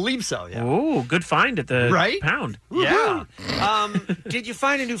stomach? I believe so, yeah. Ooh, good find at the pound. Yeah. Did you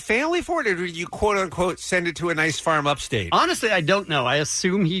find a new family for it, or did you, quote-unquote, send it to a nice farm upstate? Honestly, I don't know. I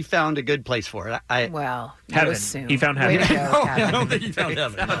assume he found a good place for it. Well, heaven. He found heaven. Way to go, I don't think he found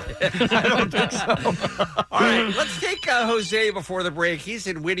heaven. No. I don't think so. All right, let's take Jose before the break. He's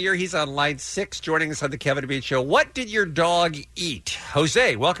in Whittier. He's on line 6, joining us on the Kevin and Bean Show. What did your dog eat?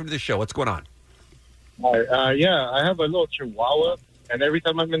 Jose, welcome to the show. What's going on? Hi, yeah, I have a little chihuahua, and every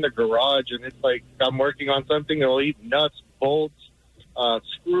time I'm in the garage and it's like I'm working on something, it'll eat nuts, bolts,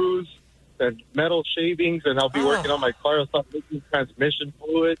 screws, and metal shavings, and I'll be working on my car. I'll start making transmission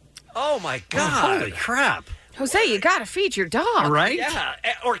fluid. Oh, my God. Holy crap. Jose, you got to feed your dog. Right? Yeah,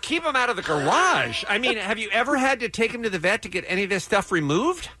 or keep him out of the garage. I mean, have you ever had to take him to the vet to get any of this stuff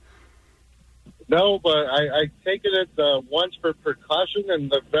removed? No, but I taken it once for precaution,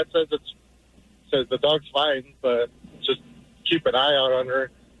 and the vet says the dog's fine, but just keep an eye out on her.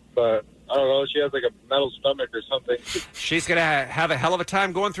 But I don't know, she has like a metal stomach or something. She's going to have a hell of a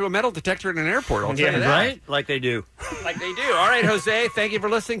time going through a metal detector in an airport. I'll tell you that. Right? Like they do. Like they do. All right, Jose, thank you for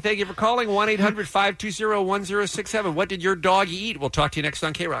listening. Thank you for calling. 1-800-520-1067. What did your dog eat? We'll talk to you next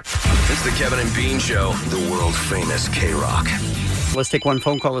on K-Rock. It's the Kevin and Bean Show, the world famous K-Rock. Let's take one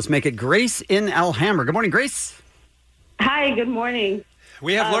phone call. Let's make it Grace in Alhambra. Good morning, Grace. Hi, good morning.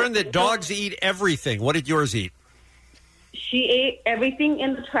 We have learned that dogs eat everything. What did yours eat? She ate everything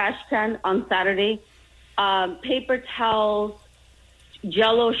in the trash can on Saturday. Paper towels,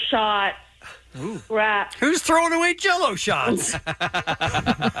 Jell-O shots, scraps. Who's throwing away Jell-O shots?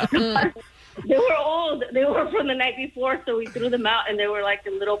 They were old. They were from the night before, so we threw them out, and they were like the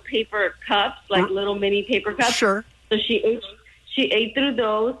little paper cups, like little mini paper cups. Sure. So she ate through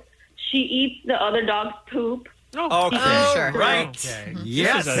those. She eats the other dog's poop. Okay. Sure. Right. Okay.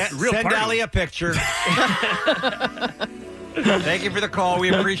 Yes. Send Allie a picture. Thank you for the call. We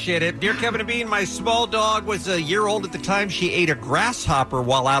appreciate it. Dear Kevin and Bean, my small dog was a year old at the time. She ate a grasshopper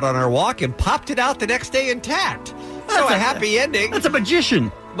while out on our walk and popped it out the next day intact. So a happy ending. That's a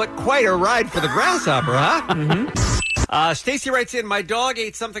magician. But quite a ride for the grasshopper, huh? Mm-hmm. Stacy writes in, my dog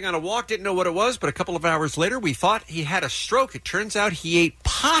ate something on a walk, didn't know what it was, but a couple of hours later, we thought he had a stroke. It turns out he ate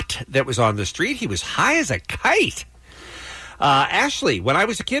pot that was on the street. He was high as a kite. Ashley, when I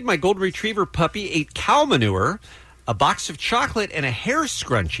was a kid, my golden retriever puppy ate cow manure, a box of chocolate, and a hair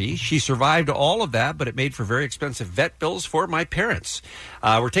scrunchie. She survived all of that, but it made for very expensive vet bills for my parents.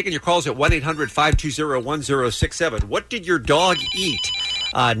 We're taking your calls at 1-800-520-1067. What did your dog eat?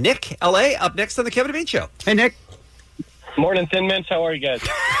 Nick, L.A., up next on the Kevin and Bean Show. Hey, Nick. Morning, Thin Mints. How are you guys?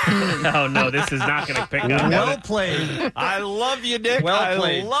 No, this is not going to pick up. Well played. I love you, Nick. Well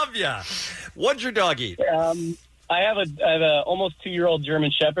played. I love you. What'd your dog eat? I have a almost 2-year-old German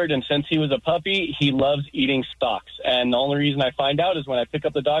Shepherd, and since he was a puppy, he loves eating socks. And the only reason I find out is when I pick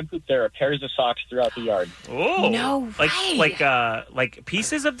up the dog poop, there are pairs of socks throughout the yard. Oh, No like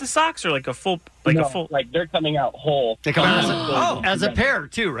pieces of the socks, or like a full, like they're coming out whole. They come out as a pair,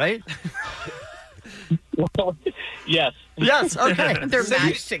 too, right? Yes. Yes, okay. They're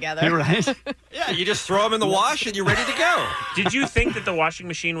matched together. You're right. Yeah, you just throw them in the wash and you're ready to go. Did you think that the washing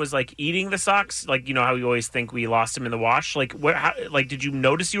machine was like eating the socks? Like, you know how we always think we lost them in the wash? Like, did you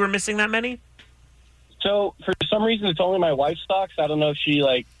notice you were missing that many? So for some reason, it's only my wife's socks. I don't know if she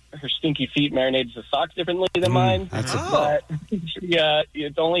her stinky feet marinates the socks differently than mine. But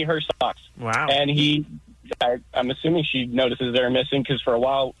it's only her socks. Wow. And I'm assuming she notices they're missing because for a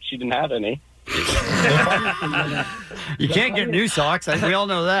while she didn't have any. You can't get new socks. We all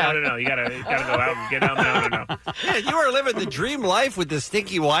know that. No. You gotta go out and get them. No. Yeah, you are living the dream life with this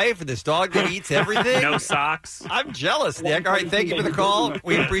stinky wife and this dog that eats everything. No socks. I'm jealous, Nick. All right, thank you for the call.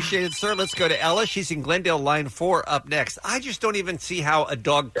 We appreciate it, sir. Let's go to Ella. She's in Glendale, line 4, up next. I just don't even see how a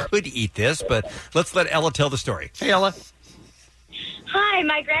dog could eat this, but let's let Ella tell the story. Hey, Ella. Hi,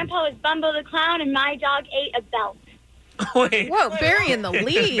 my grandpa was Bumbo the Clown, and my dog ate a belt. Wait. Whoa, Barry in the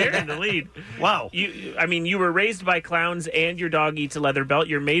lead. Barry in the lead. Wow. You were raised by clowns and your dog eats a leather belt.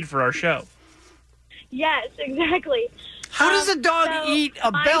 You're made for our show. Yes, exactly. How does a dog eat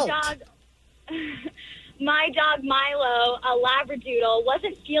a belt? my dog Milo, a Labradoodle,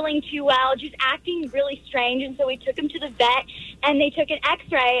 wasn't feeling too well, just acting really strange. And so we took him to the vet, and they took an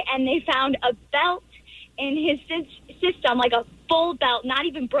X-ray, and they found a belt in his system, like a full belt, not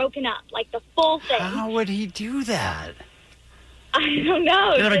even broken up, like the full thing. How would he do that? I don't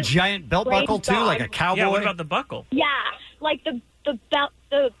know. Did it have a giant belt buckle too, like a cowboy? Yeah, what about the buckle? Yeah, like the belt,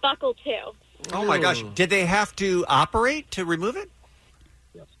 the buckle too. Oh my gosh! Did they have to operate to remove it?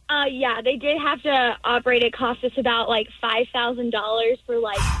 Yeah, they did have to operate. It cost us about like $5,000 for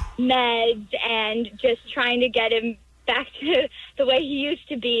like meds and just trying to get him back to the way he used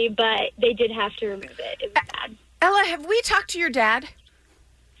to be. But they did have to remove it. It was bad. Ella, have we talked to your dad?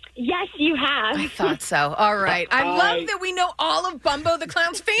 Yes, you have. I thought so. All right. I love that we know all of Bumbo the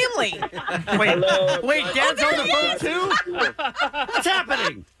Clown's family. Wait, Dad's on the phone too? What's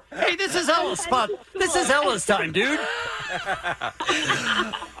happening? Hey, this is Ella's spot. This is Ella's time, dude. All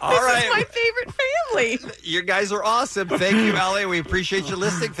right. This is my favorite family. You guys are awesome. Thank you, Allie. We appreciate you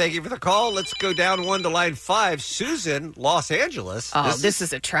listening. Thank you for the call. Let's go down one to line 5. Susan, Los Angeles. Oh, this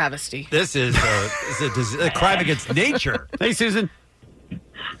is a travesty. This is a crime against nature. Hey, Susan.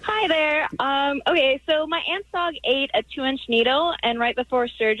 Hi there. Okay, so my aunt's dog ate a 2-inch needle, and right before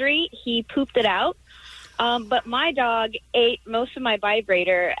surgery, he pooped it out. But my dog ate most of my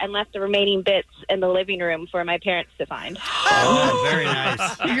vibrator and left the remaining bits in the living room for my parents to find. Oh, very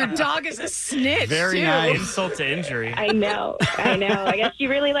nice. Your dog is a snitch, Very too. nice. Insult to injury. I know. I guess she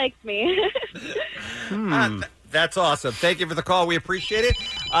really likes me. That's awesome. Thank you for the call. We appreciate it.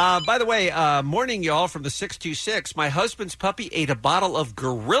 By the way, morning, y'all, from the 626. My husband's puppy ate a bottle of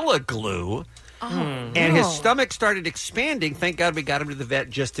Gorilla Glue. And his stomach started expanding. Thank God we got him to the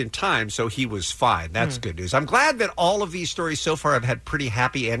vet just in time, so he was fine. That's good news. I'm glad that all of these stories so far have had pretty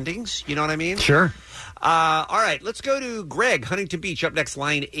happy endings. You know what I mean? Sure. All right, let's go to Greg, Huntington Beach, up next,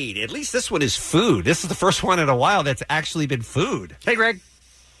 line 8. At least this one is food. This is the first one in a while that's actually been food. Hey, Greg.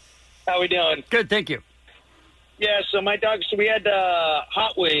 How we doing? Good, thank you. Yeah, so we had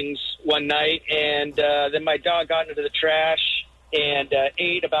hot wings one night, and then my dog got into the trash and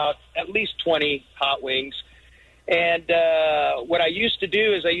ate about at least 20 hot wings. And what I used to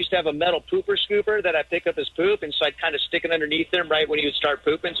do is I used to have a metal pooper scooper that I pick up his poop, and so I'd kind of stick it underneath him right when he would start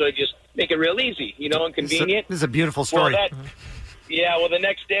pooping, so I'd just make it real easy, and convenient. This is a beautiful story. Well, the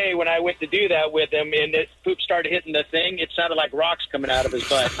next day when I went to do that with him and the poop started hitting the thing, it sounded like rocks coming out of his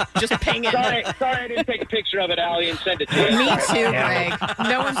butt. Just ping it. Sorry I didn't take a picture of it, Allie, and send it to you. Me too, Greg.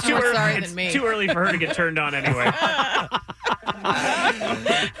 No one's more sorry than me. It's too early for her to get turned on anyway.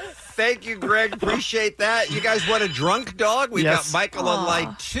 Thank you, Greg. Appreciate that. You guys want a drunk dog? We've Yes. got Michael on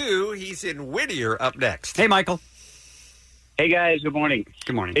line 2. He's in Whittier up next. Hey, Michael. Hey guys, good morning.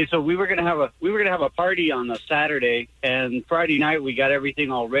 Good morning. Hey, so we were gonna have a party on a Saturday, and Friday night we got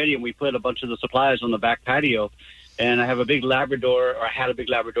everything all ready, and we put a bunch of the supplies on the back patio. And I have a big Labrador, or I had a big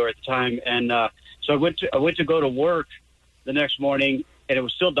Labrador at the time, and so I went to go to work the next morning, and it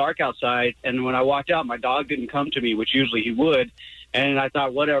was still dark outside. And when I walked out, my dog didn't come to me, which usually he would. And I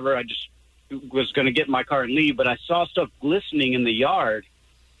thought, whatever, I just was going to get in my car and leave. But I saw stuff glistening in the yard,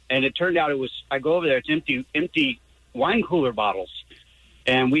 and it turned out I go over there, it's empty wine cooler bottles.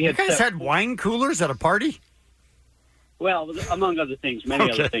 And we You guys had wine coolers at a party? Well, among other things,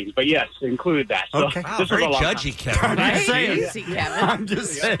 many other things. But yes, include that. So Okay. Wow, this was very a long judgy, time. Kevin. I'm just saying. Easy, Kevin. I'm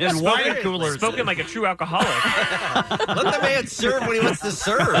just saying. Wine coolers. Spoken like a true alcoholic. Let the man serve when he wants to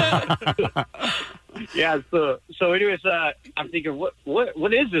serve. Yeah. So anyways, I'm thinking,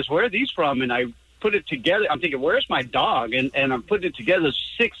 what is this? Where are these from? And I put it together. I'm thinking, where's my dog? And I'm putting it together.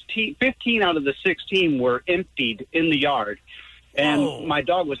 15 out of the 16 were emptied in the yard. And my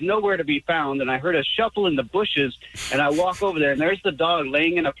dog was nowhere to be found. And I heard a shuffle in the bushes. And I walk over there, and there's the dog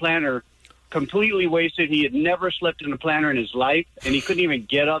laying in a planter, completely wasted. He had never slept in a planter in his life, and he couldn't even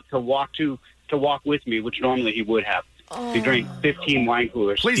get up to walk with me, which normally he would have. He drank 15 wine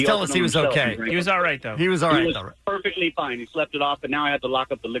coolers. Please tell us he was okay. He was all right, though. He was all right. He was perfectly fine. He slept it off, but now I have to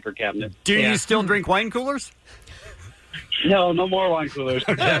lock up the liquor cabinet. Do you still drink wine coolers? No more wine coolers.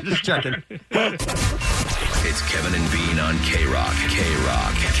 Okay, I'm just checking. It's Kevin and Bean on K-Rock.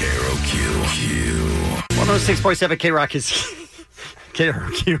 K-Rock. K-R-O-Q. 106.7 K-Rock is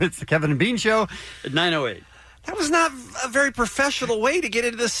KROQ. It's the Kevin and Bean Show at 9:08. That was not a very professional way to get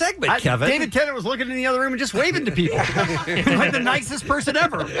into the segment, Kevin. David Tennant was looking in the other room and just waving to people. Like the nicest person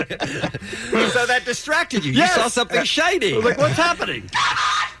ever. So that distracted you. Yes. You saw something shiny. Like, what's happening?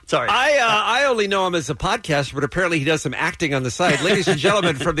 Sorry. I only know him as a podcaster, but apparently he does some acting on the side. Ladies and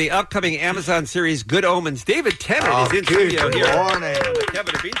gentlemen, from the upcoming Amazon series Good Omens, David Tennant is in studio here. Morning. On the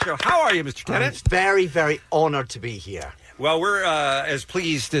Kevin and Bean Show. How are you, Mr. Tennant? I'm very, very honored to be here. Well, we're as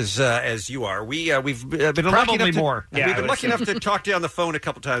pleased as you are. We've been lucky Probably enough to, more. We've been lucky enough to talk to you on the phone a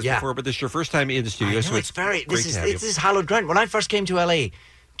couple times before, but this is your first time in the studio, so it's very. great to have you. This is hallowed ground. When I first came to LA,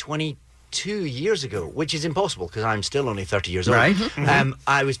 22 years ago, which is impossible because I'm still only 30 years old. Right.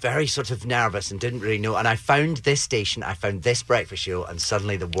 I was very sort of nervous and didn't really know. And I found this station, I found this breakfast show, and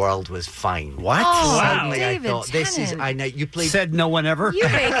suddenly the world was fine. What? Oh, Suddenly David I thought, this is. Tennant. I know you played. Said no one ever. You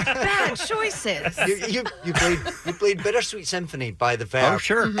make bad choices. You played Bittersweet Symphony by the Verve. Oh,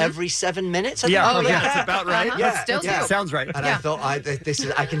 sure. Every 7 minutes. I Yeah, think. oh, yeah, that's about right. Uh-huh. Yeah, Still yeah. do. Sounds right. And I thought,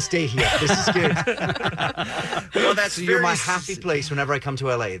 I can stay here. This is good. Well, that's So you're my very happy place whenever I come to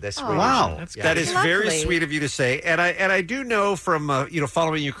LA. This radio wow. show. That is very Lovely. sweet of you to say, and I do know from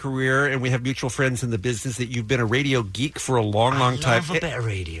following your career, and we have mutual friends in the business that you've been a radio geek for a long time. Love a bit of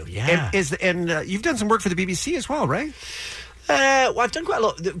radio, yeah. And you've done some work for the BBC as well, right? Well, I've done quite a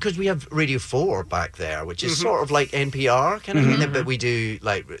lot because we have Radio 4 back there, which is sort of like NPR kind of thing. But we do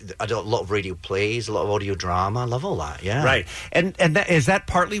I do a lot of radio plays, a lot of audio drama. I love all that. Yeah, Right. And is that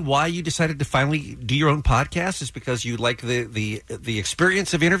partly why you decided to finally do your own podcast? Is because you like the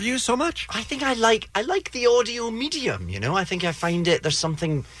experience of interviews so much? I think I like the audio medium. I think I find it. There's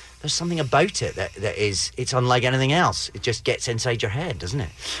something about it that is it's unlike anything else. It just gets inside your head, doesn't it?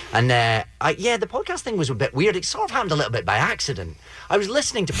 And the podcast thing was a bit weird. It sort of happened a little bit by accident. I was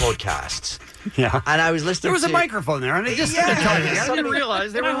listening to podcasts. Yeah. And I was listening. There was to... a microphone there, and it just Yeah, started talking. I suddenly- didn't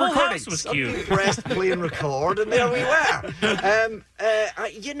realize they My were whole recording. house was Somebody cute. pressed play and record, and there we were.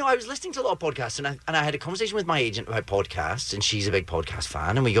 I was listening to a lot of podcasts, and I had a conversation with my agent about podcasts, and she's a big podcast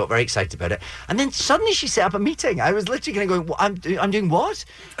fan, and we got very excited about it. And then suddenly she set up a meeting. I was literally kind of going, I'm doing what?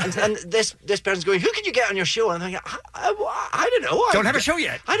 And this person's going, who can you get on your show? And I'm thinking, I don't know. Don't have a show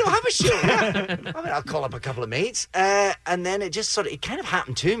yet. I don't have a show. Yeah. I mean, I'll call up a couple of mates, and then it just it kind of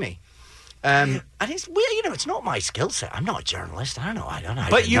happened to me. And it's weird, it's not my skill set. I'm not a journalist. I don't know.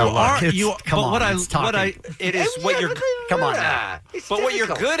 But you are. it's- You come but on, what I it's what I talking. it is what you're. Come on now. But what you're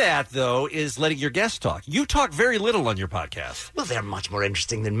good at, though, is letting your guests talk. You talk very little on your podcast. Well, they're much more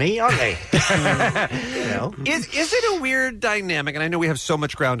interesting than me, aren't they? Is it a weird dynamic? And I know we have so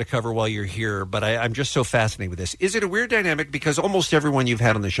much ground to cover while you're here, but I'm just so fascinated with this. Is it a weird dynamic because almost everyone you've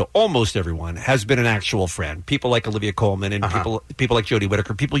had on the show, almost everyone, has been an actual friend? People like Olivia Colman and people like Jodie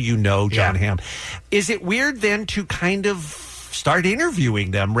Whittaker, people John Hamm. Is it weird then to kind of start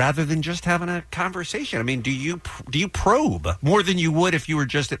interviewing them rather than just having a conversation? I mean, do you probe more than you would if you were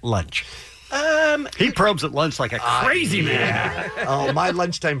just at lunch? He probes at lunch like a crazy man. Oh, my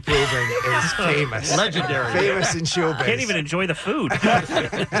lunchtime probing is famous. Legendary. Famous in showbiz. Can't even enjoy the food.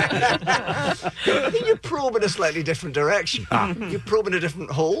 I think you probe in a slightly different direction. You probe in a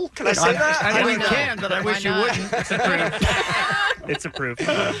different hole. Can I say that? I know you can, but I wish you wouldn't. It's approved.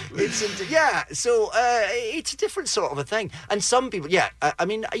 So it's a different sort of a thing. And some people,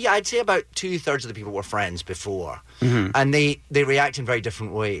 I'd say about 2/3 of the people were friends before. And they react in very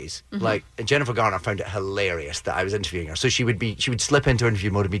different ways. Like Jennifer Garner found it hilarious that I was interviewing her. So she would slip into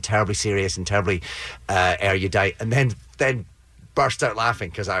interview mode and be terribly serious and terribly erudite, and then burst out laughing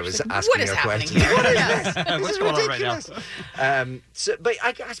because I was asking her questions. What is this? This What's is going on right now? ridiculous. But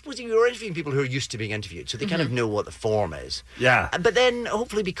I suppose you were interviewing people who are used to being interviewed, so they kind of know what the form is. Yeah. But then,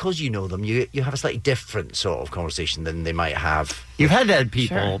 hopefully, because you know them, you have a slightly different sort of conversation than they might have. You've had to have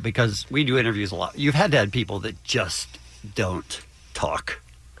people, because we do interviews a lot, you've had to have people that just don't talk.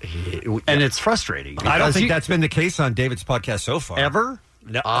 And it's frustrating. I don't because think that's been the case on David's podcast so far. Ever?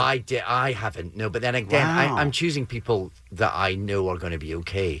 No, I haven't. No, but then again, Wow. I'm choosing people that I know are going to be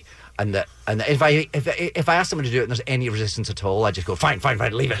okay, and that if I ask someone to do it and there's any resistance at all, I just go fine,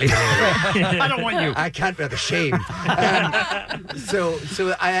 leave it. I don't want you. I can't bear the shame. So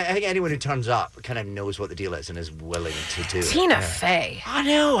I think anyone who turns up kind of knows what the deal is and is willing to do it. Tina Fey. I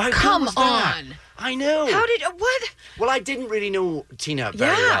know. How Come cool was that? on. I know. How did what? Well, I didn't really know Tina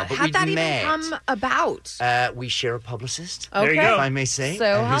very well, but how'd we'd that met. even come about? We share a publicist. Okay. There you go. If I may say.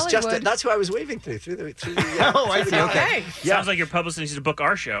 So who's just Hollywood. that's who I was waving through the Oh, I through see. the- Okay. Yeah. Sounds like your publicist needs to book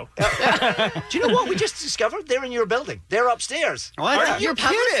our show. Do you know what we just discovered? They're in your building. They're upstairs. What? Are you Your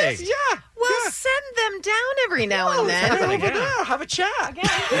kidding? publicist? Yeah. Well, send them down every now and then. They're over there. Have a chat.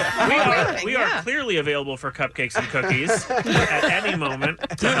 We are clearly available for cupcakes and cookies at any moment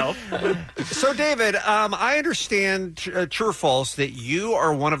to help. So, David, I understand, true or false, that you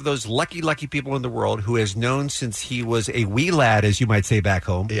are one of those lucky people in the world who has known since he was a wee lad, as you might say back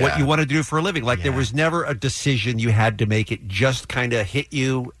home, what you want to do for a living. Like, there was never a decision you had to make. It just kind of hit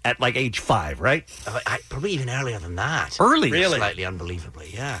you at, like, age 5, right? Probably even earlier than that. Early? Really? Slightly unbelievably,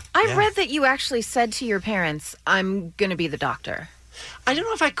 yeah. I read that you actually said to your parents, I'm going to be the doctor. I don't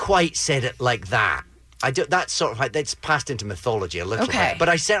know if I quite said it like that. That's sort of like that's passed into mythology a little Okay. bit. But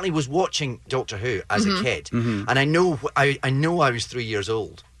I certainly was watching Doctor Who as a kid, Mhm. and I know I was 3 years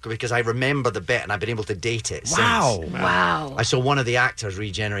old because I remember the bit, and I've been able to date it. Wow. Since. Wow. I saw one of the actors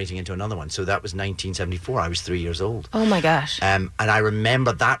regenerating into another one, so that was 1974. I was 3 years old. Oh my gosh. And I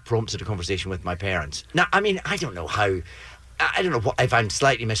remember that prompted a conversation with my parents. Now, I mean, I don't know how. I don't know if I'm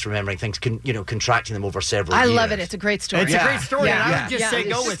slightly misremembering things, contracting them over several years. I love it. It's a great story. It's a great story, and I would just say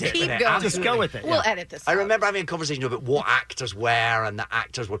Just go with it. Keep going. Just go with it. We'll edit this. I remember having a conversation about what actors were, and the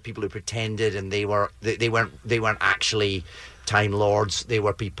actors were people who pretended, and they weren't actually Time Lords. They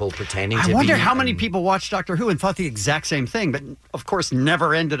were people pretending to be. I wonder how many people watched Doctor Who and thought the exact same thing, but of course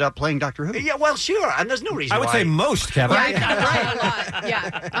never ended up playing Doctor Who. Yeah, well, sure, and there's no reason I would why. say most, Kevin. Right, right, a lot.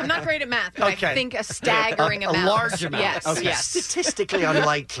 Yeah, I'm not great at math, but Okay. I think a staggering A amount. large amount. Yes, Okay. yes. Statistically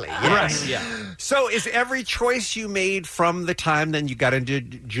unlikely. Yes. Right. Yeah. So is every choice you made from the time then you got into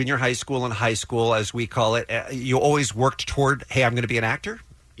junior high school and high school, as we call it, you always worked toward, hey, I'm going to be an actor?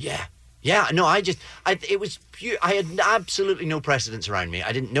 Yeah. Yeah, no, it was pure. I had absolutely no precedents around me.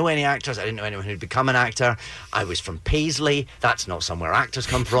 I didn't know any actors. I didn't know anyone who'd become an actor. I was from Paisley. That's not somewhere actors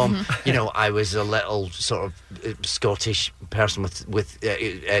come from. You know, I was a little sort of Scottish person with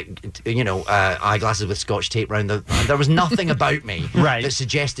eyeglasses with Scotch tape around there was nothing about me Right. that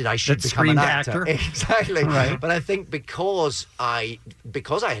suggested I should That become an screamed actor. actor. Exactly. Right. But I think because I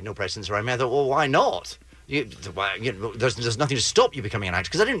had no precedents around me, I thought, well, why not? There's nothing to stop you becoming an actor,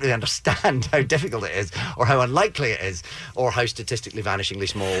 because I didn't really understand how difficult it is, or how unlikely it is, or how statistically vanishingly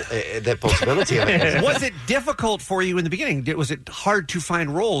small the possibility of it is. Was it difficult for you in the beginning? Was it hard to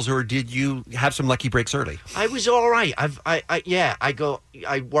find roles, or did you have some lucky breaks early? I was all right.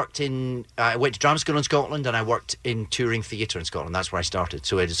 I went to drama school in Scotland, and I worked in touring theatre in Scotland. That's where I started.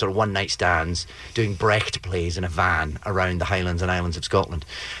 So I did sort of one night stands doing Brecht plays in a van around the Highlands and Islands of Scotland,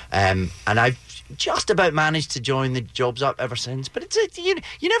 and I've just about managed to join the jobs up ever since. But you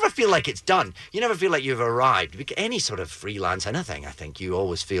never feel like it's done. You never feel like you've arrived. Any sort of freelance anything, I think you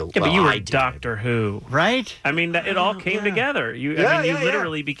always feel. Yeah, but well, you were I did. Doctor Who, right? I mean, it all came together. You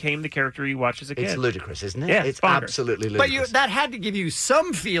literally became the character you watched as a kid. It's ludicrous, isn't it? Yeah, it's bonkers. absolutely But ludicrous. that had to give you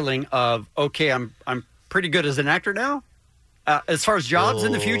some feeling of, okay, I'm pretty good as an actor now. As far as jobs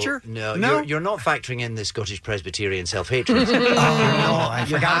in the future? No, you're not factoring in the Scottish Presbyterian self-hatred. I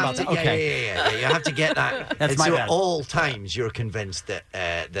forgot about that. Okay. Yeah. You have to get that. That's and my so bad. at all times you're convinced that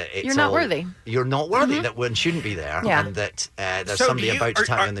it's You're not all- worthy. You're not worthy, that one shouldn't be there, Yeah. and that there's So somebody do you- about to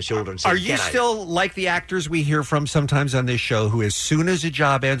tap you on the shoulder and say, Are you "Get out." still like the actors we hear from sometimes on this show, who as soon as a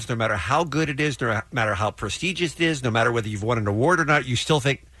job ends, no matter how good it is, no matter how prestigious it is, no matter whether you've won an award or not, you still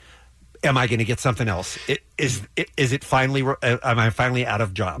think, am I going to get something else? Is it finally, am I finally out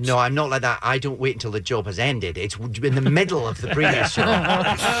of jobs? No, I'm not like that. I don't wait until the job has ended. It's in the middle of the previous job.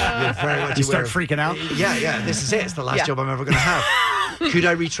 You're very much You start aware of- freaking out? Yeah. This is it. It's the last job I'm ever going to have. Could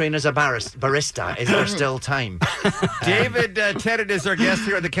I retrain as a barista? Is there still time? David Tennant is our guest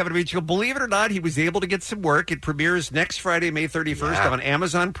here on the Kevin and Bean Show. Believe it or not, he was able to get some work. It premieres next Friday, May 31st on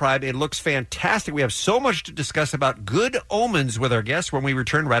Amazon Prime. It looks fantastic. We have so much to discuss about Good Omens with our guests when we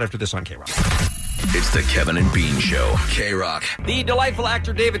return right after this on K-Rock. It's the Kevin and Bean Show. K-Rock. The delightful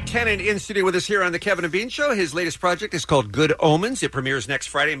actor David Tennant in studio with us here on the Kevin and Bean Show. His latest project is called Good Omens. It premieres next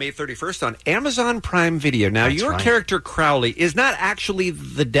Friday, May 31st on Amazon Prime Video. Now, That's your right. character Crowley is not actually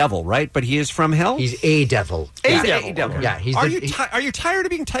the devil, right? But he is from hell? He's a devil. A Yeah. devil. Yeah, he's are the- you tired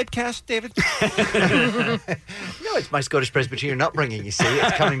of being typecast, David? No, it's my Scottish Presbyterian upbringing, you see.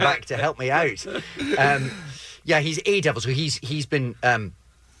 It's coming back to help me out. He's a devil. So he's been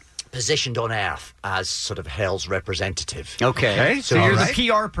positioned on Earth as sort of hell's representative. Okay. So you're Alright. the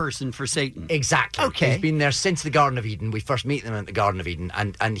PR person for Satan. Exactly. Okay. He's been there since the Garden of Eden. We first meet them at the Garden of Eden,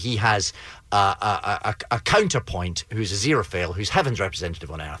 and he has a counterpoint who's a Aziraphale, who's heaven's representative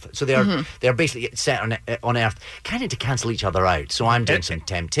on Earth. So they're basically set on Earth, kind of to cancel each other out. So I'm doing some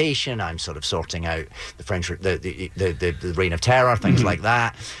temptation. I'm sort of sorting out the French, the Reign of Terror, things like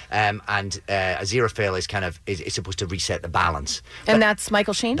that. And Aziraphale is supposed to reset the balance. And that's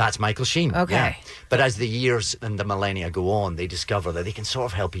Michael Sheen? That's Michael Sheen. Okay. Yeah. But as the years and the millennia go on, they discover that they can sort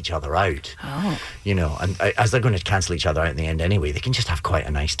of help each other out. Oh. You know, and as they're going to cancel each other out in the end anyway, they can just have quite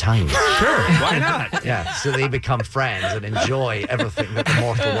a nice time. Sure, why not? Yeah, so they become friends and enjoy everything that the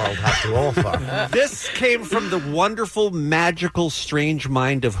mortal world has to offer. This came from the wonderful, magical, strange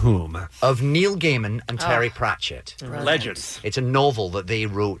mind of whom? Of Neil Gaiman and Terry Pratchett. Brilliant. Legends. It's a novel that they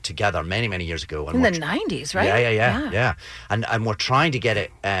wrote together many, many years ago. In the 90s, right? Yeah. And we're trying to get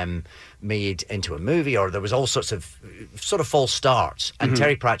it made into a movie, or there was all sorts of sort of false starts. And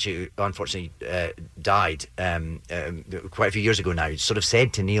Terry Pratchett, who unfortunately died quite a few years ago now, sort of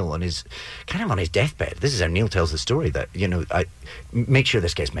said to Neil on his deathbed, this is how Neil tells the story, that, I make sure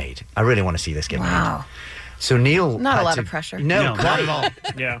this gets made. I really want to see this get made. So Neil Not had a lot to- of pressure. No, No, not at all.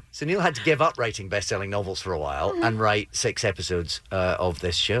 Yeah. So Neil had to give up writing best-selling novels for a while and write 6 episodes of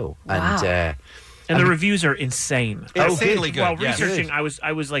this show. Wow. And the reviews are insane. Insanely good. While Yes. researching, I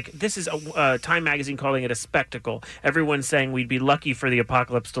was like, this is a Time magazine calling it a spectacle. Everyone's saying we'd be lucky for the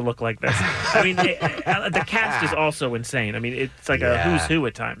apocalypse to look like this. I mean, the cast is also insane. I mean, it's like a who's who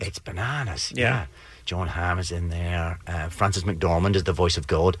at times. It's bananas. Yeah. John Hamm is in there. Francis McDormand is the voice of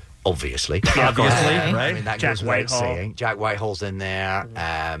God, obviously. Obviously, right? I mean, that Jack goes without Whitehall. saying. Jack Whitehall's in there.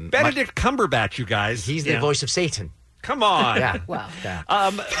 Benedict Cumberbatch, you guys. He's the voice of Satan. Come on. Yeah. Wow.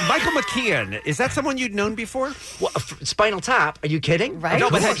 Michael McKean, is that someone you'd known before? What, Spinal Tap? Are you kidding? Right.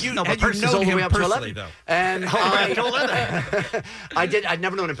 No, but Of have course. you, No, have my you purse is known all the him way up to personally, 11. though? I'd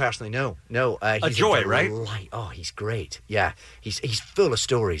never known him personally. No. He's A joy, right? delight. Oh, he's great. Yeah, he's full of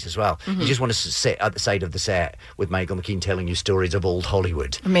stories as well. Mhm. You just want to sit at the side of the set with Michael McKean telling you stories of old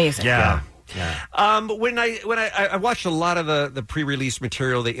Hollywood. Amazing. Yeah. When I watched a lot of the pre-release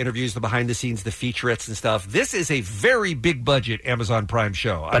material, the interviews, the behind-the-scenes, the featurettes and stuff, this is a very big-budget Amazon Prime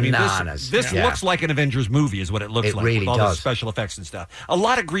show. Bananas. I mean, this Yeah. looks like an Avengers movie is what it looks It like. really with all the does. special effects and stuff. A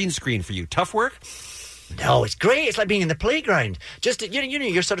lot of green screen for you. Tough work? No, it's great. It's like being in the playground. Just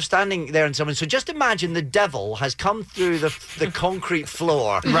you're sort of standing there and someone. So just imagine the devil has come through the concrete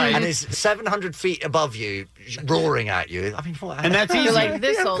floor Right. and is 700 feet above you, roaring at you. I mean, what? And that's You're like,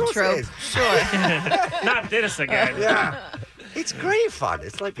 this Yeah, of old course it trope. is. Sure. Not this again. Yeah. It's great fun.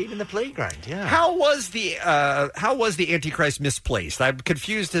 It's like being in the playground. Yeah. How was the Antichrist misplaced? I'm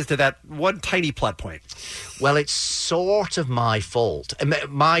confused as to that one tiny plot point. Well, it's sort of my fault.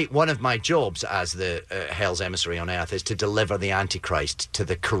 One of my jobs as the Hell's emissary on Earth is to deliver the Antichrist to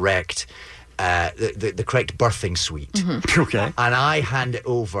the correct. The correct birthing suite. Okay. And I hand it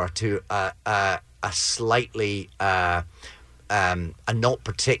over to a slightly a not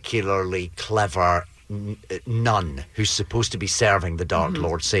particularly clever nun who's supposed to be serving the Dark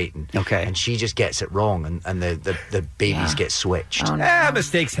Lord Satan. Okay. And she just gets it wrong, and the babies get switched. Oh, no.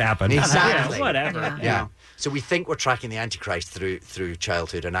 Mistakes happen. Exactly. Yeah, whatever. Yeah. So we think we're tracking the Antichrist through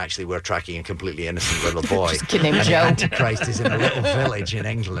childhood, and actually we're tracking a completely innocent little boy. Just a kid named and Joe. The Antichrist is in a little village in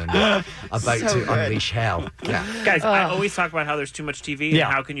England about So to good. unleash hell. Yeah. Guys, I always talk about how there's too much TV Yeah.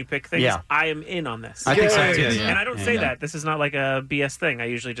 and how can you pick things. Yeah. I am in on this. I think so Good. too. And I don't say Yeah. that. This is not like a BS thing. I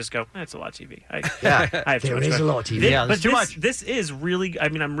usually just go, it's a lot of TV. I have too There much is of it. a lot of TV. This- Yeah, there's but too this, much. This is really, I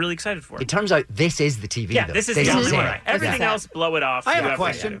mean, I'm really excited for it. It turns out this is the TV. Yeah, though. this is the only it. one. Everything else, blow it off. I have You a to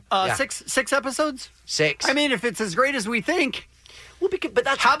question. do. Yeah. Six episodes? 6. I mean, if it's as great as we think, well, but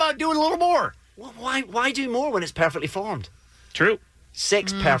that's how about doing a little more? well, why do more when it's perfectly formed? True.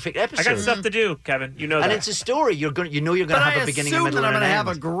 6 perfect I episodes. got stuff to do, Kevin. You know and that. it's a story. You're going to But have I a beginning, a assume middle, that I'm and going an to have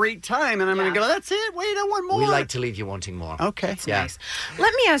a end. great time, and I'm going to go, that's it? Wait, I want more. We like to leave you wanting more. Okay. Yeah. Nice.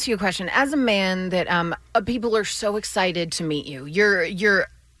 Let me ask you a question. As a man that people are so excited to meet you, you're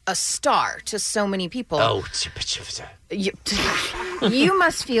a star to so many people. Oh, You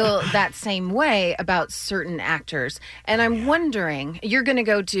must feel that same way about certain actors. And I'm wondering, you're going to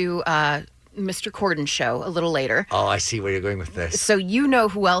go to Mr. Corden's show a little later. oh, I see where you're going with this. So you know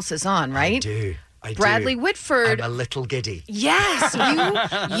who else is on, right? I do. Bradley Whitford. I'm a little giddy. Yes,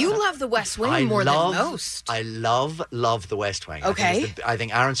 you love The West Wing more than most. I love The West Wing. Okay. I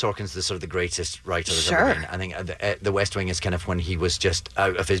think Aaron Sorkin's the sort of the greatest writer there's Sure. ever been. I think the West Wing is kind of when he was just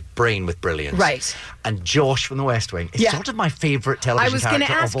out of his brain with brilliance. Right. And Josh from The West Wing is Yeah. sort of my favourite television I was gonna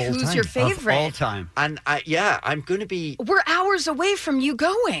character ask, of all who's time. your favorite? Of all time. And I'm going to be... We're hours away from you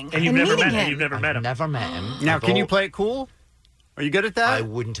going and you've never meeting met him. him. You've never met him. Never met him. Now, I've can you al- play it cool? Are you good at that? I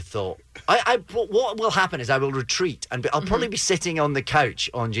wouldn't have thought. What will happen is I will retreat, and I'll probably be sitting on the couch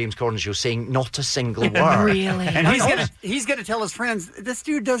on James Corden's show saying not a single word. Really? And he's gonna tell his friends, this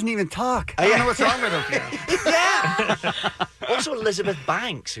dude doesn't even talk. I don't know what's wrong with him. Yeah. Also Elizabeth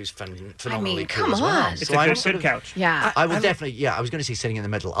Banks, who's phenomenally cool come as well. on. It's So a I'm good, sort good of- couch. Yeah. I would definitely, I was going to say sitting in the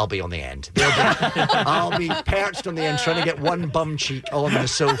middle. I'll be on the end. I'll be perched on the end trying to get one bum cheek on the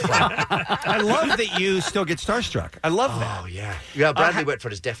sofa. I love that you still get starstruck. I love that. Oh, yeah. Yeah, Bradley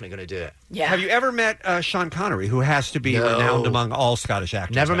Whitford is definitely going to do it. Yeah. Have you ever met Sean Connery, who has to be No. renowned among all Scottish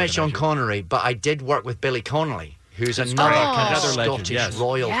actors? Never I met would Sean imagine. Connery, but I did work with Billy Connolly, who's another kind of Another legend, Scottish yes.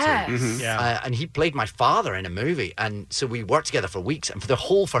 royalty. Yes. Mhm. Yeah. And he played my father in a movie, and so we worked together for weeks. And for the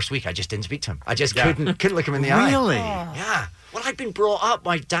whole first week, I just didn't speak to him. I just couldn't look him in the eye. Really? Yeah. Well, I'd been brought up.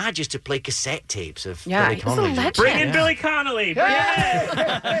 My dad used to play cassette tapes of Yeah, Billy he was a Connolly. legend. Bring in Yeah. Billy Connolly.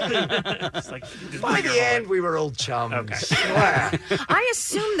 Bring It's like, By the end, we were old chums. Okay. I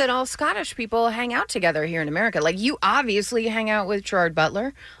assume that all Scottish people hang out together here in America. Like, you obviously hang out with Gerard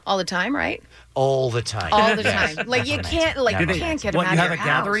Butler all the time, right? All the time. All the time. Like, you can't, get him What, out you of have your a house.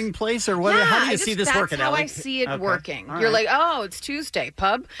 gathering place, or what? Yeah, How do you see this working? That's how Alec? I see it Okay. working. All You're right. like, oh, it's Tuesday,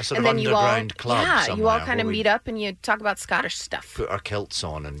 pub. A sort And of then you all, underground club you all somewhere kind of where we- meet up and you talk about Scottish stuff. Put our kilts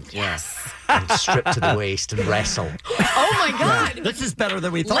on and and strip to the waist and wrestle. Oh my God! This is better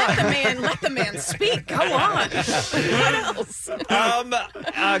than we thought. Let the man speak. Go on. What else?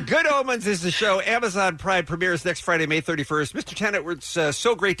 Good Omens is the show. Amazon Prime premieres next Friday, May 31st. Mr. Tennant, it's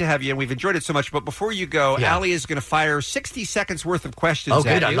so great to have you, and we've enjoyed it so much. But before you go, Allie is going to fire 60 seconds worth of questions. Oh,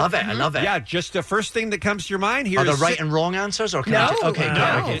 good. at I you. love it. I love it. Yeah, just the first thing that comes to your mind here. Are there is right and wrong answers? Or can No. I just, okay,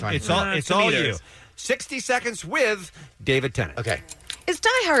 No. okay, fine. It's all you. tomatoes. 60 seconds with David Tennant. Okay. Is Die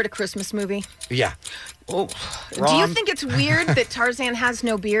Hard a Christmas movie? Yeah. Oh, do you think it's weird that Tarzan has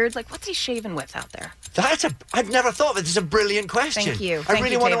no beard? Like, what's he shaving with out there? I've never thought of it. This is a brilliant question. Thank you. I Thank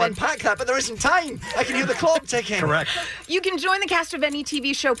really you, want to David. unpack that, but there isn't time. I can hear the clock ticking. Correct. You can join the cast of any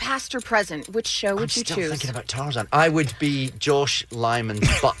TV show, past or present. Which show would you Still choose? thinking about Tarzan. I would be Josh Lyman's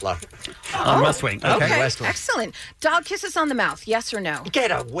butler. On West Wing. Okay, West Wing. excellent. Dog kisses on the mouth, yes or no?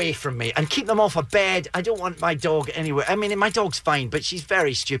 Get away from me and keep them off a bed. I don't want my dog anywhere. I mean, my dog's fine, but she's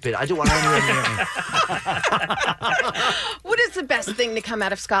very stupid. I don't want her anywhere near me. What is the best thing to come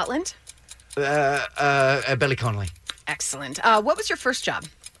out of Scotland? Billy Connolly. Excellent. What was your first job?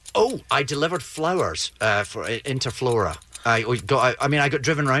 Oh, I delivered flowers for Interflora. I got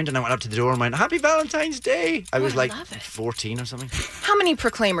driven around and I went up to the door and went, "Happy Valentine's Day." I was like 14 or something. How many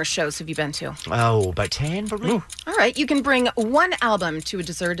Proclaimer shows have you been to? Oh, about 10 probably. All right, you can bring one album to a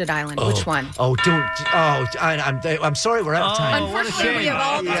deserted island. Which one? Oh, don't. Oh, I'm sorry, we're out of time. Unfortunately, we have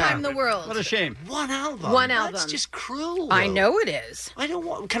all the time in the world. What a shame. One album. One album. That's just cruel. I though. know it is. I don't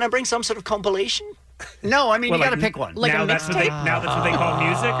want. Can I bring some sort of compilation? No, I mean, Well, you got to like, pick one. Like now a that's what mixtape? they call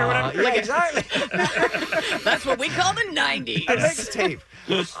music or whatever. Yeah, exactly. That's what we call the 90s. A mixtape.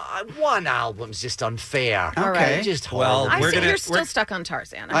 One album's just unfair. All right. Just Well, horrible. I we're see gonna- you're still we're- stuck on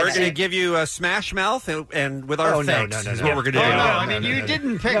Tarzan. We're going to give you a Smash Mouth and with our Oh, no, thanks no, no, is no. what we're going to Oh, do. no, I mean, you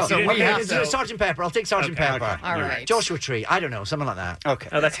didn't pick, No, so we okay, have it's to. Sergeant Pepper. I'll take Sergeant Pepper. okay. All right. Joshua Tree. I don't know, something like that. Okay.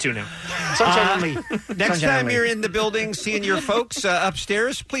 Oh, that's two new. Sunshine on me. Next Sunshine on time me. you're in the building seeing your folks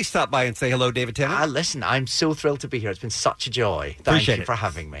upstairs, please stop by and say hello, David Tennant. Listen, I'm so thrilled to be here. It's been such a joy. Thank Appreciate you it. for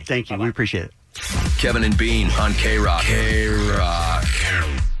having me. Thank you. We appreciate it. Kevin and Bean on K-Rock. K-Rock.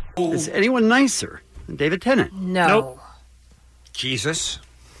 Is anyone nicer than David Tennant? No. Nope. Jesus.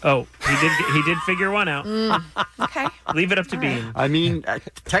 Oh, he did figure one out. Okay. Leave it up to Bean. I mean,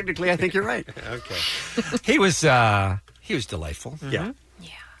 technically, I think you're right. Okay. He was delightful. Yeah.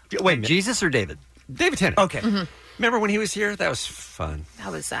 Wait, Jesus or David? David Tennant. Okay. Remember when he was here? That was fun.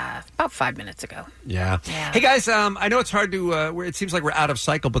 That was about 5 minutes ago. Yeah. Yeah. Hey, guys, I know it's hard to, it seems like we're out of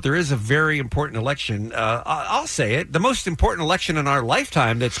cycle, but there is a very important election. I'll say it. The most important election in our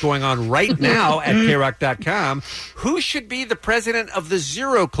lifetime that's going on right now at KROC.com. Who should be the president of the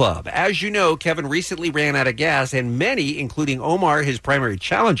Zero Club? As you know, Kevin recently ran out of gas, and many, including Omar, his primary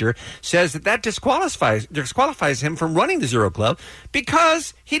challenger, says that disqualifies him from running the Zero Club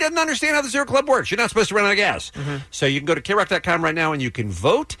because he doesn't understand how the Zero Club works. You're not supposed to run out of gas. So you can go to KROC.com right now and you can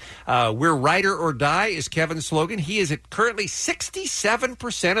vote. We're ride or die is Kevin's slogan. He is at currently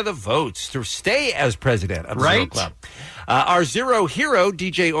 67% of the votes to stay as president of the Zero Right. Club. Our Zero hero,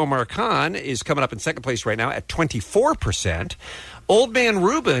 DJ Omar Khan, is coming up in second place right now at 24%. Old Man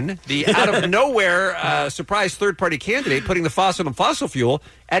Ruben, the out-of-nowhere surprise third-party candidate, putting the fossil in fossil fuel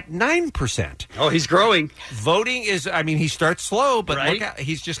at 9%. Oh, he's growing. Voting is, I mean, he starts slow, but Right. look out,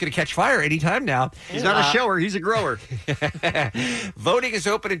 he's just going to catch fire anytime now. He's not a shower, he's a grower. Voting is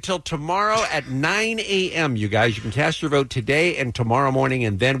open until tomorrow at 9 a.m., you guys. You can cast your vote today and tomorrow morning,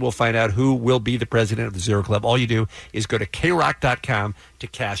 and then we'll find out who will be the president of the Zero Club. All you do is go to KROC.com to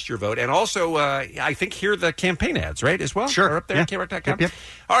cast your vote. And also, I think hear the campaign ads, right, as well? Sure. Are up there Yeah. at KROC.com. Yep.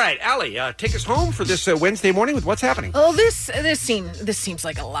 All right, Allie, take us home for this Wednesday morning with what's happening. Oh, this seems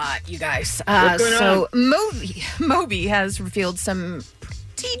like a lot, you guys. What's going So Moby has revealed some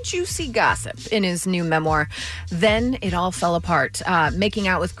pretty juicy gossip in his new memoir. Then It All Fell Apart. Making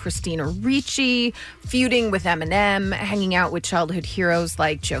out with Christina Ricci, feuding with Eminem, hanging out with childhood heroes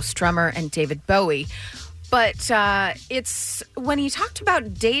like Joe Strummer and David Bowie. But it's when he talked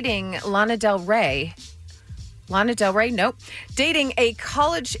about dating Lana Del Rey. Nope. Dating a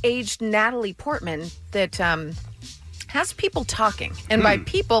college-aged Natalie Portman that has people talking. And by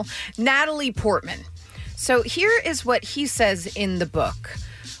people, Natalie Portman. So here is what he says in the book.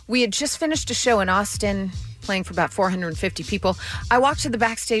 We had just finished a show in Austin, playing for about 450 people. I walked to the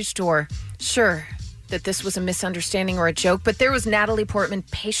backstage door, sure that this was a misunderstanding or a joke, but there was Natalie Portman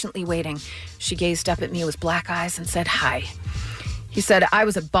patiently waiting. She gazed up at me with black eyes and said, hi. He said, I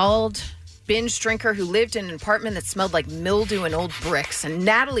was a bald binge drinker who lived in an apartment that smelled like mildew and old bricks. And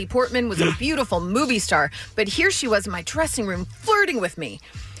Natalie Portman was a beautiful movie star, but here she was in my dressing room flirting with me.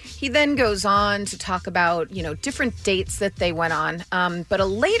 He then goes on to talk about, different dates that they went on. But a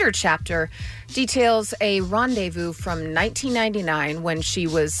later chapter details a rendezvous from 1999 when she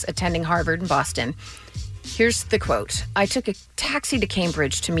was attending Harvard in Boston. Here's the quote. I took a taxi to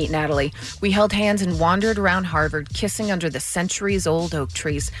Cambridge to meet Natalie. We held hands and wandered around Harvard, kissing under the centuries-old oak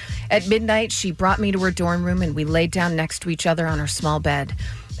trees. At midnight, she brought me to her dorm room and we laid down next to each other on her small bed.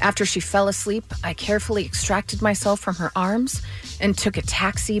 After she fell asleep, I carefully extracted myself from her arms and took a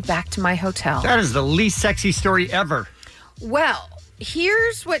taxi back to my hotel. That is the least sexy story ever. Well,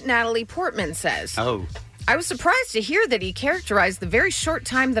 here's what Natalie Portman says. Oh. I was surprised to hear that he characterized the very short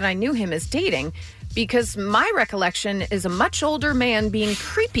time that I knew him as dating, because my recollection is a much older man being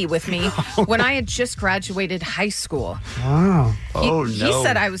creepy with me when I had just graduated high school. Oh. He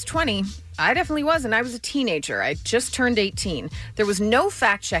said I was 20. I definitely wasn't. I was a teenager. I just turned 18. There was no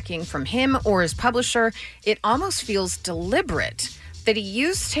fact-checking from him or his publisher. It almost feels deliberate. That he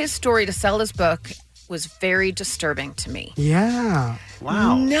used his story to sell his book was very disturbing to me. Yeah.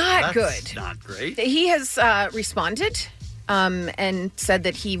 Wow. Not That's good. Not great. He has responded and said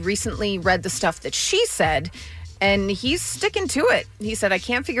that he recently read the stuff that she said, and he's sticking to it. He said, I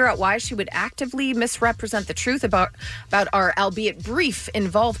can't figure out why she would actively misrepresent the truth about our, albeit brief,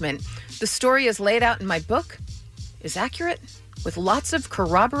 involvement. The story as laid out in my book is accurate with lots of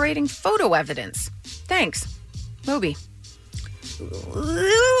corroborating photo evidence. Thanks. Moby.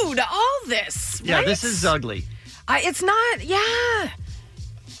 Ooh, to all this. Yeah, right? this is ugly. It's not, yeah.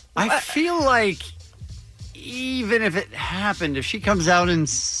 I feel like even if it happened, if she comes out and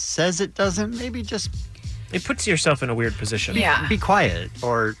says it doesn't, maybe just... It puts yourself in a weird position. Be quiet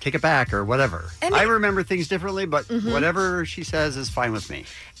or take it back or whatever. And I remember things differently, but whatever she says is fine with me.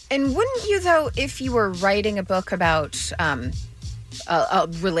 And wouldn't you, though, if you were writing a book about a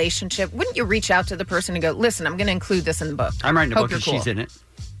relationship, wouldn't you reach out to the person and go, listen, I'm going to include this in the book? I'm writing a Hope book you're and cool. she's in it.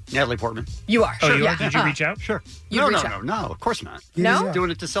 Natalie Portman. You are. Oh, Sure, you yeah. are? Did you reach out? Sure. You No, reach out. of course not. No? He's doing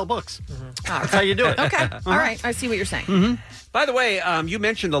it to sell books. Oh. That's how you do it. Okay. All right. I see what you're saying. By the way, you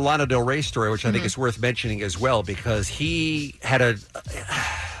mentioned the Lana Del Rey story, which I think is worth mentioning as well, because he had her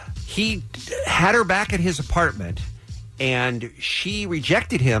back at his apartment, and she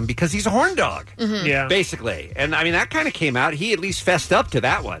rejected him because he's a horn dog. Yeah. Basically. And I mean, that kind of came out. He at least fessed up to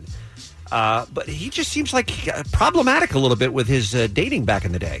that one. But he just seems like problematic a little bit with his dating back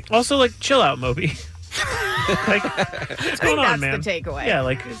in the day. Also, chill out, Moby. What's going on, man? That's the takeaway.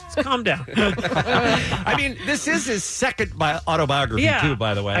 Yeah, calm down. I mean, this is his second autobiography, too,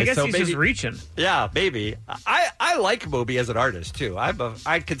 by the way. I guess So he's maybe, just reaching. Yeah, maybe. I like Moby as an artist, too.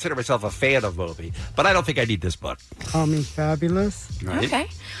 I consider myself a fan of Moby, but I don't think I need this book. Call me fabulous. Right? Okay.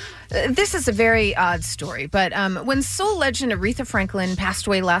 This is a very odd story, but when soul legend Aretha Franklin passed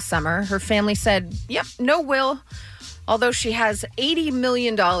away last summer, her family said, yep, no will. Although she has $80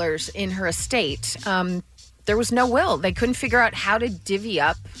 million in her estate, there was no will. They couldn't figure out how to divvy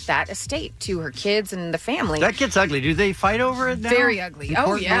up that estate to her kids and the family. That gets ugly. Do they fight over it now? Very ugly. The Oh,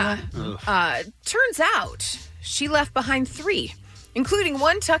 court yeah. know that? Turns out she left behind 3, including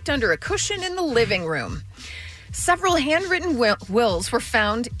one tucked under a cushion in the living room. Several handwritten wills were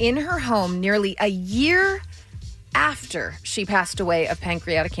found in her home nearly a year after she passed away of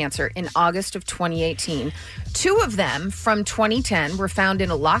pancreatic cancer in August of 2018. 2 of them from 2010 were found in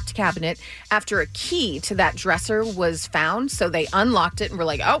a locked cabinet after a key to that dresser was found. So they unlocked it and were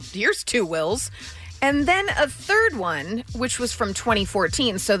like, oh, here's 2 wills. And then a third one, which was from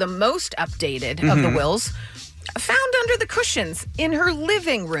 2014, so the most updated of the wills, found under the cushions in her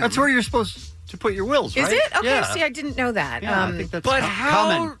living room. That's where you're supposed to put your wills, Is right? it? Okay, Yeah. see, I didn't know that. Yeah, I think that's But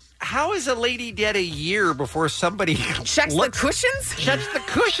common. how is a lady dead a year before somebody Checks the cushions? Checks the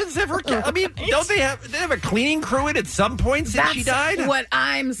cushions ever? I mean, don't they have a cleaning crew in at some point since she died? That's what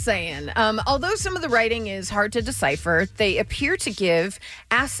I'm saying. Although some of the writing is hard to decipher, they appear to give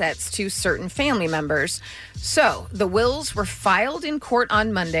assets to certain family members. So the wills were filed in court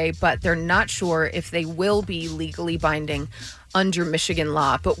on Monday, but they're not sure if they will be legally binding under Michigan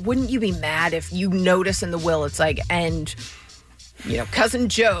law. But wouldn't you be mad if you notice in the will it's like, and cousin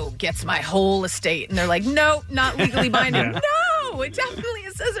Joe gets my whole estate, and they're like, no, not legally binding. No, it definitely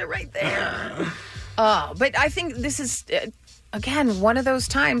says it right there. But I think this is again one of those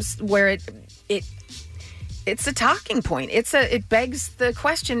times where it's a talking point. It begs the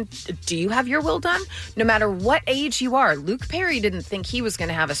question, do you have your will done? No matter what age you are. Luke Perry didn't think he was going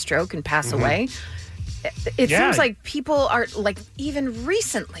to have a stroke and pass away. It seems like people are, like, even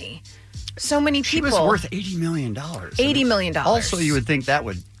recently, so many people. She was worth $80 million. $80 million. Also, you would think that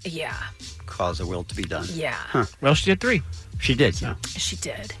would cause a will to be done. Yeah. Huh. Well, she did 3. She did, yeah. She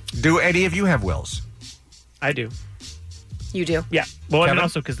did. Do any of you have wills? I do. You do? Yeah. Well, Kevin? and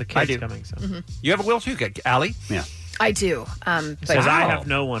also because the I kid's do. coming. So. You have a will too, Allie? Yeah. I do. Because I have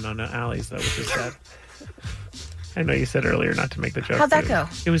no one on Allie's, though, which is sad. I know you said earlier not to make the joke. How'd that but go?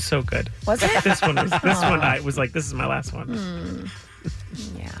 It was so good. Was it? This one I was like, this is my last one.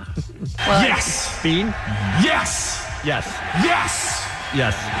 Yeah. Well, yes. Bean? Yes. Yes. Yes.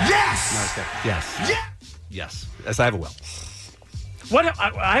 Yes. Yes. No, it's good. Yes. Yes. Yes, I have a will. What?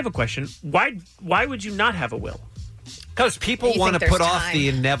 I have a question. Why would you not have a will? Because people You want to think put there's off time. the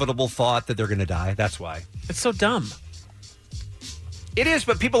inevitable thought that they're going to die. That's why. It's so dumb. It is,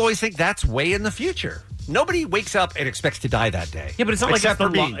 but people always think that's way in the future. Nobody wakes up and expects to die that day. Yeah, but it's not Except like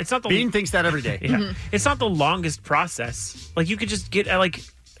for it's the Bean. it's not the Bean thinks that every day. Yeah, it's not the longest process. Like you could just get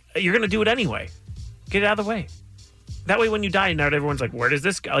you're gonna do it anyway. Get it out of the way. That way, when you die, now everyone's like, "Where does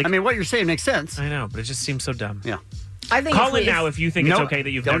this go?" Like, I mean, what you're saying makes sense. I know, but it just seems so dumb. Yeah. I think Call if in now if you think it's okay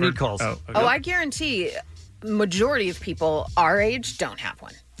that you've don't never need calls. Oh, okay. Oh, I guarantee majority of people our age don't have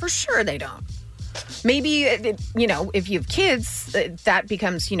one. For sure they don't. Maybe, if you have kids, that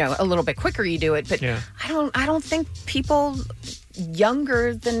becomes, a little bit quicker you do it. But Yeah. I don't think people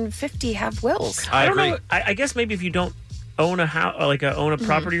younger than 50 have wills. I don't know. I guess maybe if you don't own a house, own a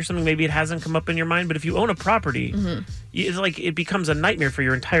property or something, maybe it hasn't come up in your mind. But if you own a property, it's like it becomes a nightmare for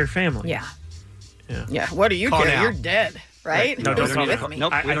your entire family. Yeah. Yeah. Yeah. What do you Call care? now. You're dead, right? No, don't call. with me.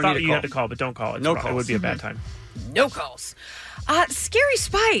 Nope, I we don't thought need a you call. had to call, but don't call. It's No wrong. It calls. would be a bad time. No calls. Scary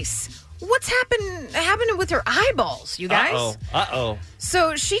Spice. What's happening with her eyeballs, you guys? Uh-oh.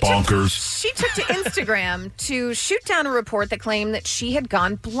 So she Bonkers. took to Instagram to shoot down a report that claimed that she had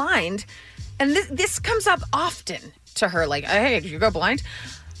gone blind. And this comes up often to her, like, hey, did you go blind?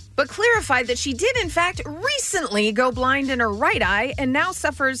 But clarified that she did, in fact, recently go blind in her right eye and now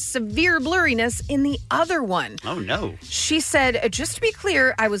suffers severe blurriness in the other one. Oh, no. She said, just to be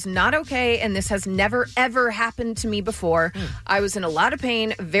clear, I was not okay, and this has never, ever happened to me before. I was in a lot of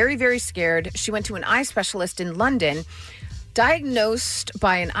pain, very, very scared. She went to an eye specialist in London, diagnosed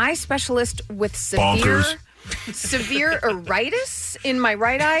by an eye specialist with severe iritis in my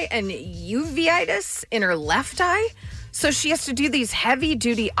right eye and uveitis in her left eye. So she has to do these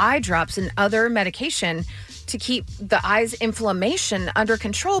heavy-duty eye drops and other medication to keep the eye's inflammation under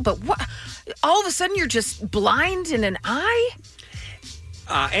control. But what? All of a sudden, you're just blind in an eye?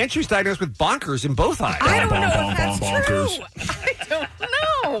 And she was diagnosed with bonkers in both eyes. I don't know if that's true. I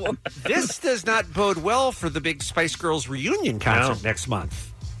don't know. This does not bode well for the big Spice Girls reunion concert next month.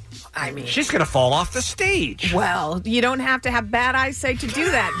 I mean, she's going to fall off the stage. Well, you don't have to have bad eyesight to do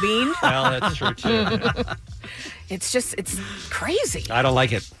that, Bean. Well, that's true, too. Yeah. It's crazy. I don't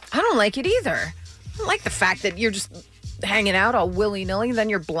like it. I don't like it either. I don't like the fact that you're just hanging out all willy-nilly, then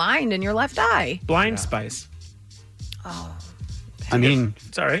you're blind in your left eye. Blind Spice. Oh. I mean,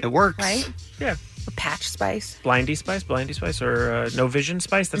 sorry, it works. Right? Yeah. Or Patch Spice. Blindy Spice, or No Vision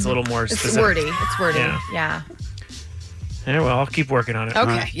Spice. That's a little more It's specific. wordy. It's wordy. Yeah. Yeah. Yeah, well, I'll keep working on it.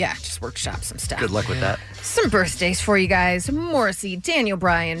 Okay, yeah, just workshop some stuff. Good luck with that. Some birthdays for you guys. Morrissey, Daniel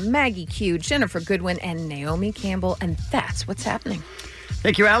Bryan, Maggie Q, Jennifer Goodwin, and Naomi Campbell. And that's what's happening.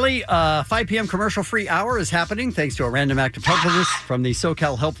 Thank you, Allie. 5 p.m. commercial-free hour is happening thanks to a random act of helpfulness from the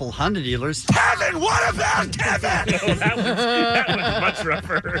SoCal Helpful Honda dealers. Kevin, what about Kevin? that was much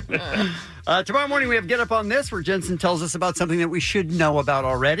rougher. Tomorrow morning, we have Get Up on This, where Jensen tells us about something that we should know about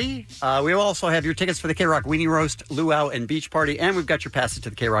already. We will also have your tickets for the K-Rock Weenie Roast, Luau, and Beach Party, and we've got your passes to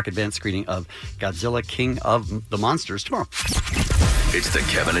the K-Rock advanced screening of Godzilla, King of the Monsters tomorrow. It's the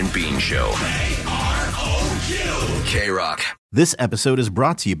Kevin and Bean Show. K-Rock. This episode is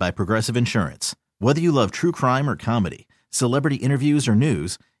brought to you by Progressive Insurance. Whether you love true crime or comedy, celebrity interviews or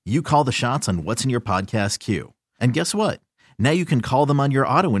news, you call the shots on what's in your podcast queue. And guess what? Now you can call them on your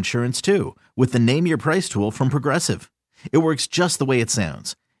auto insurance too with the Name Your Price tool from Progressive. It works just the way it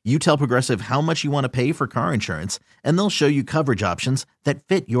sounds. You tell Progressive how much you want to pay for car insurance, and they'll show you coverage options that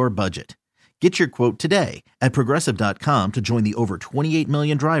fit your budget. Get your quote today at Progressive.com to join the over 28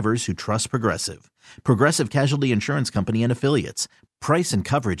 million drivers who trust Progressive. Progressive Casualty Insurance Company and Affiliates. Price and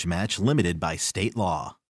coverage match limited by state law.